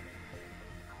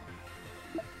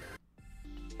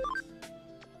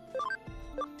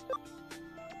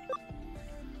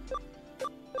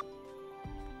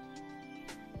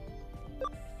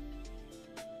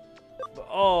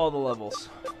 All the levels.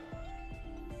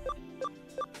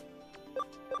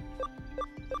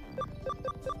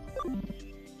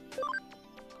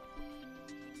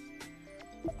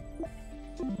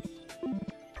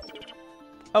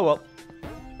 Oh well.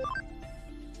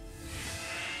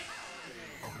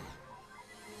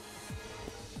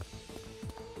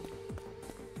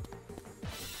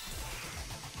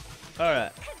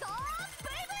 Alright.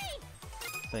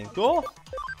 Thank you.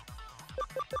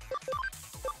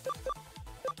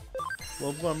 Well,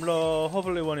 I'm gonna blow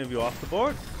hopefully one of you off the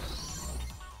board.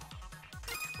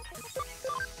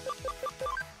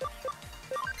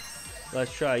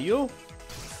 Let's try you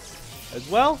as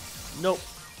well. Nope.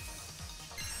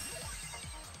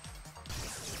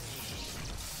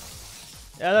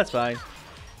 Yeah, that's fine.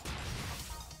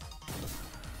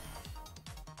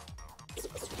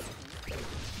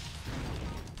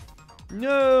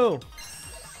 No!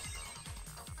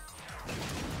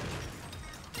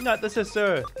 Not the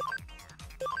sister!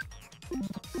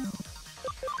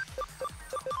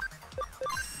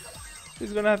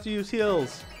 He's gonna have to use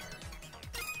heals.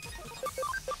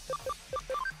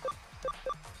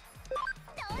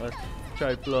 Let's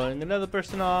try blowing another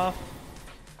person off.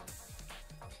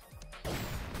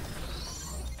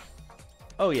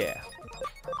 Oh yeah.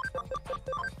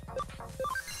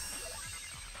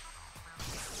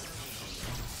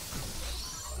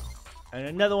 And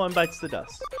another one bites the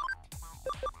dust.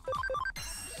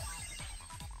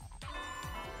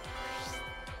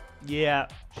 Yeah,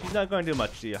 she's not going to do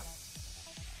much to you.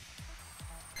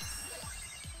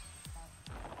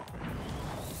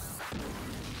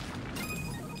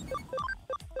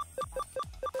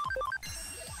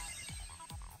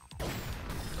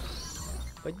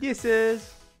 But this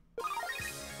is...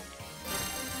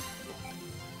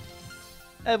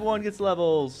 everyone gets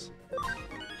levels.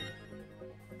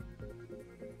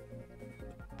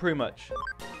 Pretty much.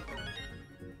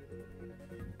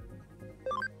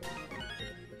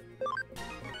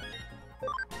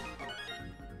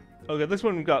 Okay, this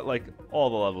one got like all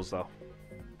the levels though.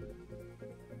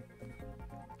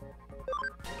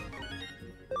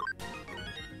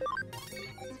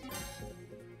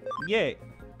 Yay.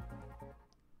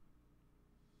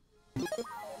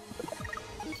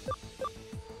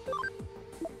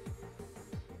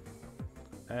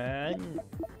 And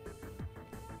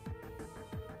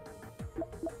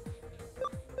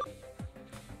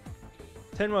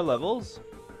 10 more levels.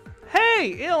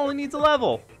 Hey, it only needs a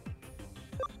level.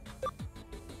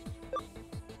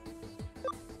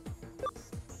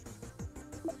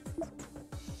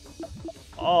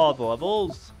 All the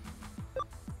levels.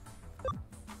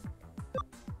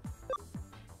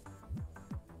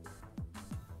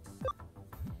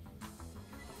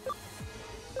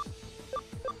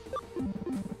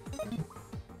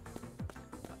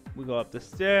 We go up the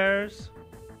stairs.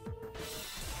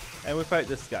 And we fight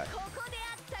this guy.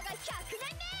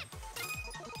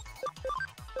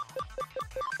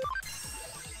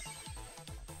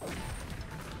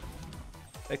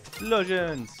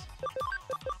 Explosions!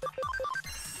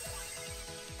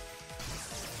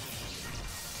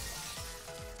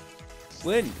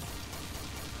 Win!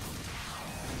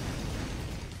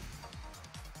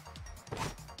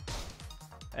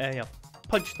 And yeah,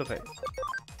 punch the face.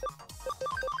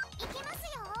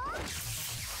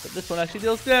 But this one actually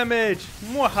deals damage!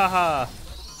 Mwahaha!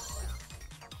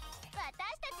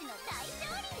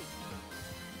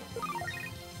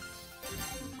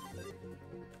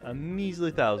 A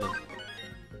measly 1,000.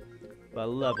 A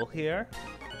level here.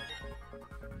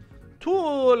 2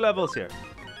 levels here.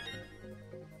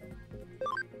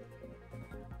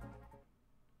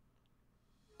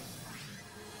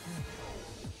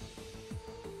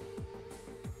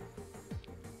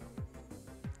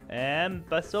 And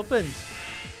bus opens.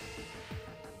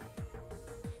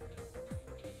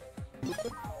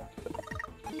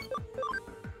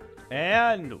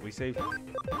 And we save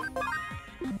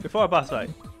before a boss fight.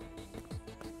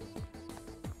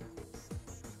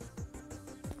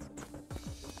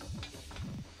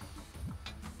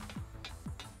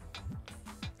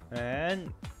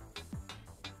 And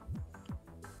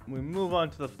we move on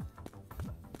to the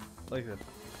like a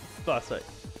boss fight.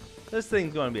 This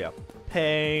thing's gonna be a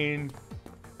pain.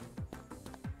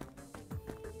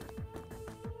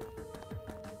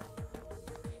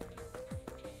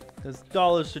 There's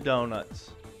dollars to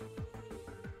donuts.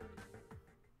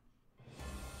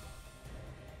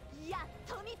 やっ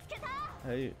と見つけた。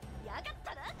 Hey, やがっ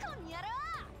たなこんにゃろ。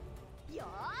よ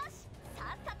ーし、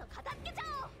さっさと片付けちゃ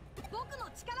おう。僕の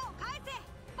力を返せ、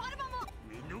バルバモン。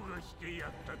見逃してや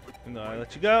ったと。 no, I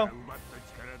let you 奪 go. った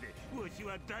力でわし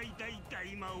は大大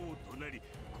大魔王となり、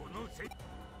この世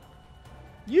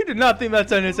You did not think that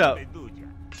sentence out. どうじゃ。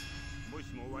も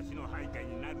しもわしの配下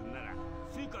になるなら、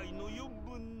世界の4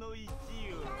分の1を。ス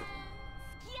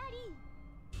キアリ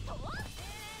ー。と。く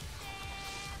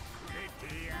れ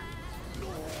てや。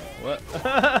 What?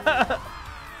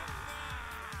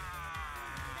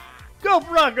 Go,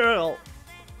 Frog Girl!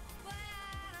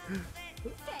 先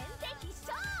手必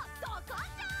勝。どこんじ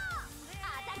ゃ。あ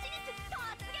たしに突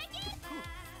撃。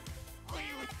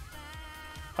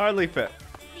 Hardly fit.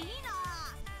 いいな。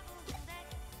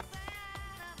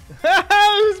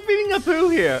 Who's beating a poo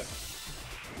here?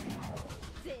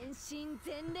 全身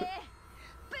全霊。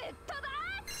ぶっ飛ば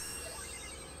す。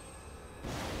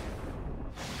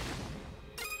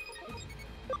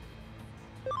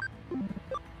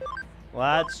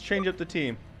 Let's change up the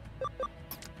team.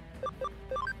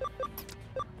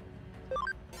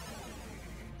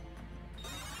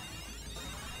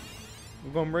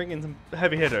 We're gonna bring in some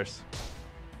heavy hitters.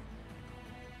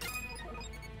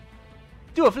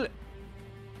 Do a flip.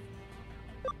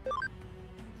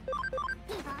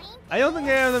 I don't think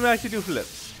any of them actually do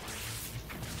flips.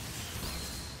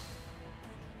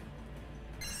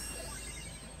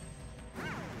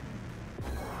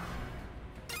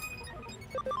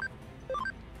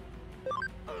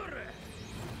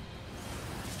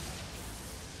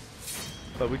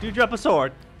 But we do drop a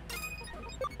sword.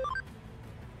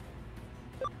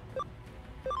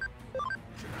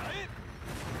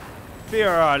 Fear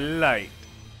our light.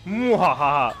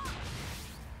 Mwahaha.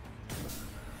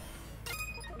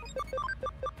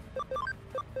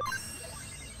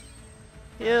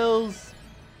 Hills.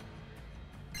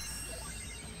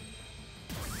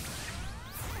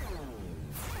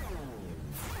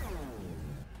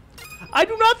 I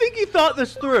do not think he thought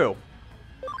this through.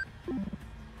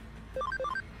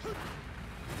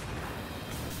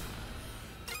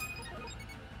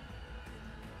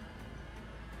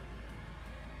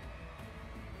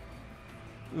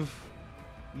 Oof.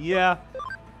 Yeah.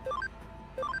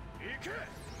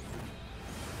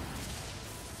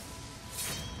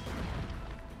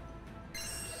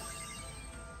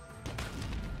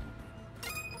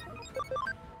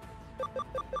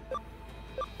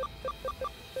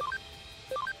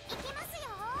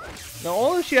 Now,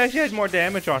 only if she actually had more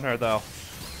damage on her, though.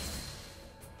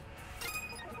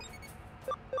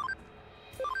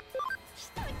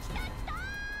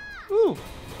 Ooh.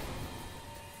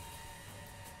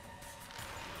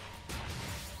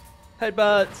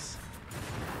 Headbutts.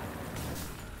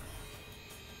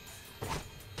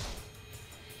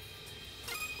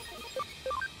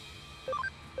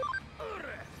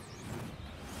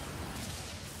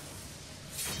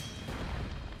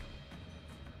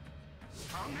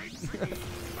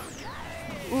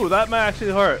 Ooh, that might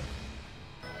actually hurt.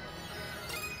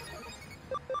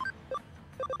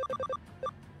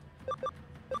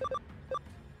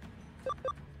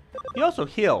 You also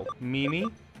heal, Mimi.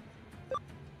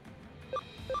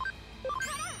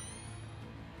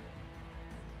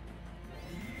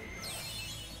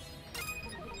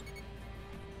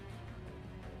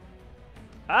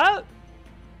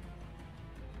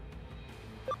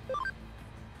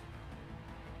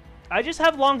 I just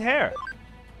have long hair.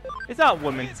 It's not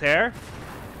women's hair.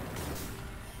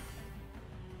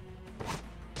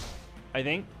 I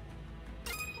think.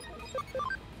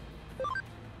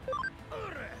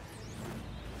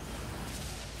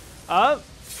 Like,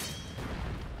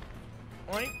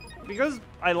 because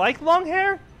I like long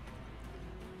hair,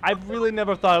 I've really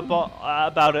never thought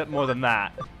about it more than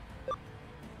that.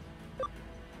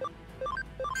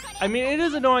 I mean, it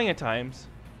is annoying at times.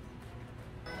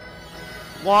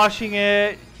 Washing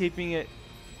it, keeping it.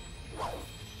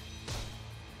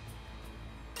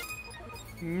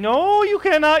 No, you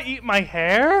cannot eat my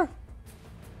hair.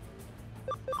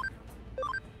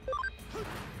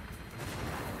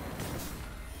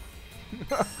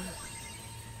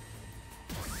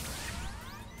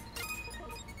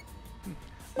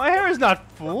 My hair is not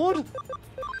food.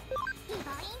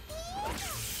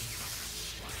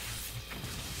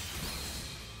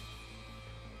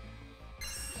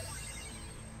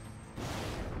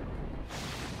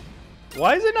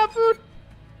 Why is it not food?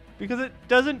 Because it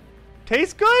doesn't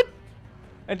taste good?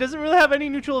 And doesn't really have any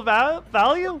neutral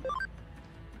value.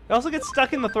 It also gets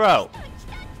stuck in the throat.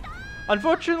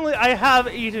 Unfortunately, I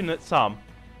have eaten it some.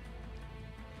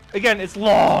 Again, it's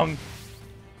long.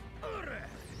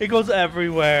 It goes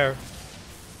everywhere.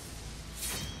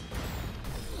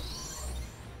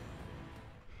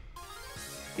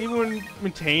 Even when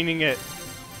maintaining it.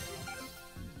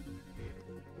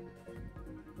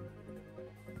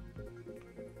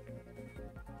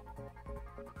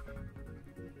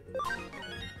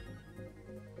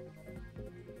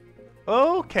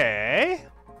 Okay.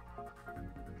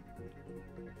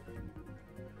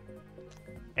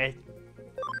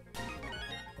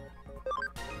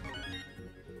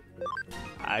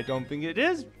 I don't think it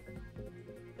is.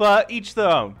 But each their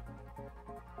own.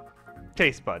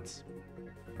 Taste buds.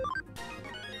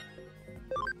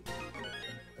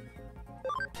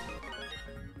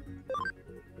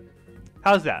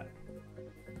 How's that?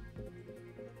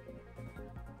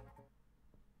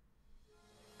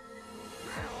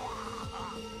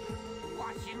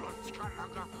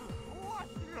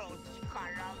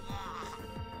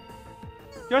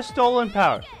 Your stolen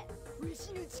power.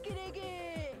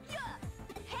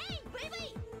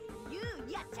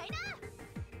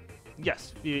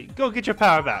 Yes, go get your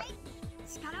power back.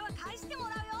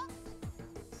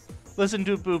 Listen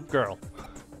to Boob Girl.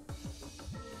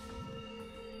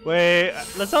 Wait,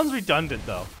 that sounds redundant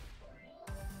though.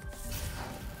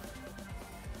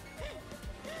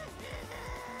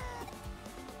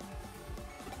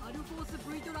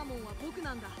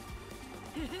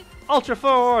 Ultra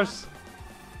Force!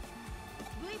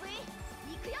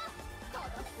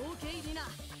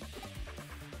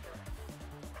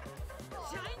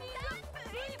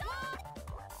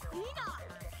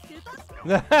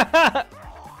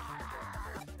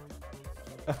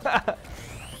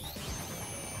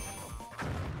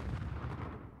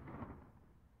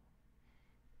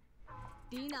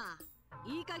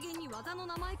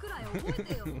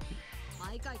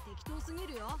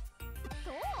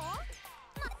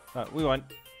 We won.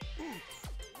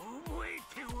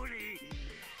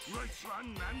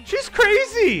 She's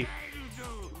crazy!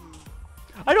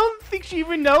 I don't think she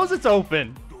even knows it's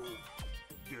open.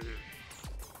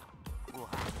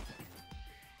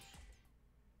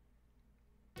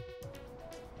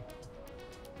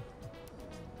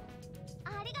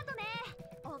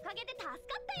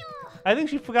 I think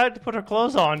she forgot to put her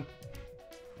clothes on.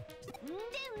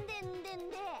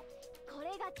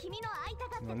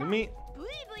 Let me.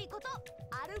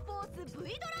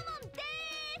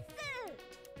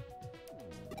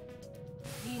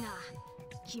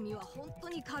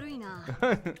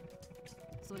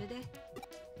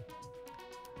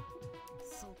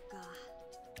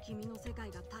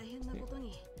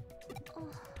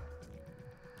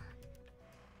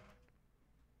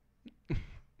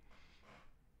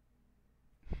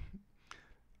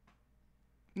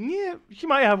 Yeah, she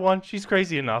might have one. She's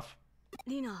crazy enough.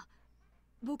 Lina,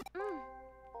 分か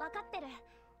ってる。い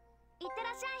って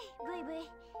らっしゃい、ブイブイ。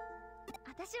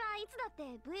私はいつだっ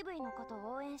てブイブイのこと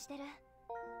を応援してる。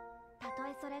たと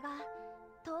えそれが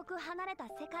遠く離れた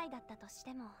世界だったとし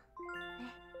ても。ね。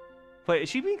Wait,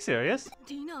 is she being serious?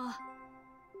 Lina.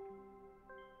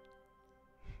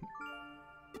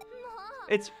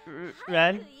 It's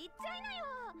Ren. 言っちゃいなよ。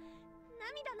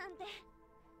涙なんて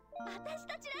私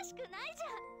たちらしくないじゃ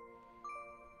ん。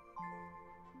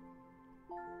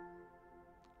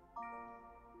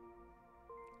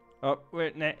Oh,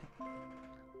 wait, nah.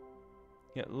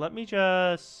 Yeah, let me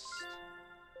just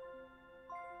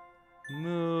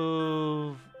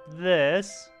move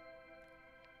this.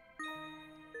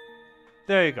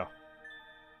 There you go.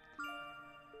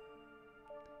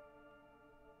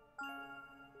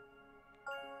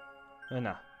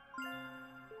 Now.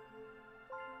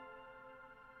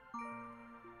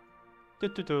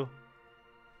 Do.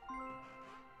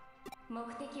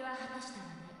 目的は果たしたわ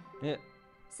ね。 Yeah.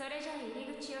 それじゃ入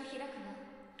り口を開くわ。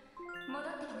戻っ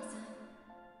てきなさ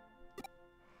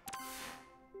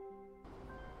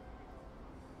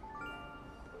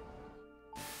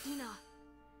い。リナ、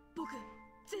僕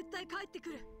絶対帰ってく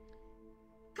る。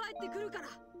帰ってくるから。ブ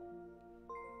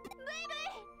イブイ。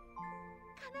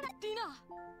必ずリナ。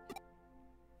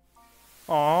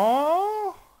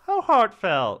Aww, how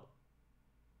heartfelt.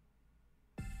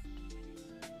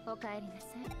 おかえりなさ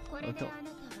い。これであな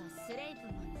たはスレイプ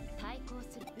マンに対抗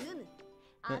する。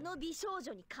あの美少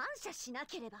女に感謝しな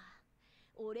ければ。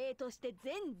お礼として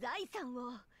全財産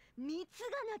を貢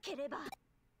がなければ。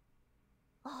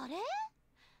あれ？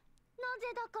な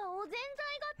ぜだかおぜんざ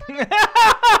いが食べたい。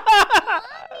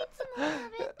いつも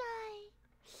食べた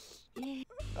い。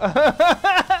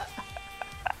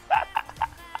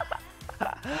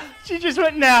She just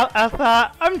went now,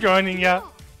 Alpha. I'm joining you.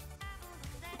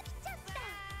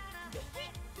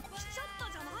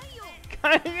 さ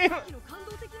っきの感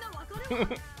動的な別れは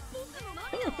僕の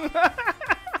涙台無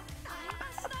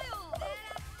しだよ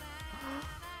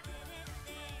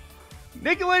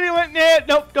Nickelodeon went, nah,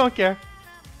 nope, don't care.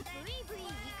 ブイブイ行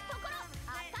くところ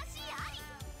証あり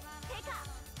てか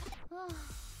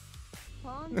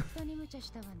本当に無茶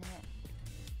したわね。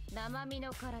生身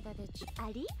の体で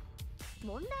あり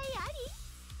問題あ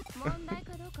問題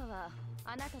かどうかは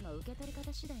あなたの受け取り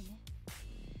方次第ね。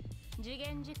次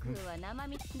元時空は生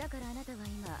身だからあなたは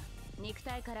今肉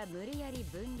体から無理やり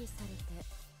分離さ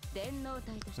れて電脳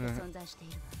体として存在してい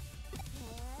るわ。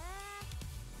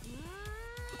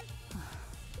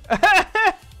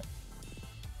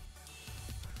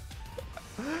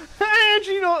And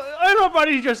you know, her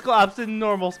body just collapsed in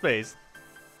normal space.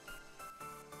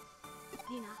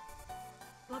 リナ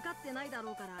分かってないだ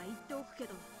ろうから言っておくけ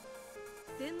ど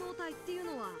電脳体っていう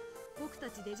のは僕た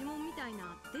ちデジモンみたい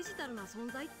なデジタルな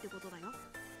存在ってことだよ。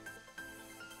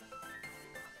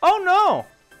 Oh no!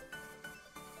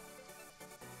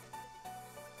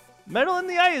 Metal in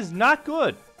the eye is not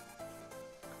good.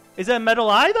 Is that metal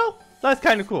eye though? That's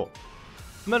kind of cool.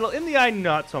 Metal in the eye,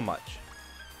 not so much.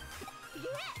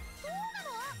 そうな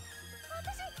の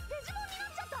私デジモンにな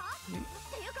っちゃったって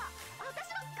いうか私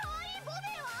の可愛いボデ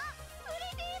ィはプリ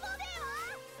ティボディは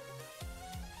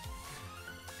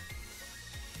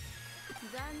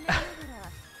残念ながら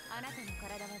あなたの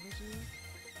体は無事よ。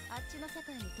あっちの世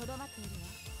界にとどまっているわ。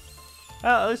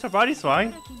 At least her body's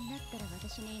fine. 気になったら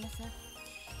私に言いなさい。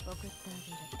送ってあげ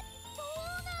る。そう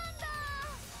なんだ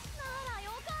ならよ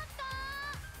かった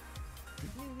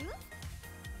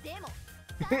でも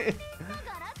残念な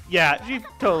がら Yeah, she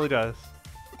totally does.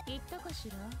 言ったかし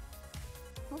ら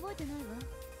覚えてないわ。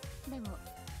でも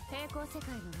平行世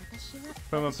界の私は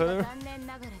From a 私が pillar? 残念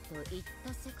ながらと言っ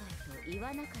た世界と言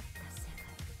わなかった世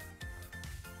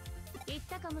界。言っ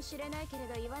たかもしれないけれ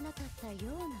ど言わなかったような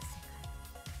世界。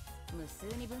無数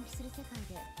に分岐する世界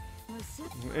で無数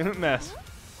In a mess. っ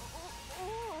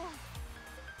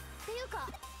ていうか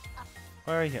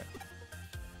Where are you?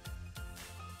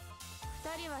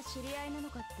 二人は知り合いなの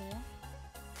かって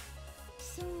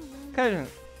そうね Cousin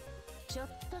ちょっ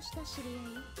とした知り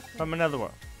合い from another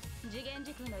world. 次元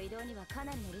時空の移動にはか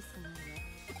なりのリスクがあるわ。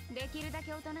できるだ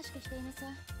けおとなしくしていなさい。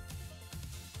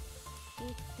言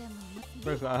っても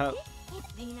Where's that?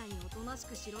 リナにおとなし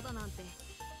くしろだなんて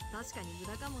確かに無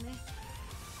駄かもね。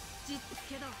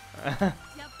けどやっぱさ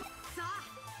あ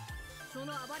その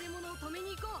暴れ者を止め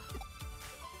に行こう。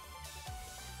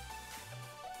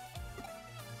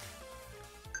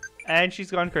 And she's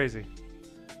gone crazy.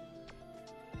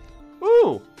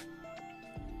 Ooh!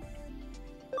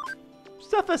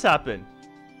 Stuff has happened.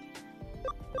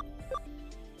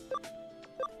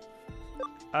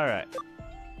 Alright.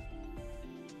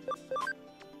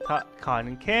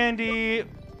 Cotton candy.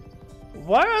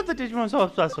 Why are the Digimon so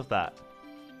obsessed with that?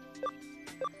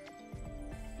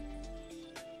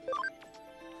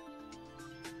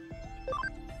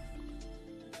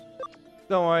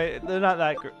 Don't worry, they're not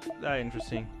that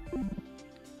interesting.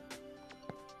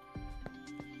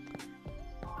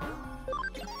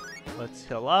 Let's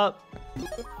heal up.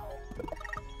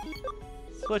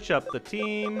 Switch up the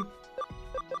team.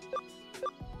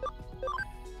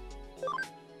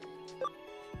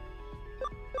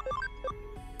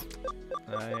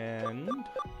 And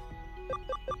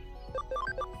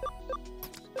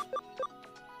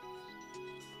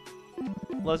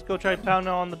let's go try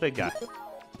pounding on the big guy.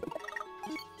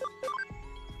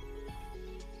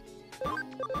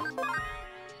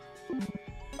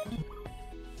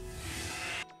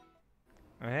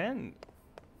 And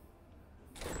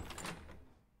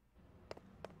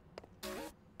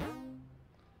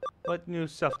what new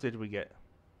stuff did we get?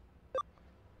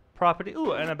 Property.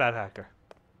 Ooh, and a bad hacker.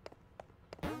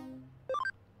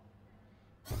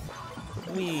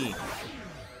 Wee.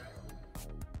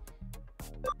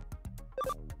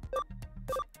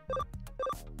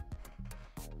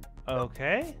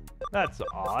 Okay, that's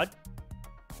odd.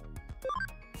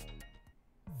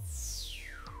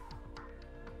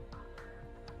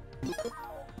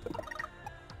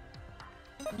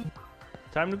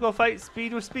 Time to go fight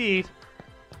speed with speed.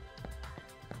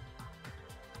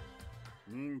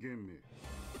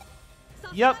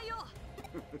 Yep.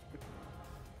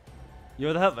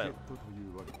 You're the husband.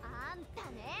 あんた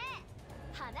ね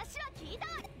話は聞いた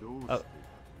どうして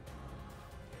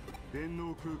電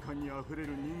脳空間にあふれ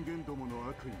る人間どもの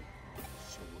悪意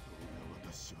衝動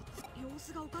な私を様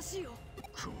子がおかしいよ。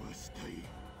壊したい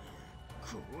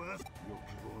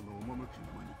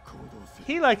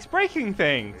He likes breaking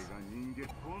things.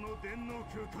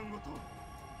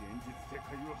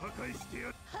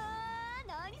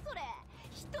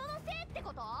 人のせいって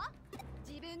こと？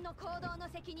自分の行動の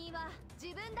責任は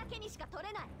自分だけにしか取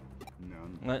れない。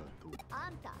あ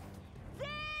んた全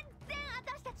然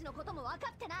私たちのことも分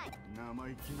かってない。生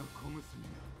意気な小娘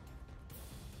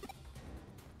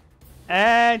が。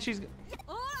 And she's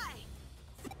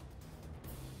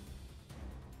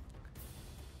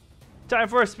time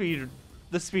for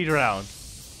the speed round.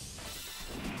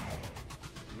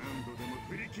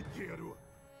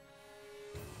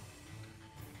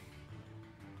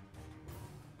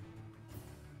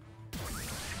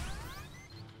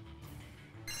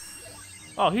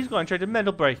 Oh, he's going to try to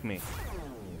mental break me.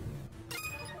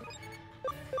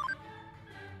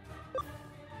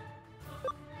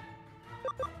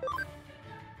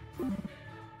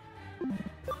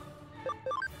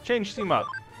 Change team up.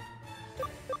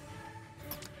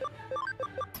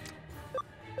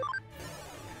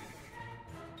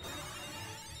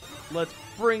 Let's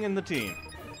bring in the team.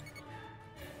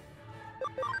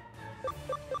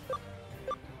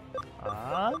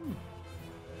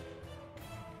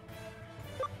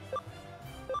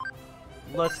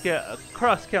 Let's get a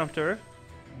cross counter.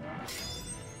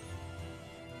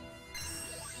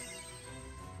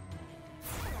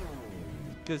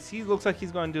 Because he looks like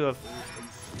he's going to do a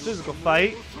physical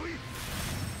fight.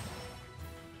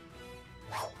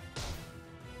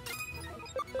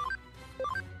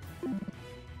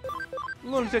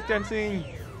 Lunatic dancing.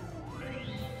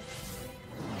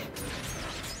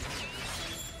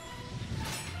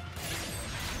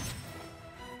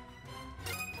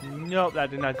 Nope, that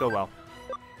did not go well.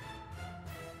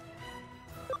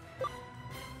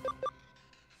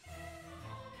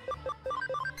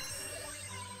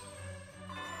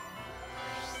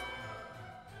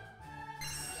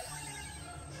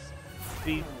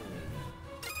 Speed.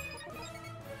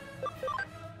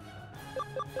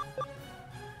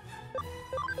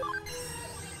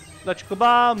 Electrical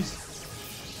bombs!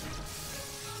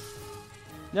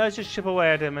 No, let's just chip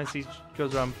away at him as he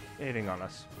goes around hitting on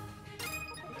us.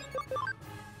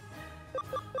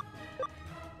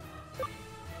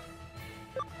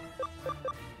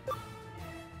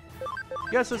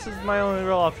 Guess this is my only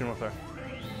real option with her.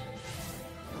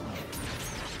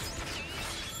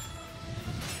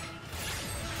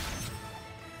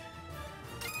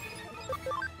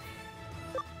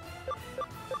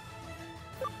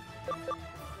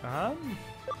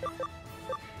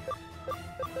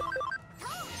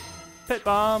 Pit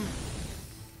bomb.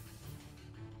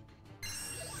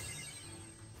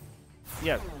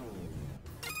 Yeah.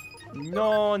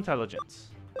 No intelligence.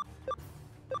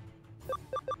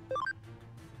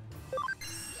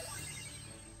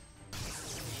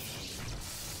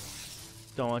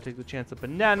 Don't want to take the chance of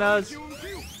bananas.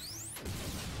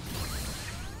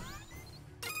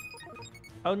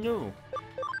 Oh no.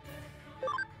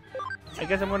 I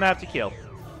guess I'm gonna have to kill.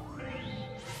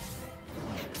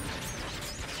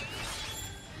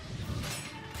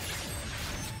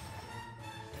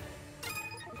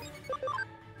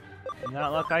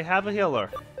 Not like I have a healer.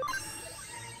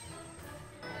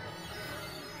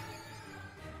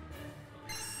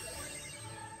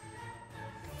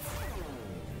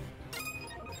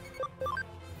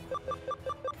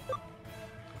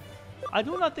 I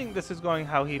do not think this is going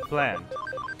how he planned.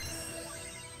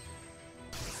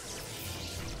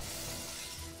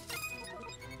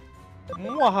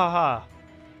 Mwahaha!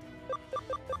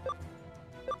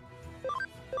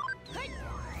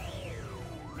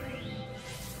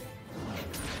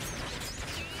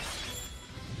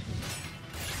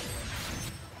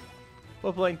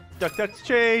 We're playing Duck Duck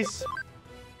Chase!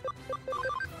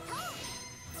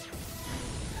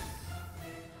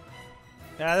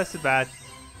 Yeah, this is bad.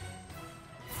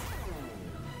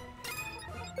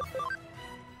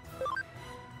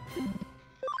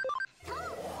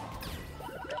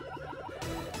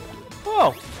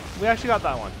 Whoa! We actually got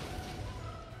that one.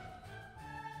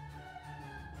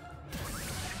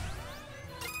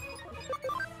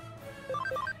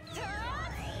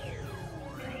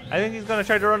 I think he's gonna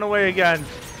try to run away again.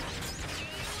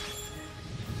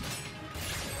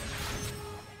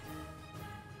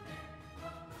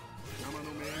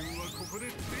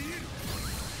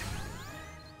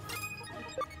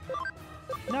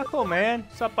 Not cool, man.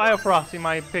 Stop biofrosting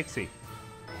my pixie.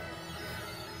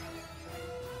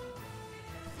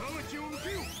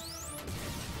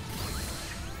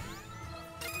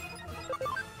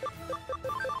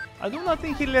 I do not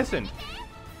think he listened.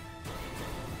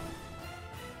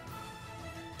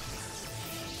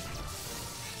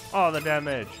 Oh, the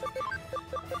damage.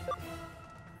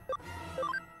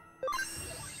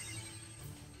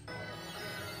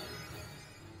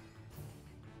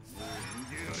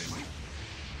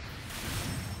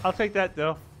 I'll take that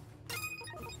though.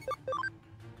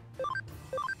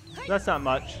 That's not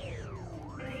much.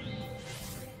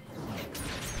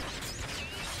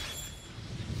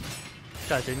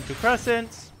 Got into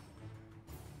crescents.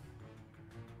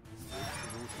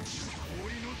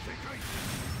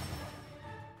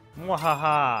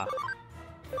 Mwahaha.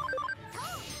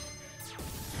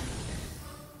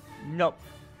 Nope.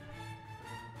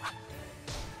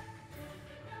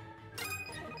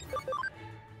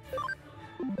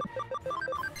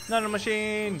 Nano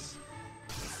machines.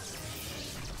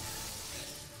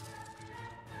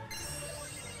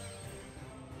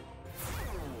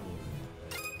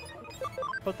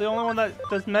 But the only one that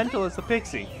does mental is the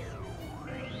pixie.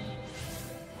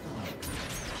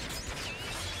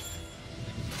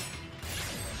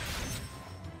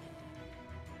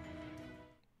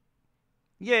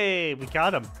 Yay, we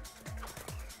got him.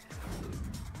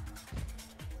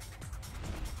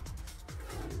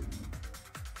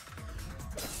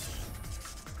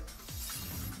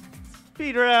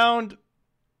 Speed round.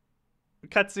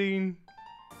 Cutscene.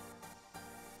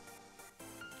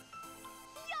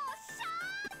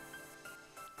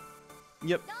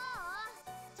 Yep.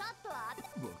 ちょっとあ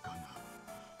バカな。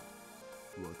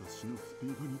私のス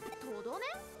ピードにとどめ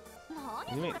何そ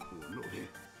れね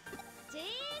違う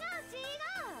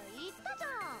言ったじゃ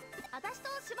ん私と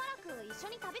しばらく一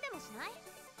緒に旅でもしない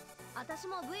私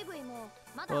もブイブイも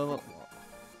まだ Well,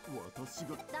 私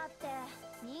がだって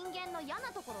人間の嫌な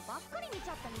ところばっかり見ち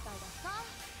ゃったみたいだしさ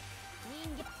人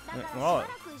間だからしば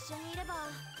らく一緒にいれば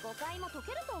誤解も解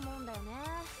けると思うんだよね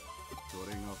そ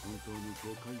れが本当に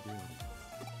誤解である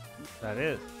that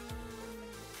is.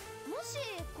 もし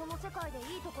この世界で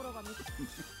いいところが見つ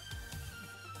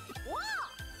お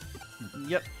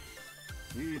Yep.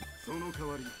 いいその代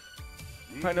わり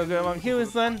Trying to go among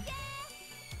humans then. じ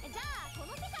ゃあこ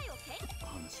の世界を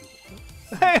話を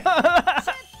Hey! あ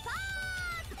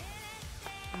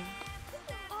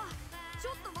ち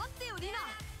ょっと待ってよリナ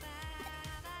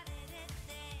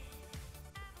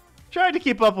Trying to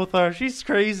keep up with her. She's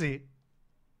crazy.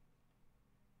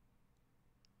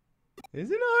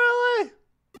 Isn't our ally?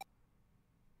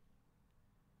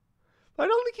 I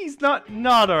don't think he's not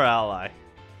our ally.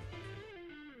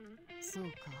 そう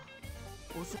か。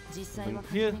実際は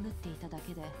駆け巡っていただ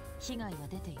けで被害は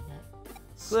出ていない。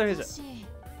しかし、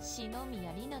篠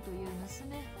宮里奈という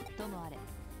娘ともあれ、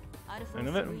アルフォン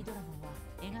ス・ルイドラゴンは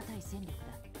得難い戦力だ。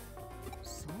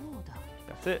そうだ。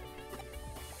That's it.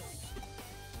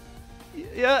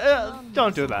 Yeah,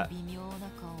 don't do that. 微妙な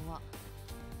顔は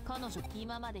彼女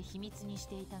今まで秘密にし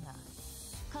ていたが、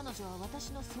彼女は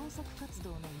私の創作活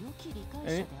動の良き理解者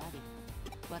であり、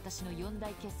私の4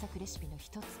大傑作レシピの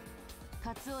一つ、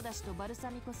カツオだしとバルサ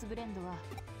ミコ酢ブレン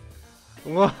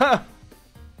ドは What?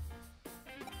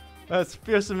 That's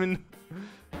fearsome and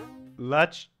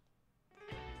Latch.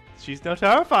 She's not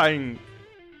terrifying.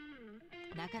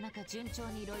 なかなか順調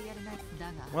にロイヤルな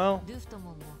だが、 Well. ドゥフト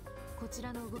モンもこち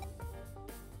らの動き。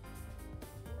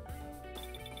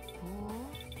お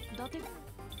お、だって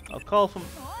I'll call from お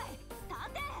い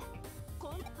立て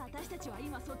私たちは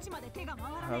今そっちまで手が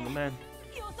回ら the ね man.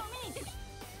 えよそ見に行って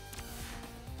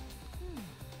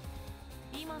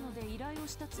今ので依頼を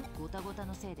したつごたごた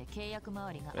のせいで契約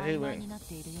周りが曖昧になっ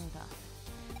ているようだ。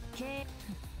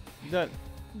Done.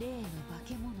 例の化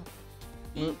け物。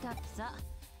いいかさ、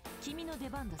君の出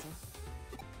番だぞ。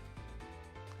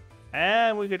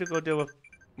 And we get to go deal with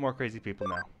more crazy people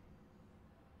now.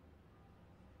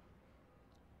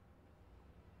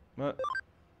 What?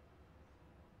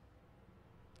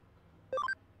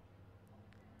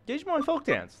 Digimon folk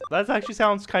dance. That actually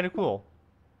sounds kind of cool.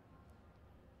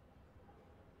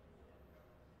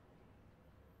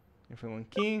 Everyone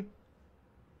key.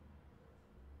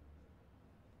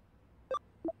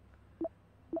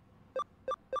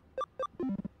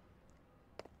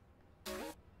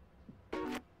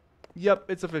 Yep,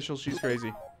 it's official. She's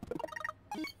crazy.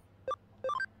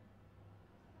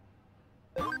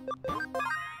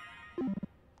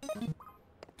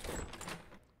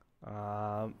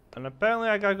 And apparently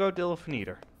I gotta go deal with an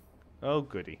eater. Oh,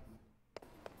 goody.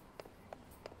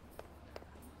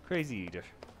 Crazy eater.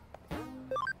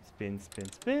 Spin,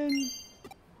 spin, spin.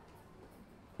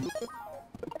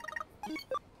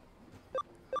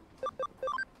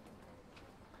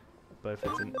 But if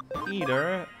it's an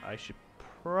eater, I should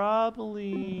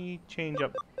probably change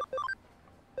up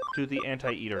to the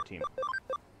anti-eater team.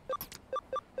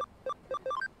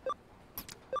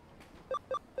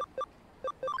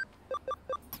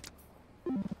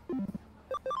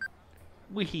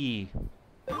 Wee.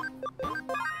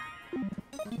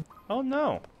 Oh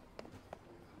no.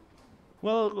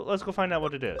 Well, let's go find out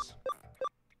what it is.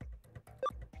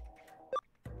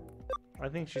 I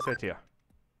think she said here.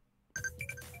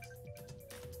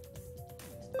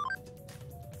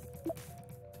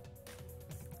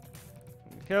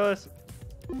 Kill us.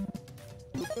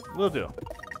 Will do.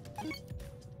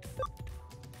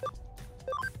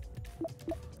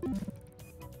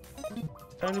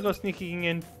 Time to go sneaking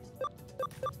in.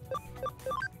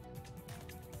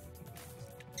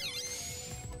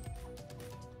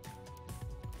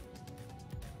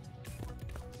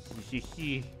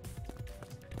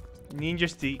 Ninja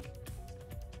Steak.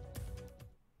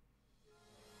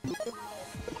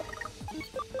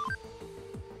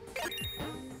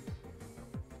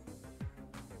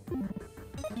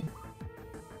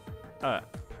 Alright,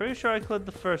 pretty sure I cleared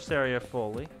the first area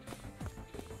fully.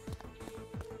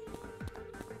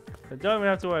 I don't even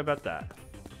have to worry about that.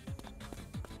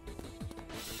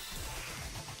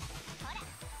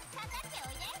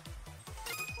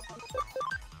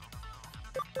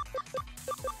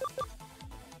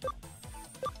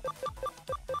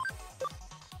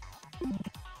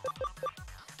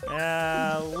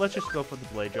 Let's just go for the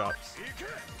blade drops.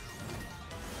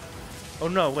 Oh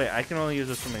no, wait, I can only use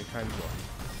this so many times though.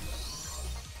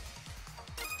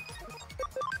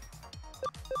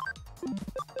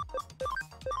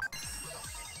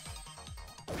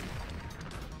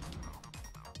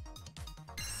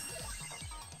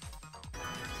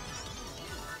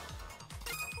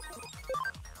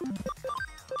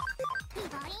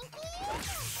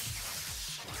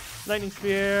 Lightning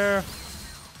spear.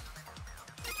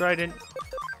 Trident.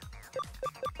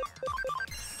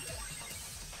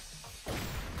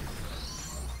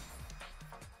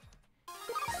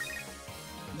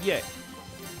 Yay.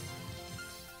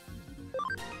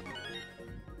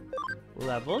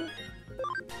 Level.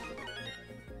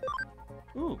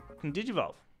 Ooh, can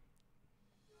Digivolve.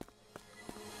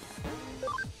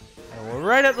 And we're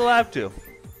right at the lab too.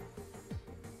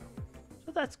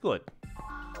 So that's good.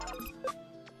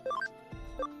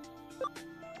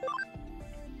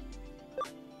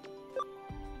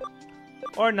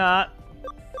 Or not.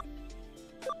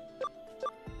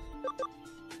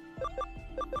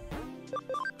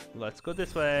 Let's go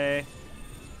this way.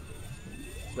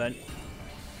 Then.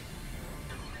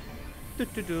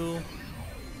 Do.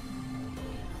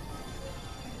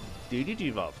 DDG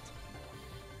evolved.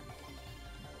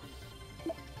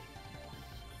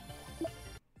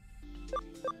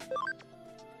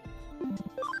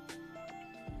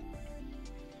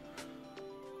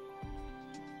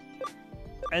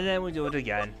 And then we do it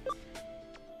again.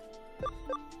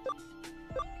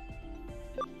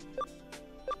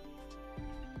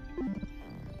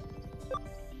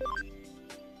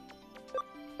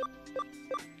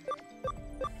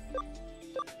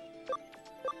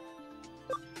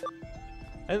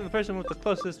 I think the person with the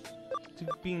closest to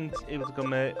being able to come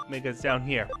make us down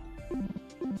here.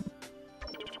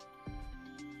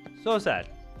 So sad.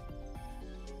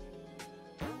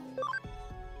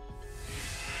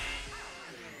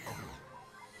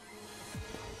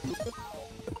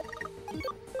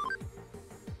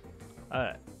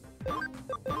 Alright.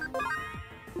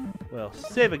 We'll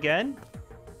save again.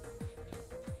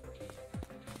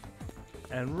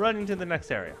 And run into the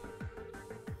next area.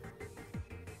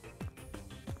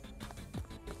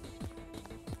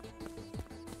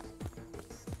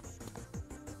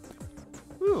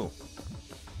 Ooh.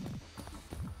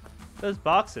 Those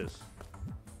boxes.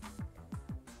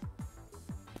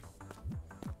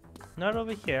 Not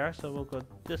over here, so we'll go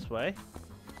this way.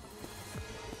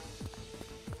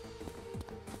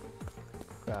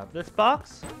 Grab this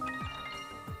box.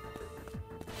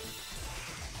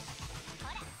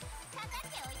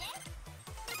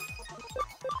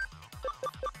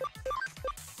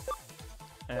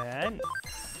 And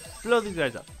blow these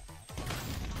guys up.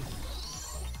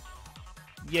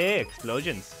 Yay,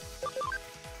 explosions.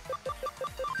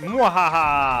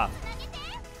 Mwahaha!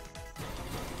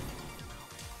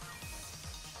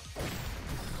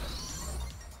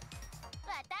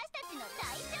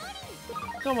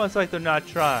 It's almost like they're not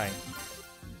trying.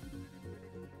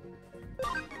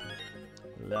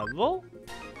 Level?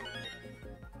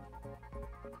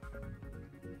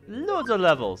 Loads of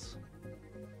levels.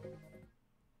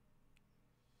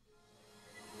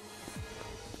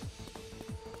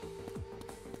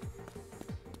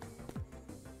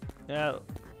 Yeah.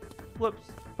 Whoops.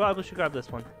 Probably should grab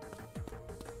this one.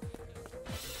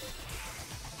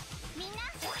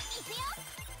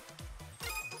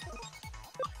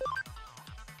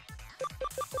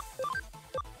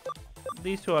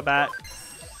 These two are back.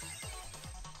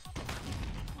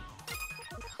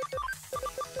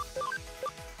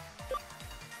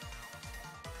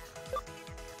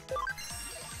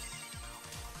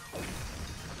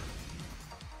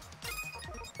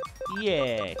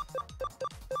 Yay.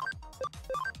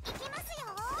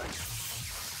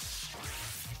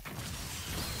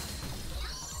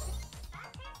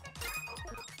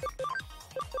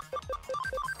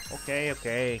 Okay,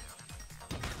 okay.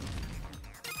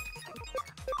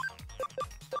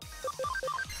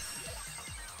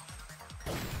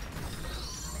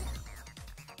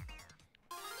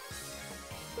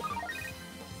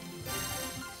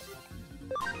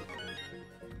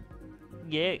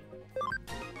 Yay.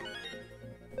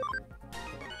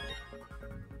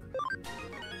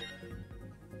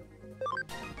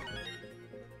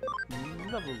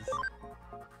 Levels.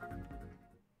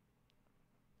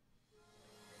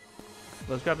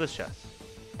 Let's grab this chest.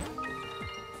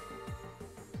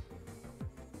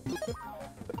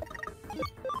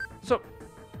 So,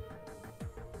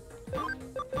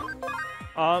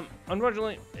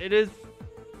 unfortunately, it is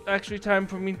actually time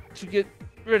for me to get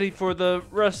ready for the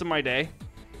rest of my day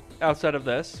outside of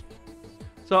this.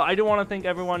 So I do want to thank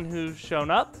everyone who's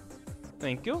shown up.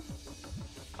 Thank you.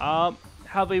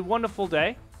 Have a wonderful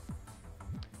day.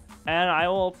 And I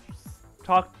will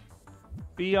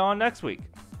be on next week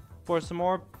for some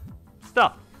more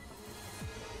stuff.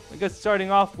 I guess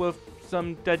starting off with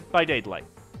some Dead by Daylight.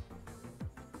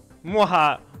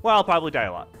 Mwaha. Well, I'll probably die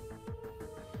a lot.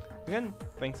 Again,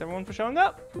 thanks everyone for showing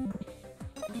up.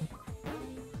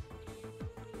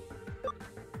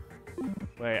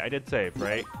 Wait, I did save,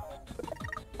 right?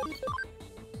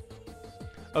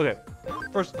 Okay,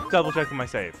 first double checking my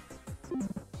save.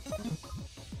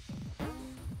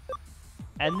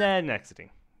 And then exiting.